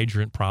through the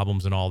hydrant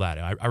problems and all that.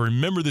 I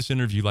remember this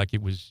interview like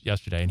it was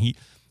yesterday. And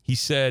he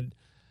said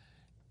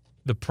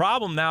the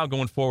problem now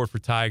going forward for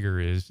Tiger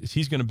is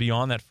he's going to be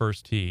on that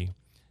first tee,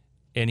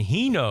 and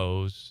he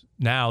knows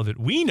now that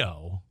we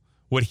know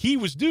what he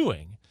was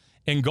doing.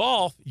 In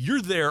golf,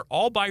 you're there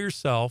all by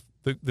yourself.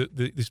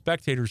 The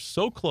spectator's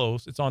so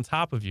close, it's on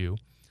top of you.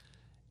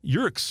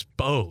 You're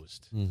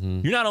exposed. Mm-hmm.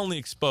 You're not only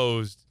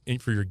exposed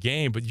for your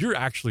game, but you're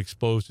actually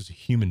exposed as a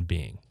human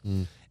being.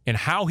 Mm. And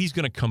how he's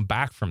going to come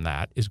back from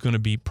that is going to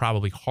be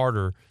probably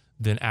harder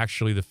than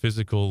actually the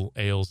physical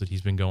ails that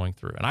he's been going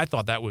through. And I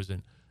thought that was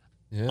an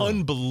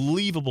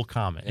unbelievable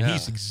comment. And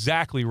he's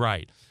exactly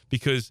right,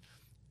 because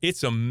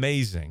it's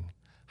amazing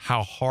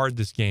how hard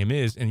this game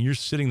is, and you're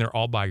sitting there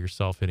all by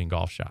yourself hitting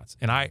golf shots.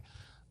 And I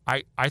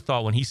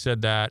thought when he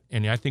said that,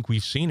 and I think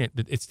we've seen it,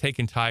 that it's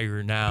taken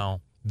Tiger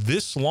now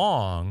this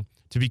long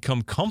to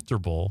become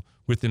comfortable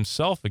with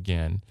himself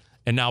again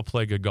and now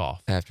play good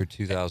golf. After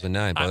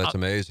 2009. Boy, that's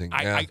amazing.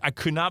 I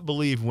could not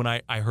believe when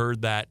I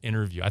heard that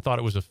interview. I thought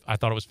it was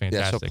fantastic.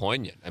 Yeah, so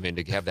poignant. I mean,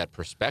 to have that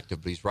perspective,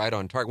 but he's right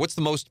on target. What's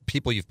the most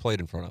people you've played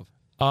in front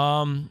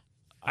of?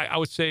 I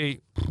would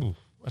say,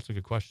 that's a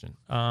good question.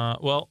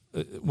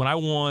 When I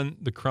won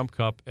the Crump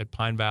Cup at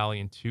Pine Valley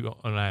in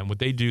 2009, what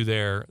they do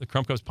there, the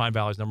Crump Cup's Pine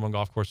Valley's #1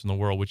 golf course in the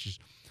world, which is,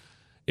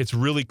 it's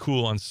really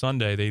cool. On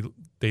Sunday,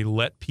 they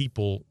let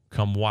people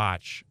come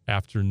watch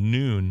after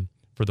noon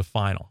for the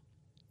final.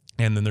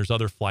 And then there's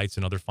other flights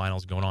and other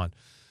finals going on.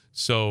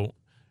 So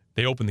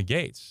they open the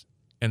gates,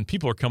 and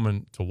people are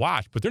coming to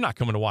watch, but they're not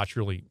coming to watch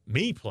really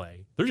me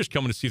play. They're just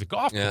coming to see the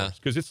golf course,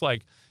 because it's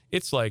like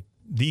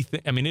the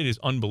thing. I mean, it is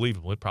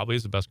unbelievable. It probably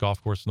is the best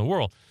golf course in the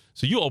world.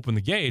 So you open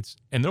the gates,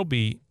 and there'll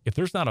be, if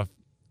there's not a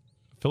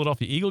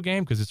Philadelphia Eagle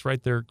game, because it's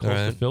right there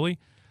close to Philly,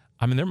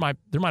 I mean, there might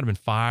have been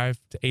 500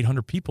 to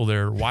 800 people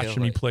there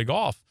watching me play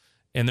golf,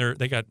 and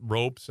they got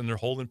ropes, and they're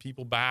holding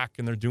people back,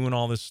 and they're doing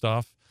all this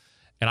stuff.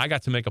 And I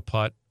got to make a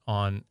putt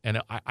on,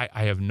 and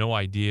I have no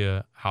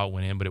idea how it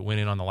went in, but it went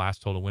in on the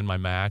last hole to win my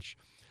match.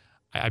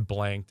 I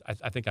blanked.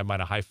 I think I might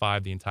have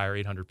high-fived the entire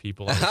 800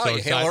 people. I was so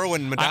excited. Hail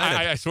Irwin Medina.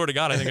 I swear to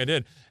God, I think I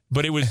did.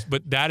 But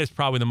that is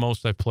probably the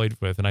most I've played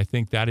with, and I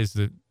think that is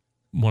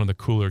one of the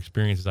cooler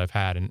experiences I've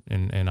had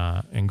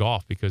in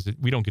golf, because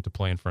we don't get to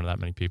play in front of that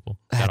many people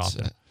that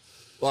often.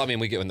 Well, I mean,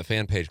 we get in the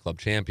Fan Page Club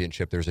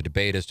Championship, there's a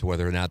debate as to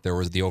whether or not there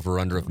was the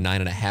over-under of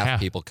 9.5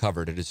 people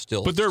covered. It is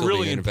still, but they're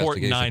really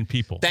important 9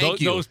 people. Thank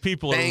you. Those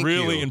people are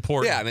really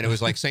important. Yeah, I mean, it was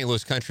like St.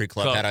 Louis Country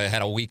Club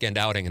had a weekend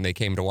outing, and they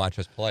came to watch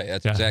us play.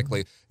 That's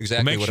exactly what it was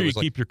like. Make sure you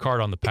keep your card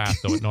on the path,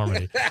 though, at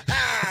Normandy.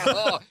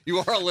 Oh, you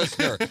are a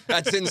listener.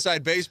 That's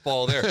inside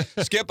baseball there.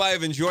 Skip, I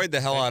have enjoyed the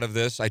hell out of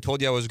this. I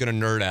told you I was going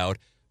to nerd out.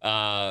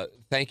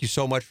 Thank you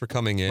so much for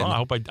coming in.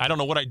 Well, I don't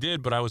know what I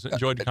did, but I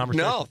enjoyed the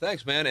conversation. No,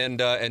 thanks, man.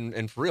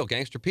 And for real,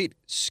 Gangster Pete,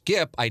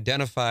 Skip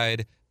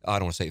identified, I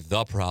don't want to say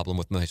the problem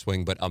with my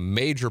swing, but a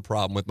major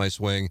problem with my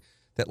swing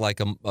that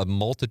like a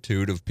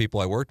multitude of people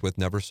I worked with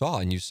never saw.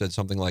 And you said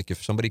something like,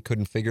 if somebody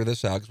couldn't figure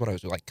this out, because what I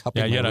was like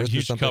cupping my wrist or something. Yeah, you had a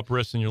huge cup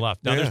wrist in your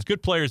left. Now, there's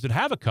good players that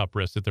have a cup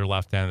wrist at their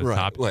left hand at the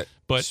top. What?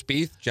 But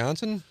Spieth,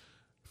 Johnson?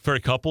 For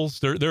couples,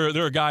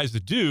 there are guys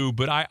that do,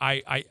 but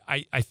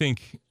I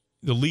think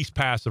the least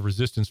pass of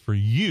resistance for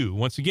you.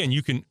 Once again,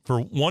 you can,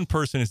 for one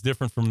person, it's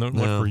different from one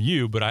for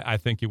you, but I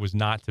think it was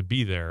not to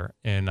be there,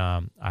 and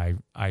I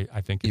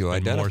think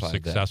it's been more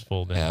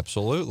successful than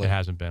absolutely it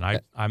hasn't been.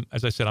 I'm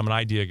as I said, I'm an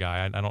idea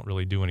guy. I don't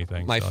really do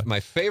anything. My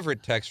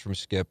favorite text from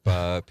Skip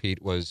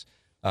Pete was.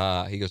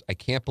 He goes, I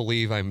can't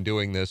believe I'm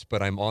doing this,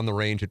 but I'm on the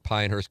range at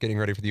Pinehurst getting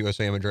ready for the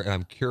U.S. Amateur, and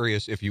I'm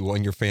curious if you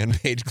won your Fan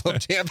Page Club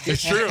Championship.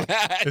 It's true.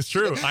 It's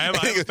true. I'm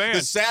a fan. The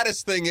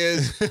saddest thing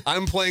is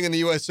I'm playing in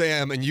the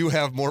USAM, and you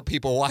have more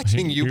people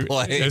watching you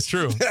play. It's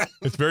true.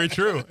 It's very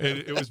true.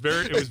 It was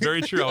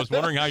very true. I was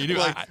wondering how you do.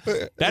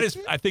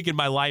 I think in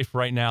my life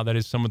right now, that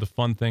is some of the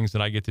fun things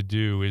that I get to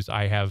do. Is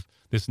I have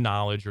this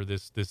knowledge or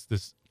this.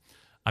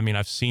 I mean,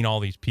 I've seen all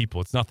these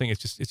people. It's nothing.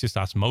 It's just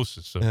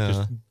osmosis of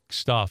just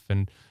stuff,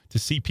 and to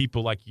see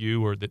people like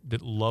you or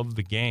that love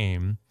the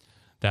game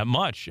that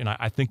much, and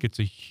I think it's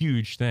a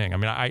huge thing. I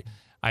mean,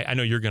 I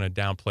know you're going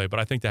to downplay, but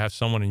I think to have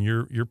someone in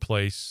your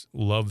place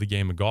love the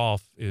game of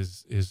golf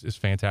is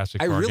fantastic.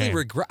 I for our really game.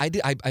 regret.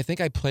 I think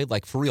I played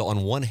like for real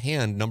on one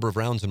hand number of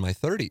rounds in my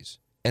 30s,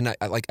 and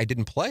I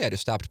didn't play. I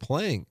just stopped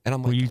playing, and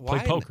I'm like, well, you why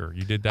play poker.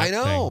 You did that. I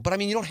know, thing. but I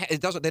mean, you don't.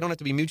 They don't have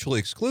to be mutually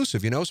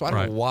exclusive, you know. So I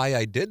don't know why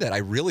I did that.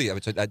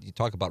 You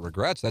talk about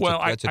regrets.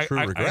 That's a true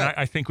regret.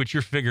 I think what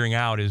you're figuring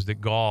out is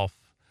that golf.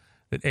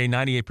 That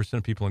 98%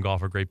 of people in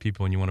golf are great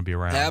people and you want to be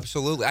around.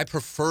 Absolutely. I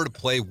prefer to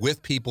play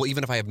with people,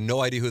 even if I have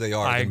no idea who they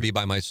are, than be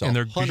by myself.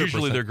 And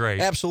usually they're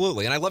great.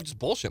 Absolutely. And I love just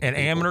bullshit. And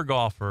amateur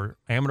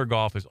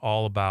golf is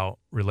all about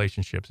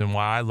relationships. And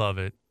why I love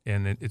it,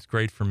 and it's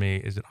great for me,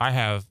 is that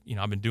I've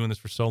been doing this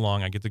for so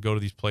long. I get to go to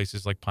these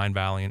places like Pine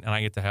Valley, and I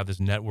get to have this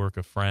network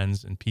of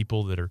friends and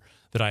people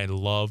that I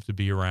love to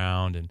be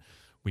around. And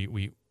we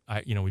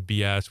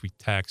BS, we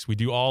text, we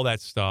do all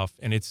that stuff.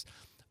 And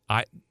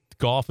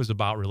golf is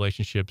about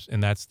relationships,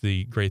 and that's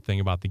the great thing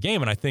about the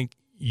game. And I think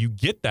you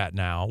get that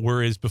now,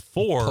 whereas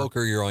before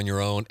poker, you're on your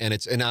own. And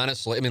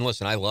honestly, I mean,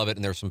 listen, I love it,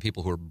 and there's some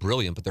people who are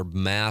brilliant, but they're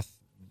math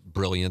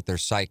brilliant, they're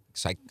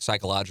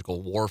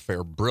psychological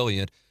warfare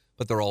brilliant,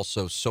 but they're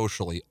also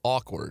socially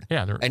awkward.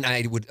 Yeah,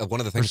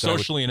 one of the things they're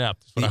socially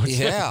inept. Is what I would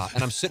say. Yeah,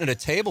 and I'm sitting at a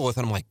table with,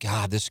 and I'm like,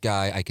 God, this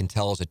guy I can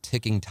tell is a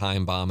ticking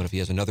time bomb, and if he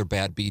has another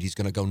bad beat, he's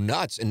going to go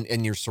nuts.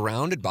 And you're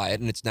surrounded by it,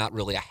 and it's not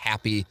really a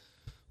happy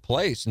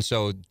place. And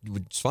so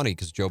it's funny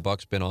because Joe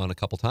Buck's been on a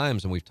couple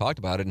times and we've talked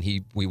about it, and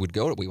we went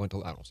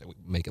to, I don't say we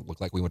make it look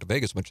like we went to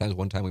Vegas much times.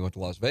 One time we went to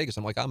Las Vegas.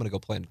 I'm like, I'm going to go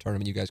play in a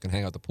tournament. You guys can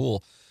hang out at the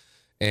pool.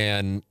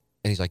 And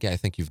he's like, yeah, I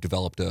think you've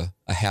developed a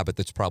habit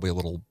that's probably a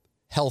little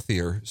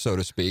healthier, so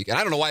to speak. And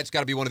I don't know why it's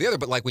got to be one or the other,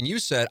 but like when you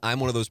said, I'm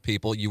one of those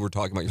people, you were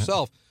talking about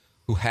yourself,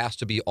 who has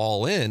to be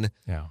all in.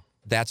 Yeah.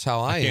 That's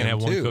how I am, can't have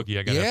too. one cookie.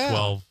 I got to have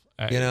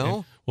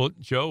 12. Well,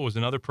 Joe was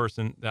another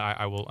person that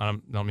I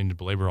don't mean to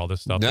belabor all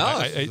this stuff.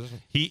 No.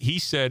 He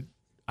said,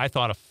 I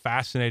thought a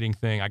fascinating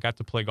thing. I got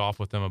to play golf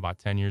with him about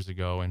 10 years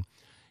ago. And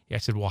I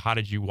said, well, why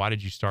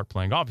did you start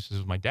playing golf? He says,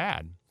 it was my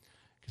dad.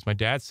 Because my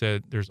dad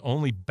said, there's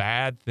only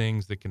bad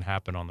things that can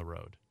happen on the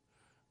road.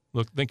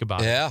 Look, think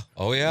about it. Yeah.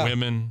 Oh, yeah.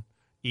 Women,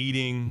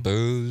 eating,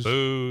 booze,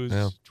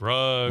 yeah.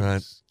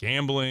 Drugs,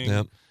 gambling.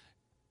 Yep.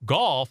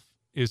 Golf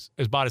is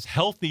about as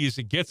healthy as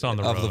it gets on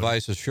the road. Of the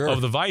vices, sure. Of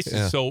the vices.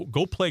 Yeah. So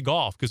go play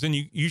golf, because then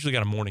you usually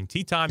got a morning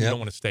tee time. You don't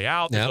want to stay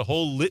out. There's a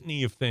whole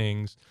litany of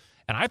things.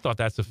 And I thought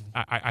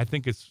I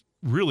think it's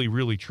really,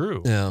 really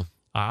true. Yeah.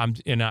 As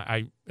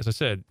I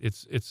said,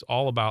 it's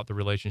all about the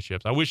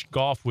relationships. I wish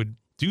golf would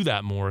do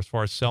that more as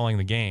far as selling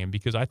the game,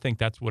 because I think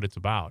that's what it's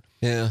about.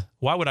 Yeah.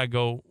 Why would I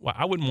go?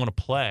 I wouldn't want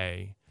to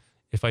play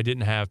if I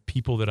didn't have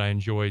people that I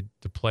enjoyed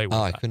to play with.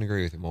 Oh, I couldn't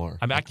agree with you more.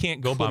 I mean, I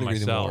can't go by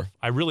myself.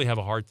 I really have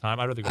a hard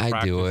time. I'd rather go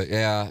practice. I do it,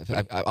 yeah.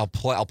 I'll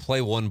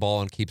play one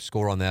ball and keep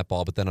score on that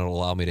ball, but then it'll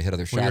allow me to hit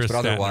other shots.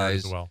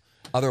 But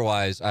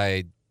otherwise,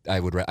 I'd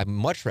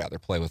much rather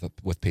play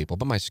with people.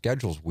 But my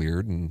schedule's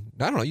weird, and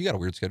I don't know. You got a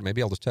weird schedule.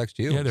 Maybe I'll just text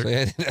you. Yeah,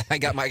 say, I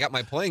got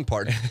my playing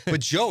partner.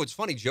 But Joe, it's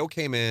funny. Joe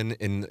came in,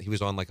 and he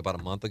was on like about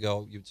a month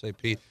ago. You'd say,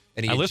 Pete.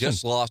 And he had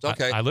just lost.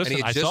 Okay, I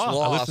listened. I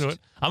listened to it.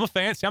 I'm a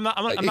fan. See, I'm not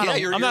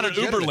an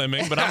Uber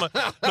lemming, but I'm.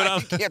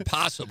 You can't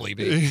possibly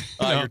be.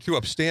 You're too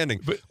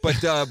upstanding.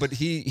 But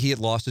he had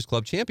lost his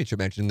club championship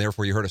match, and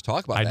therefore you heard us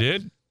talk about that. I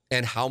did.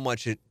 And how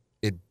much it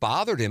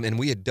bothered him, and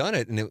we had done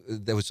it, and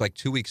that was like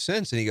 2 weeks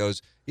since, and he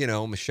goes,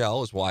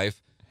 Michelle, his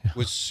wife,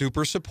 was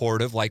super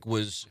supportive,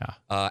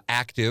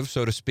 active,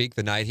 so to speak,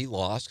 the night he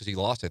lost, because he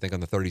lost, I think, on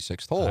the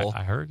 36th hole.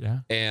 I heard, yeah.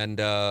 And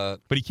but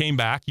he came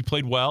back. He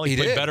played well. He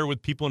played better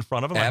with people in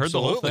front of him. Absolutely. I heard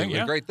the whole thing.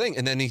 Yeah, great thing.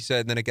 And then he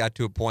said, then it got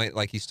to a point,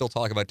 like he's still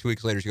talking about 2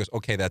 weeks later. He goes,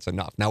 okay, that's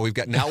enough. Now we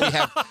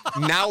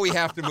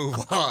have to move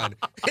on.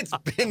 It's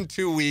been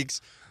 2 weeks.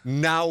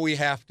 Now we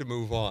have to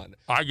move on.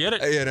 I get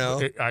it.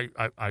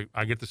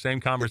 I get the same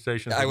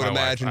conversations. I would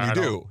imagine you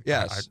do.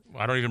 Yes.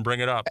 I don't even bring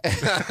it up.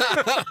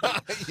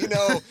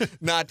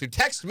 Not to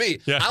text me.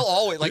 Yeah. I'll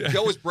always, like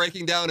Joe was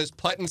breaking down his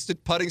putting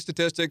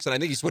statistics, and I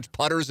think he switched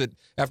putters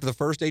after the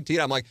first 18.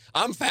 I'm like,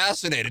 I'm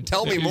fascinated.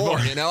 Tell me more.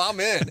 I'm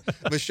in.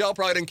 Michelle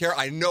probably didn't care.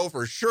 I know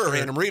for sure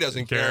Anna Marie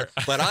doesn't care,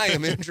 but I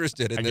am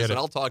interested in this, and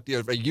I'll talk to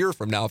you a year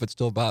from now if it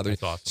still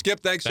bothers you. Awesome.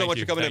 Skip, thanks so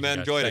much for coming in, man.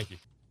 Enjoyed it. Thank you.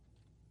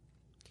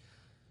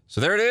 So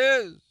there it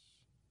is.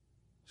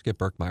 Skip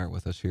Berkmeyer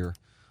with us here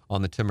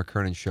on the Tim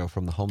McKernan Show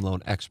from the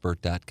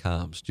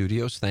HomeLoanExpert.com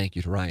studios. Thank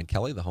you to Ryan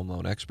Kelly, the Home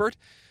Loan Expert,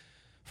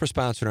 for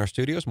sponsoring our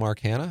studios.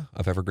 Mark Hanna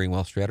of Evergreen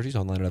Wealth Strategies,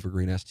 online at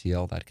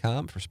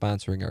evergreenstl.com, for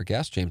sponsoring our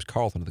guest. James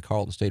Carlton of the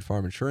Carlton State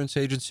Farm Insurance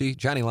Agency.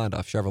 Johnny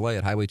Londoff Chevrolet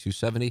at Highway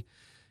 270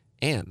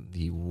 and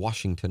the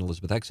Washington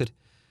Elizabeth exit.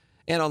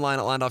 And online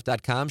at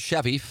Londoff.com.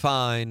 Chevy,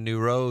 find new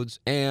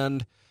roads.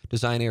 And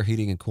Design Air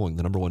Heating and Cooling,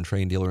 the #1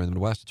 train dealer in the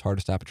Midwest. It's hard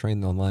to stop a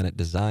train. Online at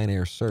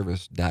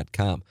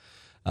designairservice.com.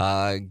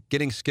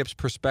 Getting Skip's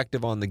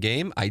perspective on the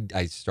game,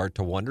 I start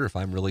to wonder if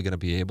I'm really going to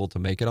be able to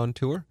make it on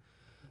tour.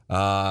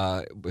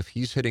 If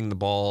he's hitting the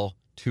ball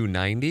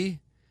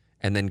 290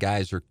 and then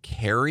guys are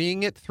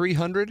carrying it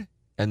 300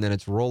 and then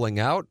it's rolling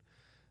out,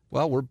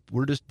 well,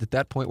 we're just at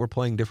that point we're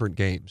playing different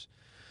games.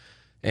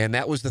 And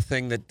that was the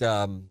thing that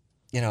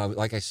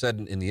like I said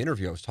in the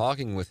interview, I was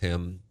talking with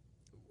him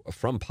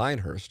from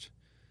Pinehurst,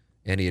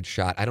 and he had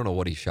shot, I don't know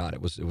what he shot.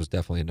 It was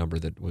definitely a number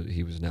that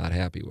he was not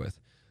happy with.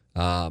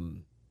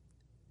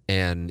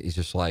 And he's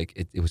just like,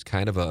 it was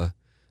kind of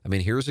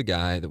here's a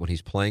guy that when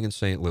he's playing in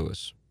St.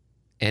 Louis,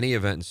 any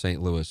event in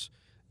St. Louis,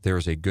 there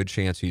is a good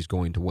chance he's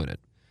going to win it.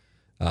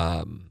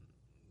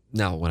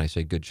 Now, when I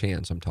say good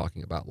chance, I'm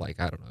talking about I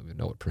don't even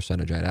know what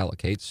percentage I'd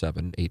allocate,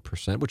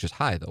 7-8%, which is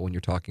high, though, when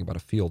you're talking about a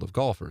field of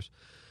golfers.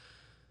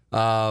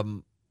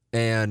 And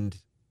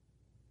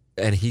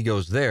he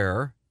goes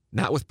there,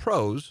 not with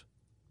pros,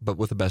 but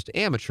with the best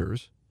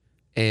amateurs,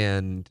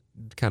 and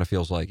kind of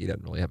feels like he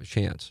doesn't really have a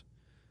chance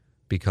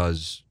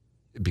because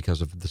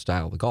of the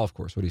style of the golf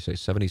course. What do you say,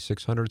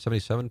 7,600,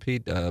 77,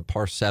 Pete?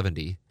 Par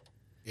 70.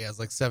 Yeah, it's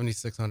like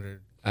 7,600.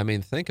 I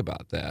mean, think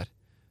about that.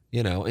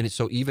 And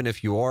so even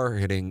if you are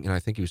hitting, and I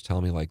think he was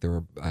telling me there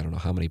were, I don't know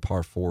how many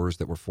par 4s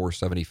that were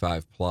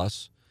 475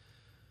 plus.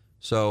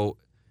 So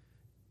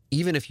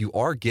even if you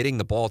are getting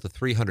the ball to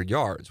 300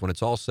 yards, when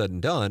it's all said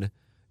and done,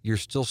 you're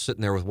still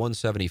sitting there with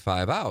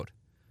 175 out.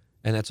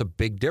 And that's a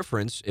big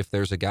difference if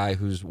there's a guy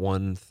who's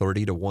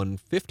 130 to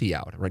 150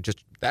 out, right? Just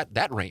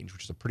that range,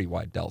 which is a pretty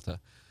wide delta.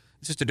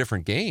 It's just a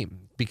different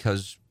game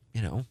because,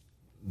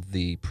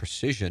 the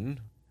precision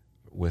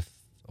with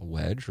a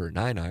wedge or a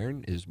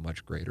 9-iron is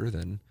much greater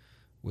than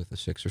with a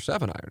 6 or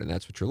 7-iron, and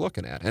that's what you're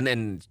looking at. And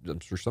then I'm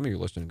sure some of you are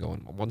listening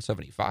going,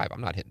 175,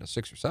 I'm not hitting a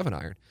 6 or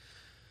 7-iron.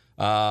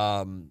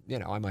 I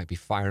might be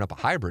firing up a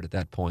hybrid at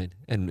that point.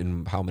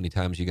 And how many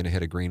times are you going to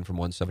hit a green from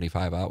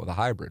 175 out with a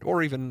hybrid,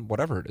 or even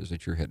whatever it is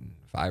that you're hitting,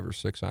 5 or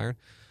 6 iron?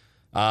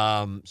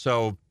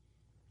 So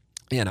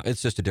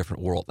it's just a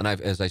different world. And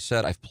as I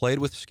said, I've played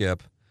with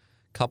Skip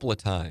a couple of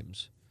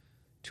times,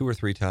 2 or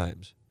 3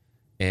 times,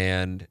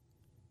 and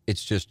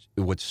it's just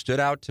what stood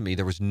out to me.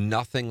 There was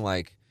nothing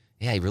like,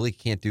 he really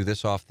can't do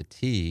this off the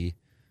tee,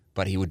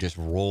 but he would just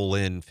roll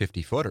in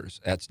 50-footers.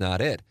 That's not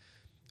it.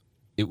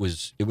 It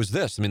was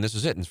this. This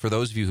is it. And for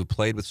those of you who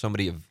played with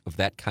somebody of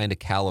that kind of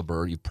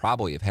caliber, you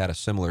probably have had a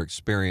similar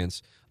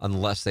experience,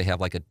 unless they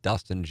have like a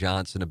Dustin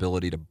Johnson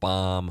ability to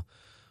bomb,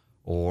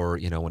 or,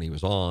 when he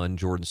was on,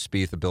 Jordan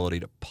Spieth ability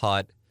to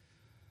putt.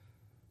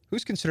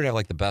 Who's considered to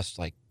have the best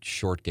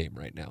short game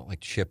right now,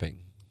 chipping?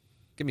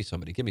 Give me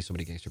somebody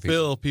gangster people.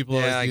 Phil, people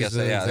always use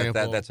an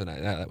example.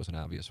 That was an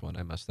obvious one.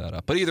 I messed that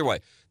up. But either way,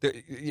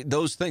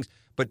 those things.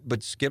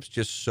 But Skip's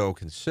just so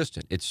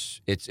consistent.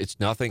 It's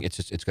nothing.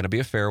 It's going to be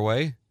a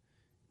fairway.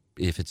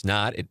 If it's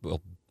not, it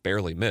will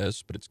barely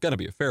miss, but it's going to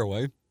be a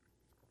fairway.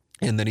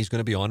 And then he's going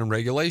to be on in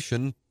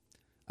regulation.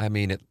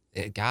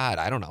 God,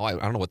 I don't know. I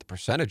don't know what the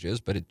percentage is,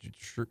 but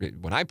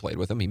when I played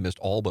with him, he missed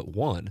all but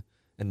one.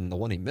 And the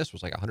one he missed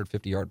was a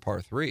 150-yard par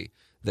 3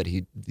 that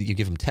you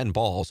give him 10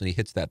 balls and he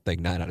hits that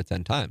thing 9 out of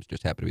 10 times.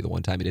 Just happened to be the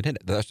one time he didn't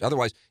hit it.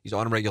 Otherwise, he's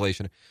on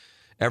regulation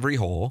every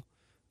hole.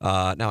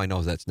 Now, I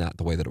know that's not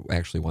the way that it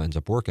actually winds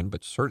up working,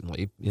 but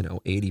certainly,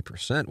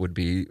 80% would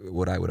be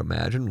what I would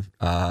imagine.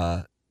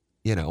 When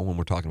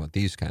we're talking about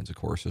these kinds of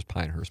courses,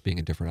 Pinehurst being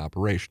a different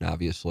operation,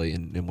 obviously,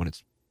 and when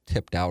it's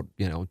tipped out,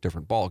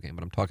 different ball game.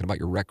 But I'm talking about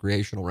your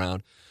recreational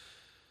round.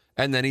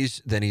 And then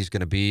he's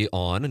going to be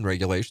on in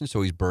regulation,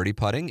 so he's birdie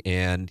putting,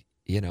 and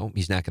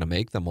he's not going to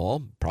make them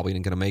all. Probably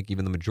not going to make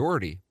even the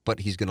majority, but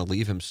he's going to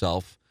leave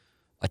himself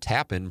a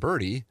tap-in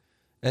birdie,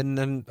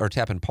 or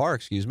tap-in par,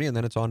 and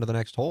then it's on to the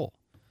next hole,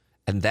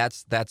 and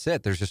that's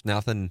it. There's just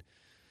nothing.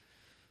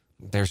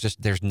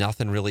 There's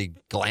nothing really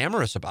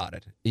glamorous about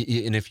it,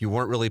 and if you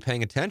weren't really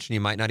paying attention,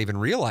 you might not even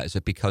realize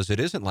it, because it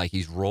isn't like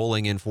he's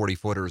rolling in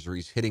 40-footers or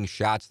he's hitting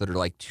shots that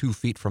are 2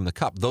 feet from the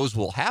cup. Those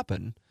will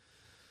happen.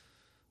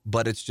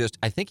 But it's just,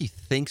 I think he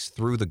thinks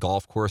through the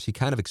golf course. He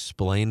kind of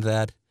explained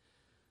that,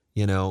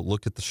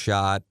 looked at the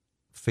shot,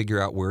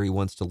 figure out where he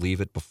wants to leave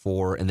it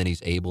before, and then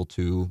he's able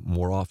to,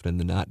 more often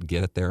than not,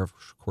 get it there.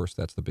 Of course,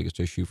 that's the biggest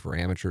issue for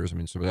amateurs.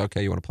 So,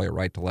 okay, you want to play a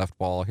right to left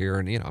ball here,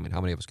 and, how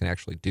many of us can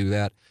actually do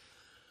that?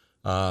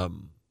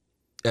 And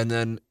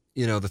then,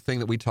 the thing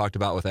that we talked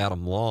about with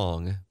Adam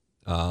Long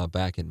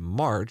back in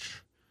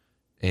March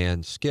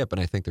and Skip,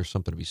 and I think there's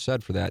something to be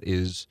said for that,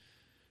 is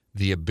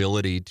the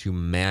ability to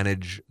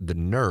manage the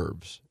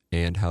nerves,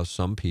 and how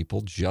some people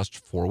just,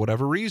 for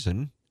whatever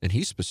reason, and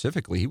he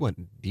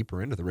went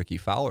deeper into the Ricky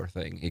Fowler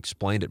thing. He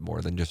explained it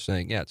more than just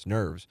saying, yeah, it's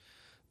nerves,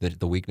 that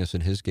the weakness in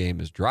his game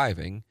is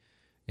driving,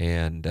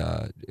 and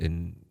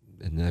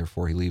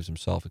therefore he leaves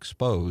himself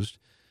exposed.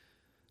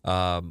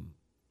 That's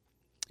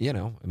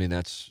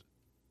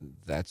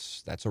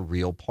a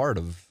real part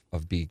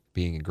of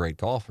being a great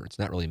golfer. It's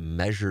not really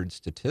measured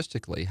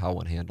statistically how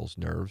one handles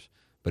nerves,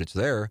 but it's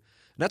there.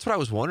 And that's what I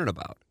was wondering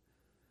about.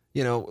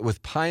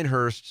 With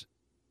Pinehurst,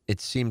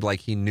 it seemed like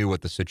he knew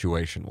what the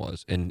situation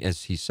was. And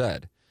as he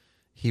said,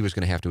 he was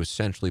going to have to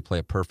essentially play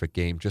a perfect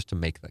game just to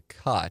make the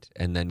cut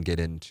and then get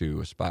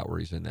into a spot where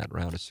he's in that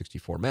round of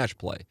 64 match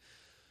play.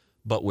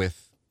 But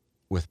with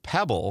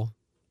Pebble,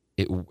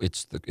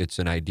 it's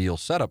an ideal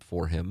setup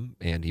for him,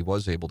 and he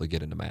was able to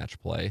get into match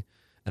play.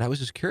 And I was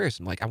just curious.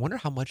 I'm like, I wonder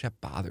how much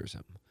that bothers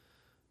him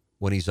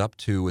when he's up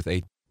to with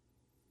 8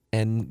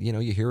 And, you know,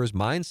 you hear his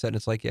mindset, and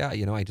it's like, yeah,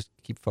 you know, I just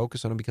keep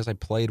focusing on him because I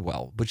played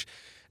well.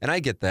 And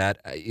I get that.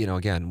 You know,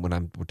 again,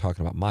 when we're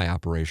talking about my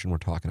operation, we're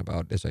talking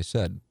about, as I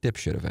said,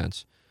 dipshit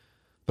events.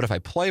 But if I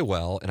play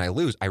well and I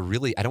lose, I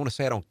don't want to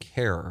say I don't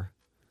care,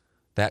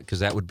 because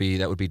that would be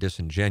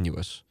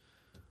disingenuous.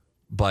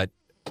 But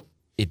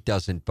it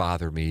doesn't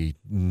bother me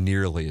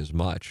nearly as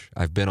much.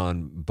 I've been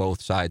on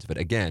both sides of it,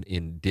 again,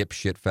 in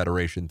dipshit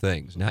federation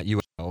things, not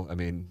you. I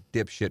mean,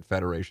 dipshit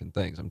federation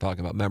things. I'm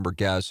talking about member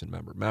guests and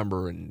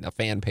member and a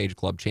fan page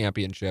club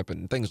championship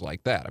and things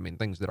like that. I mean,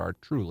 things that are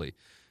truly,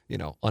 you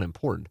know,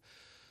 unimportant.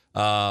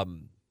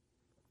 And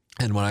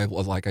when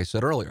like I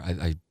said earlier,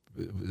 I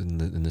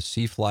in the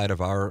C flight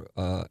of our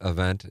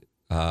event,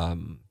 where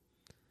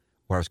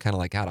I was kind of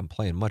like, God, I'm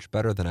playing much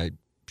better than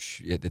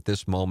at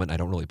this moment. I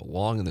don't really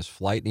belong in this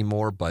flight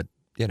anymore, but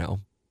you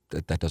know,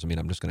 that doesn't mean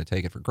I'm just going to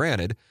take it for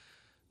granted.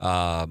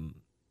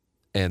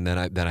 And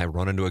then I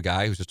run into a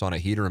guy who's just on a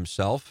heater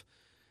himself,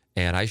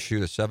 and I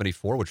shoot a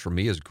 74, which for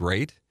me is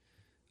great.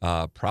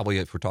 Probably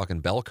if we're talking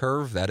bell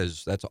curve,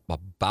 that's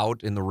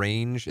about in the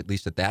range, at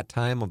least at that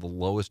time, of the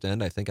lowest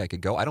end I think I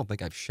could go. I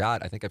think I've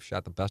shot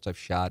the best I've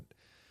shot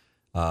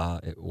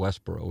at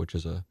Westboro, which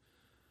is a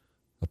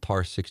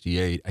par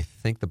 68. I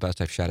think the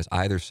best I've shot is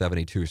either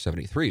 72 or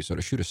 73. So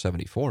to shoot a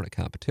 74 in a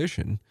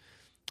competition,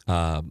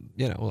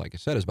 you know, like I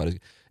said, is about as.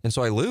 And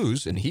so I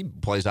lose, and he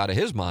plays out of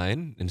his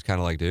mind, and it's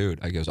kind of like, dude,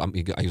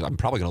 I'm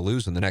probably going to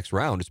lose in the next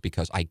round. It's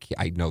because I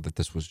know that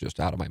this was just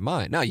out of my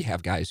mind. Now you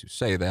have guys who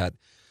say that,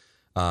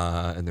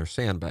 and they're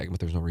sandbagging, but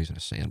there's no reason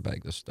to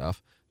sandbag this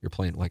stuff. You're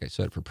playing, like I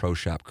said, for pro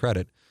shop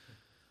credit.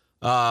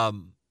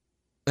 And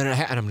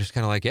I'm just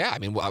kind of like, yeah, I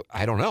mean, well,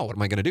 I don't know. What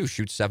am I going to do?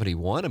 Shoot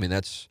 71? I mean,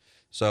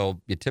 so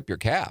you tip your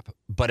cap.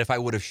 But if I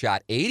would have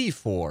shot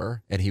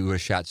 84 and he would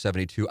have shot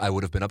 72, I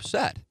would have been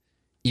upset.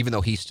 Even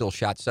though he still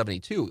shot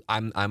 72,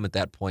 I'm at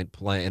that point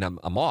playing,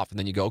 I'm off. And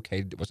then you go,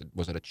 okay,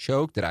 was it a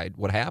choke?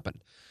 What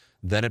happened?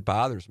 Then it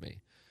bothers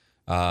me.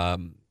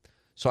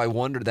 So I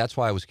wondered, that's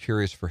why I was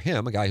curious for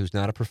him, a guy who's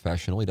not a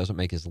professional. He doesn't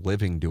make his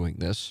living doing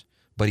this,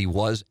 but he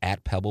was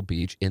at Pebble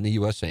Beach in the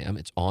USAM.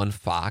 It's on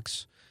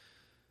Fox,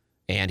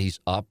 and he's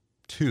up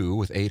 2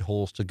 with 8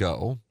 holes to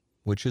go,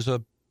 which is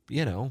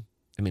you know,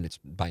 I mean, it's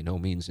by no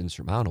means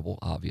insurmountable,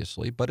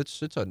 obviously, but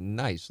it's a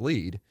nice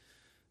lead.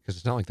 Because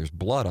it's not like there's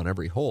blood on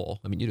every hole.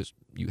 I mean,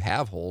 you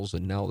have holes,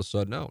 and now all of a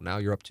sudden, now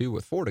you're up 2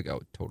 with 4 to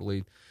go.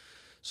 Totally.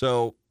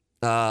 So,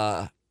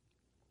 yeah,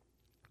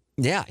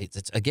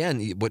 it's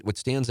again, what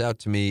stands out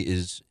to me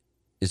is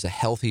a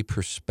healthy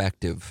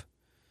perspective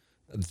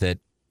that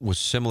was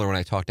similar when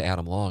I talked to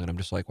Adam Long, and I'm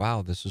just like,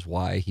 wow, this is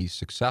why he's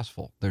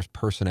successful. There's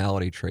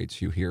personality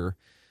traits you hear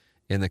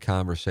in the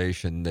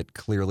conversation that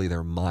clearly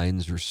their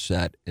minds are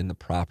set in the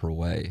proper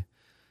way.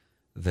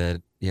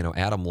 That, you know,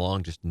 Adam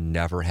Long just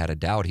never had a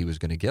doubt he was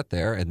going to get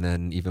there. And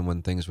then even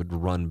when things would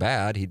run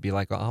bad, he'd be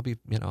like, well, I'll be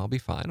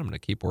fine. I'm going to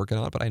keep working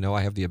on it, but I know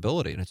I have the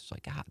ability. And it's just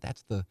like, God,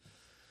 that's the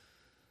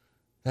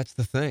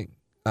thing.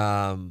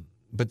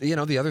 But, you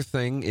know, the other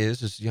thing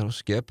is, you know,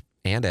 Skip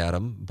and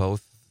Adam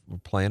both were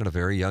playing at a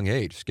very young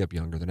age. Skip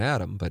younger than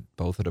Adam, but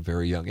both at a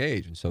very young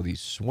age. And so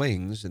these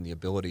swings and the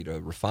ability to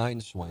refine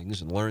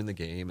swings and learn the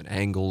game and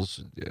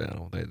angles, you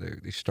know,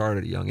 they start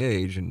at a young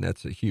age, and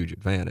that's a huge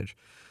advantage.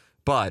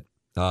 But,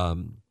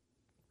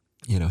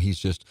 you know, he's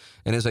just,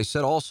 and as I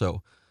said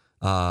also,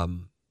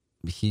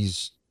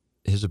 his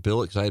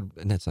ability,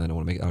 because I don't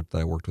want to make out that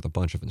I worked with a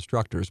bunch of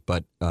instructors,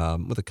 but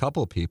with a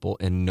couple of people,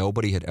 and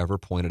nobody had ever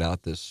pointed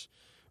out this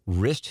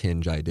wrist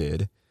hinge I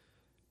did.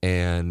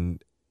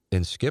 And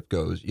Skip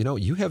goes, you know,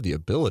 you have the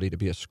ability to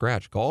be a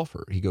scratch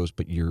golfer. He goes,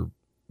 but your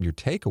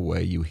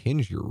takeaway, you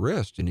hinge your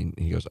wrist. And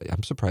he goes,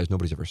 I'm surprised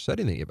nobody's ever said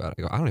anything about it.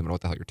 I go, I don't even know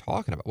what the hell you're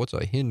talking about. What's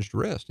a hinged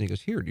wrist? And he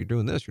goes, here, you're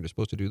doing this. You're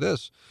supposed to do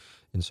this.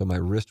 And so my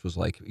wrist was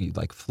like, you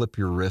like flip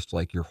your wrist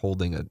like you're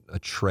holding a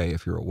tray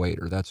if you're a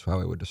waiter. That's how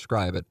I would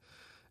describe it.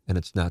 And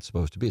it's not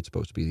supposed to be. It's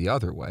supposed to be the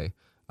other way.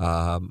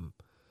 And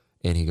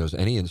he goes,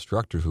 any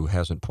instructor who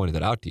hasn't pointed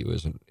that out to you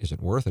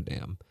isn't worth a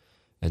damn.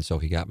 And so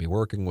he got me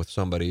working with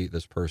somebody.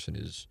 This person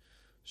is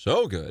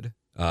so good.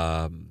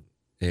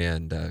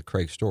 And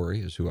Craig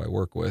Story is who I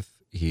work with.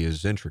 He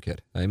is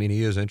intricate. I mean,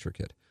 he is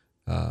intricate.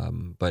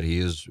 But he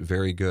is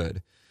very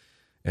good.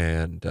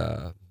 And,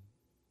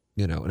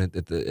 you know,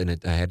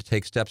 I had to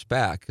take steps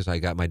back because I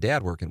got my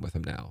dad working with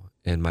him now.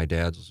 And my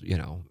dad's, you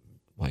know,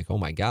 like, oh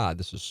my God,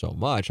 this is so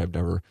much. I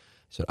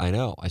said, I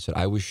know. I said,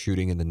 I was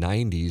shooting in the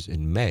 90s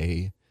in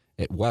May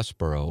at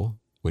Westboro,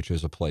 which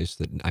is a place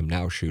that I'm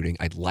now shooting.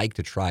 I'd like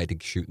to try to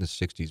shoot in the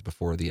 60s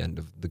before the end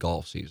of the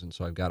golf season.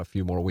 So I've got a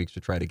few more weeks to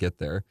try to get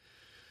there.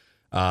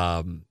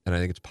 And I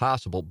think it's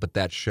possible, but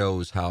that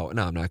shows how,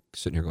 no, I'm not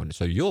sitting here going,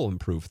 so you'll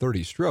improve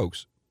 30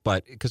 strokes,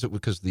 but because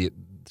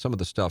some of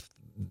the stuff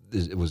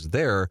it was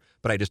there,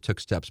 but I just took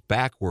steps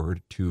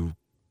backward to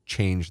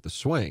change the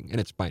swing.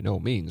 And it's by no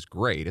means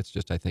great. It's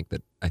just, I think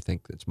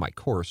it's my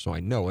course, so I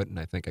know it. And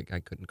I think I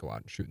couldn't go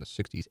out and shoot in the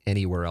 60s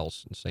anywhere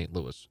else in St.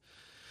 Louis.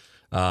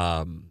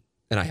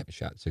 And I haven't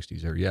shot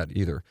 60s there yet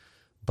either.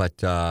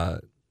 But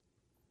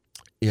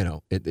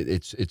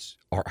it's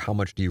how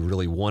much do you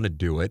really want to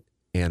do it?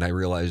 And I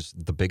realize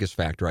the biggest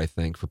factor, I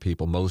think, for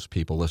most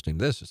people listening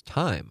to this is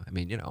time. I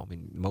mean,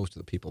 most of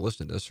the people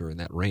listening to this are in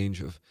that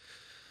range of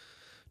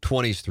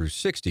 20s through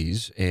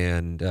 60s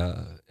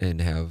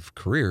and have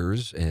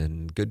careers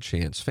and good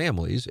chance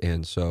families.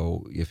 And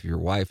so if your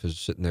wife is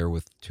sitting there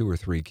with 2 or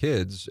 3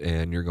 kids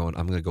and you're going,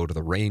 I'm going to go to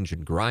the range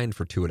and grind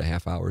for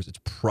 2.5 hours, it's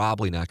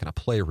probably not going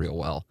to play real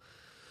well.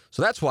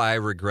 So that's why I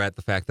regret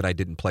the fact that I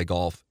didn't play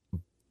golf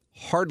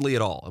hardly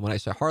at all. And when I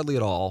say hardly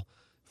at all,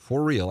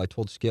 for real, I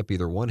told Skip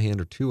either one hand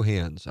or 2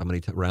 hands how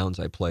many rounds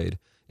I played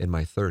in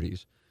my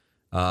 30s.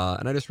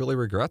 And I just really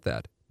regret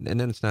that. And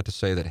then it's not to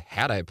say that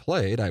had I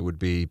played, I would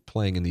be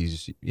playing in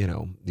these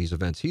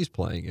events he's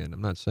playing in.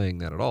 I'm not saying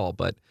that at all,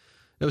 but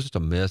it was just a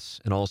miss.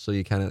 And also,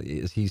 you kind of,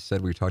 as he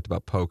said, we talked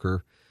about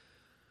poker.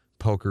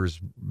 Poker's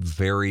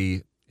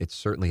it's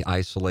certainly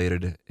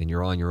isolated and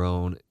you're on your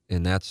own.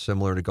 And that's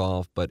similar to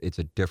golf, but it's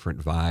a different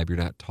vibe. You're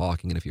not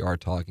talking. And if you are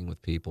talking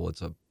with people,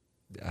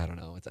 I don't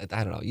know.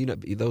 I don't know.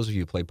 Those of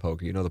you who play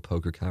poker, the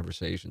poker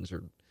conversations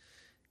are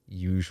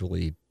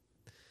usually,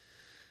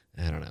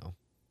 I don't know.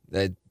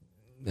 I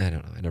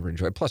don't know. I never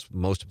enjoyed it. Plus,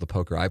 most of the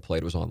poker I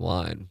played was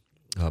online,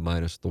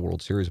 minus the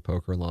World Series of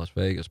Poker in Las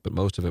Vegas, but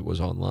most of it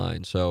was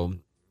online. So,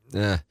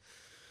 so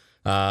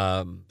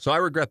I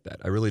regret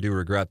that. I really do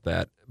regret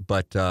that.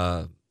 But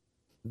I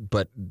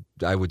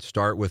would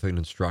start with an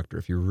instructor.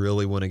 If you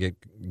really want to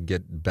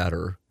get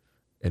better,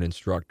 an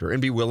instructor,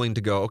 and be willing to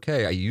go,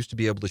 okay, I used to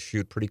be able to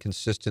shoot pretty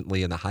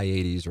consistently in the high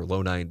 80s or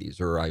low 90s,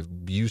 or I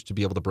used to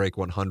be able to break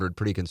 100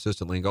 pretty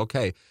consistently, and go,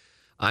 okay,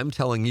 I'm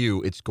telling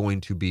you it's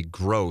going to be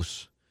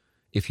gross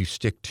if you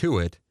stick to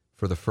it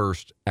for the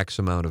first X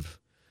amount of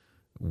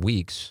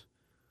weeks,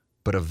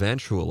 but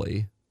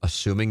eventually,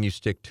 assuming you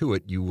stick to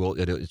it, you will.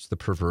 It's the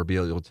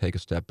proverbial, you'll take a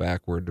step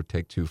backward or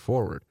take 2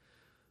 forward.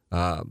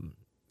 And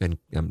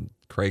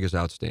Craig is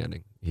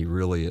outstanding. He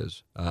really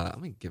is.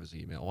 Let me give his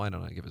email. Why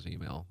don't I give his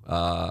email?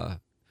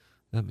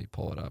 Let me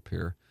pull it up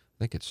here. I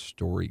think it's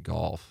Story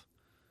Golf.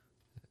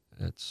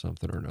 It's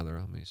something or another.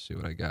 Let me see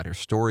what I got here.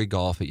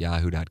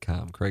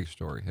 storygolf@yahoo.com. Craig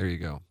Story. There you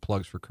go.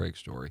 Plugs for Craig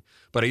Story.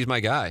 But he's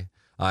my guy.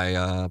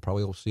 I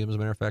probably will see him, as a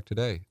matter of fact,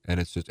 today. And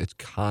it's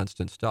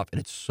constant stuff. And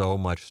it's so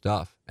much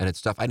stuff. And it's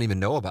stuff I didn't even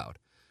know about.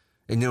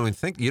 And you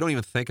don't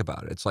even think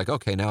about it. It's like,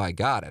 okay, now I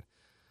got it.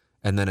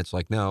 And then it's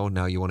like, no,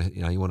 now you want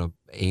to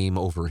aim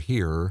over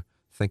here.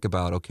 Think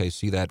about, okay,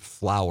 see that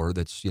flower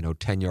that's,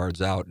 10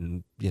 yards out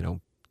and,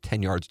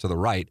 10 yards to the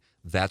right.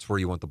 That's where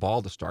you want the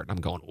ball to start. And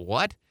I'm going,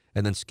 what?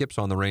 And then Skip's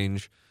on the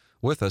range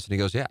with us, and he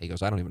goes, yeah. He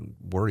goes, I don't even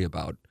worry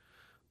about,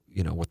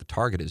 what the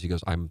target is. He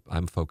goes,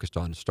 I'm focused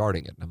on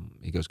starting it.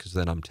 He goes, because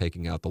then I'm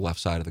taking out the left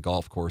side of the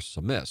golf course as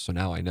a miss. So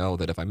now I know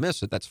that if I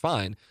miss it, that's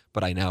fine.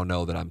 But I now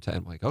know that I'm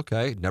like,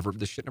 okay,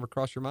 this shit never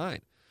crossed your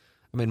mind.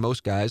 I mean,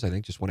 most guys, I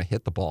think, just want to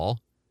hit the ball,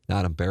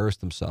 not embarrass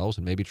themselves,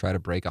 and maybe try to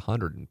break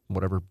 100 in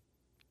whatever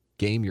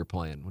game you're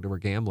playing, whatever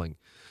gambling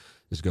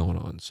is going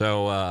on.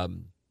 So,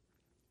 and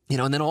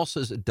then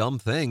also is a dumb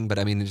thing, but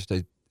I mean, just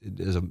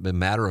as a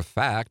matter of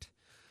fact,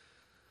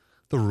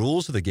 the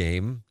rules of the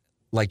game,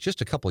 like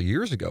just a couple of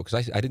years ago,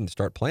 because I didn't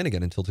start playing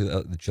again until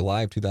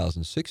July of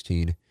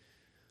 2016,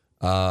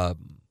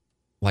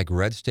 like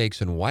red stakes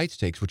and white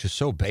stakes, which is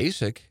so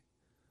basic,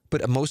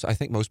 but I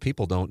think most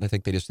people don't. I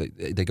think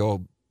they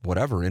go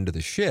whatever into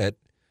the shit.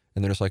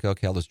 And they're just like,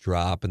 okay, I'll just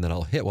drop and then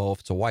I'll hit. Well, if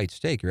it's a white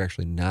stake, you're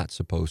actually not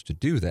supposed to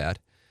do that.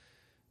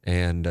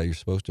 And you're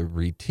supposed to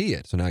re-tee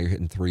it. So now you're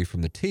hitting 3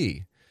 from the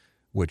tee,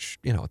 which,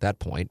 at that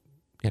point,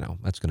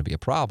 that's going to be a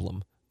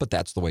problem. But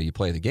that's the way you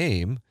play the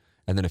game.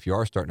 And then if you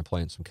are starting to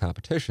play in some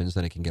competitions,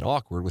 then it can get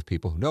awkward with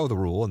people who know the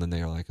rule. And then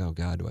they're like, oh,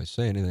 God, do I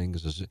say anything?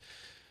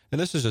 And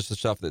this is just the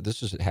stuff that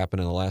this has happened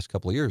in the last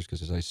couple of years.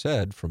 Because as I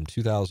said, from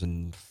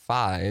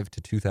 2005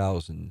 to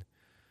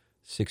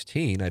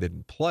 2016, I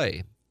didn't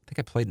play. I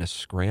think I played in a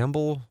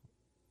scramble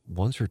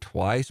once or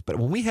twice. But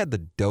when we had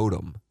the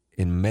Dotem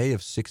in May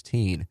of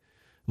 16,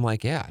 I'm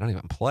like, yeah, I don't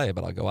even play,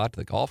 but I'll go out to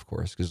the golf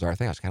course. Because our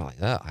thing, I was kind of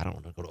like, I don't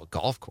want to go to a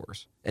golf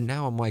course. And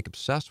now I'm like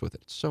obsessed with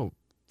it. It's so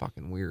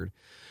fucking weird.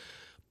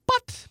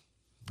 But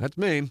that's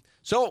me.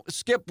 So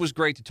Skip was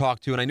great to talk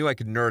to, and I knew I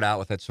could nerd out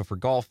with it. So for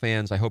golf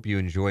fans, I hope you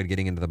enjoyed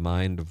getting into the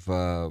mind of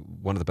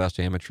one of the best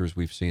amateurs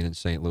we've seen in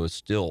St. Louis,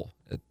 still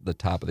at the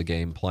top of the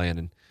game playing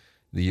in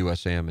the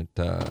USAM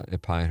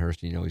at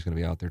Pinehurst. He's going to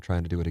be out there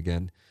trying to do it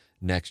again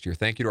next year.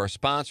 Thank you to our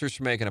sponsors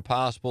for making it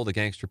possible, the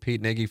Gangster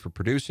Pete Nagy for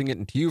producing it,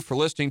 and to you for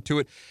listening to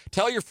it.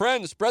 Tell your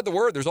friends, spread the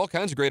word. There's all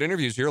kinds of great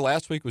interviews here.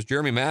 Last week was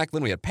Jeremy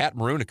Macklin. We had Pat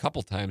Maroon a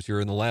couple times here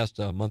in the last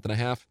month and a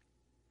half.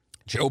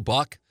 Joe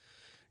Buck.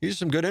 These are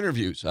some good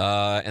interviews.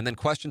 And then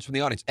questions from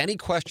the audience. Any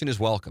question is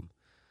welcome.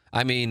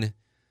 I mean,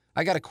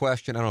 I got a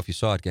question. I don't know if you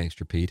saw it,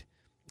 Gangster Pete.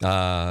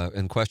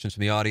 And questions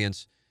from the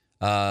audience.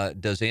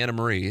 Does Anna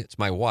Marie, it's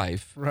my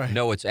wife,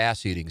 know it's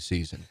ass-eating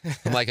season?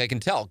 I'm like, I can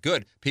tell.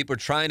 Good. People are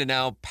trying to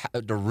now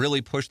to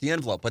really push the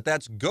envelope. But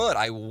that's good.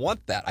 I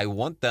want that. I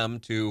want them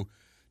to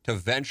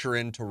venture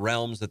into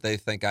realms that they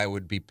think I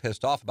would be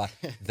pissed off about.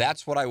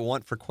 That's what I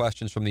want for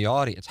questions from the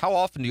audience. How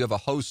often do you have a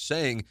host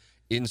saying,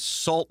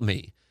 insult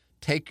me.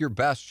 Take your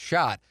best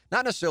shot.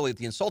 Not necessarily at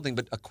the insulting,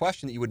 but a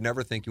question that you would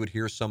never think you would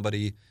hear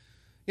somebody,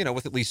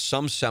 with at least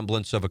some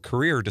semblance of a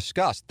career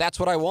discussed. That's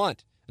what I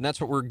want. And that's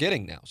what we're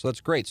getting now. So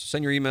that's great. So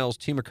send your emails,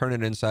 T. McKernan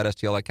at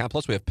InsideSTL.com.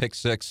 Plus, we have Pick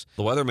 6.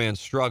 The weatherman's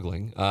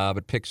struggling,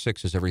 but Pick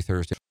 6 is every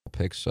Thursday.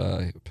 Pick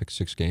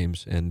 6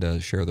 games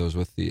and share those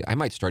with I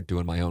might start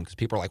doing my own because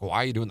people are like, why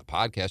are you doing the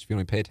podcast if you don't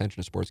even pay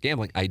attention to sports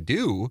gambling? I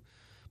do,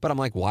 but I'm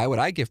like, why would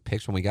I give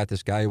picks when we got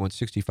this guy who went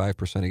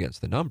 65%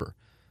 against the number?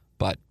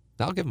 But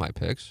I'll give my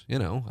picks.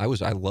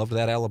 I loved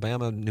that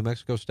Alabama-New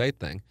Mexico State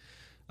thing.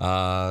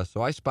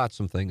 So I spot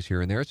some things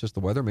here and there. It's just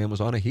the weatherman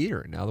was on a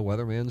heater. Now the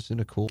weatherman's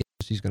in a cool.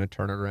 He's going to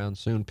turn it around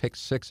soon. Pick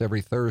 6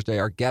 every Thursday.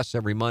 Our guests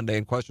every Monday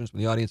and questions from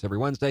the audience every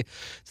Wednesday.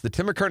 It's the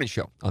Tim McKernan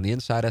Show on the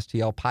Inside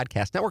STL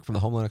Podcast Network from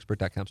the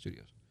HomeLoanExpert.com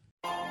studios.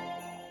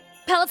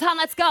 Peloton,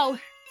 let's go.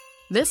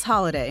 This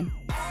holiday,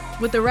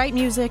 with the right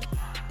music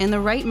and the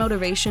right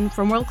motivation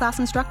from world-class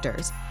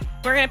instructors,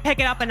 we're going to pick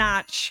it up a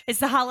notch. It's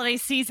the holiday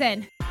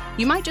season.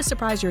 You might just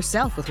surprise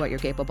yourself with what you're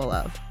capable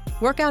of.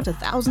 Work out to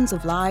thousands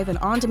of live and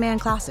on-demand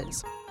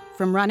classes,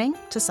 from running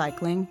to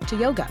cycling to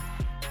yoga.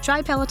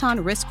 Try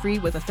Peloton risk-free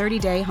with a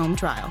 30-day home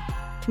trial.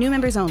 New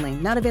members only,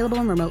 not available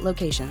in remote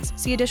locations.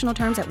 See additional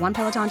terms at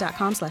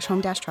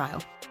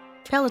onepeloton.com/home-trial.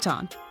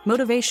 Peloton,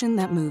 motivation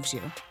that moves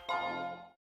you.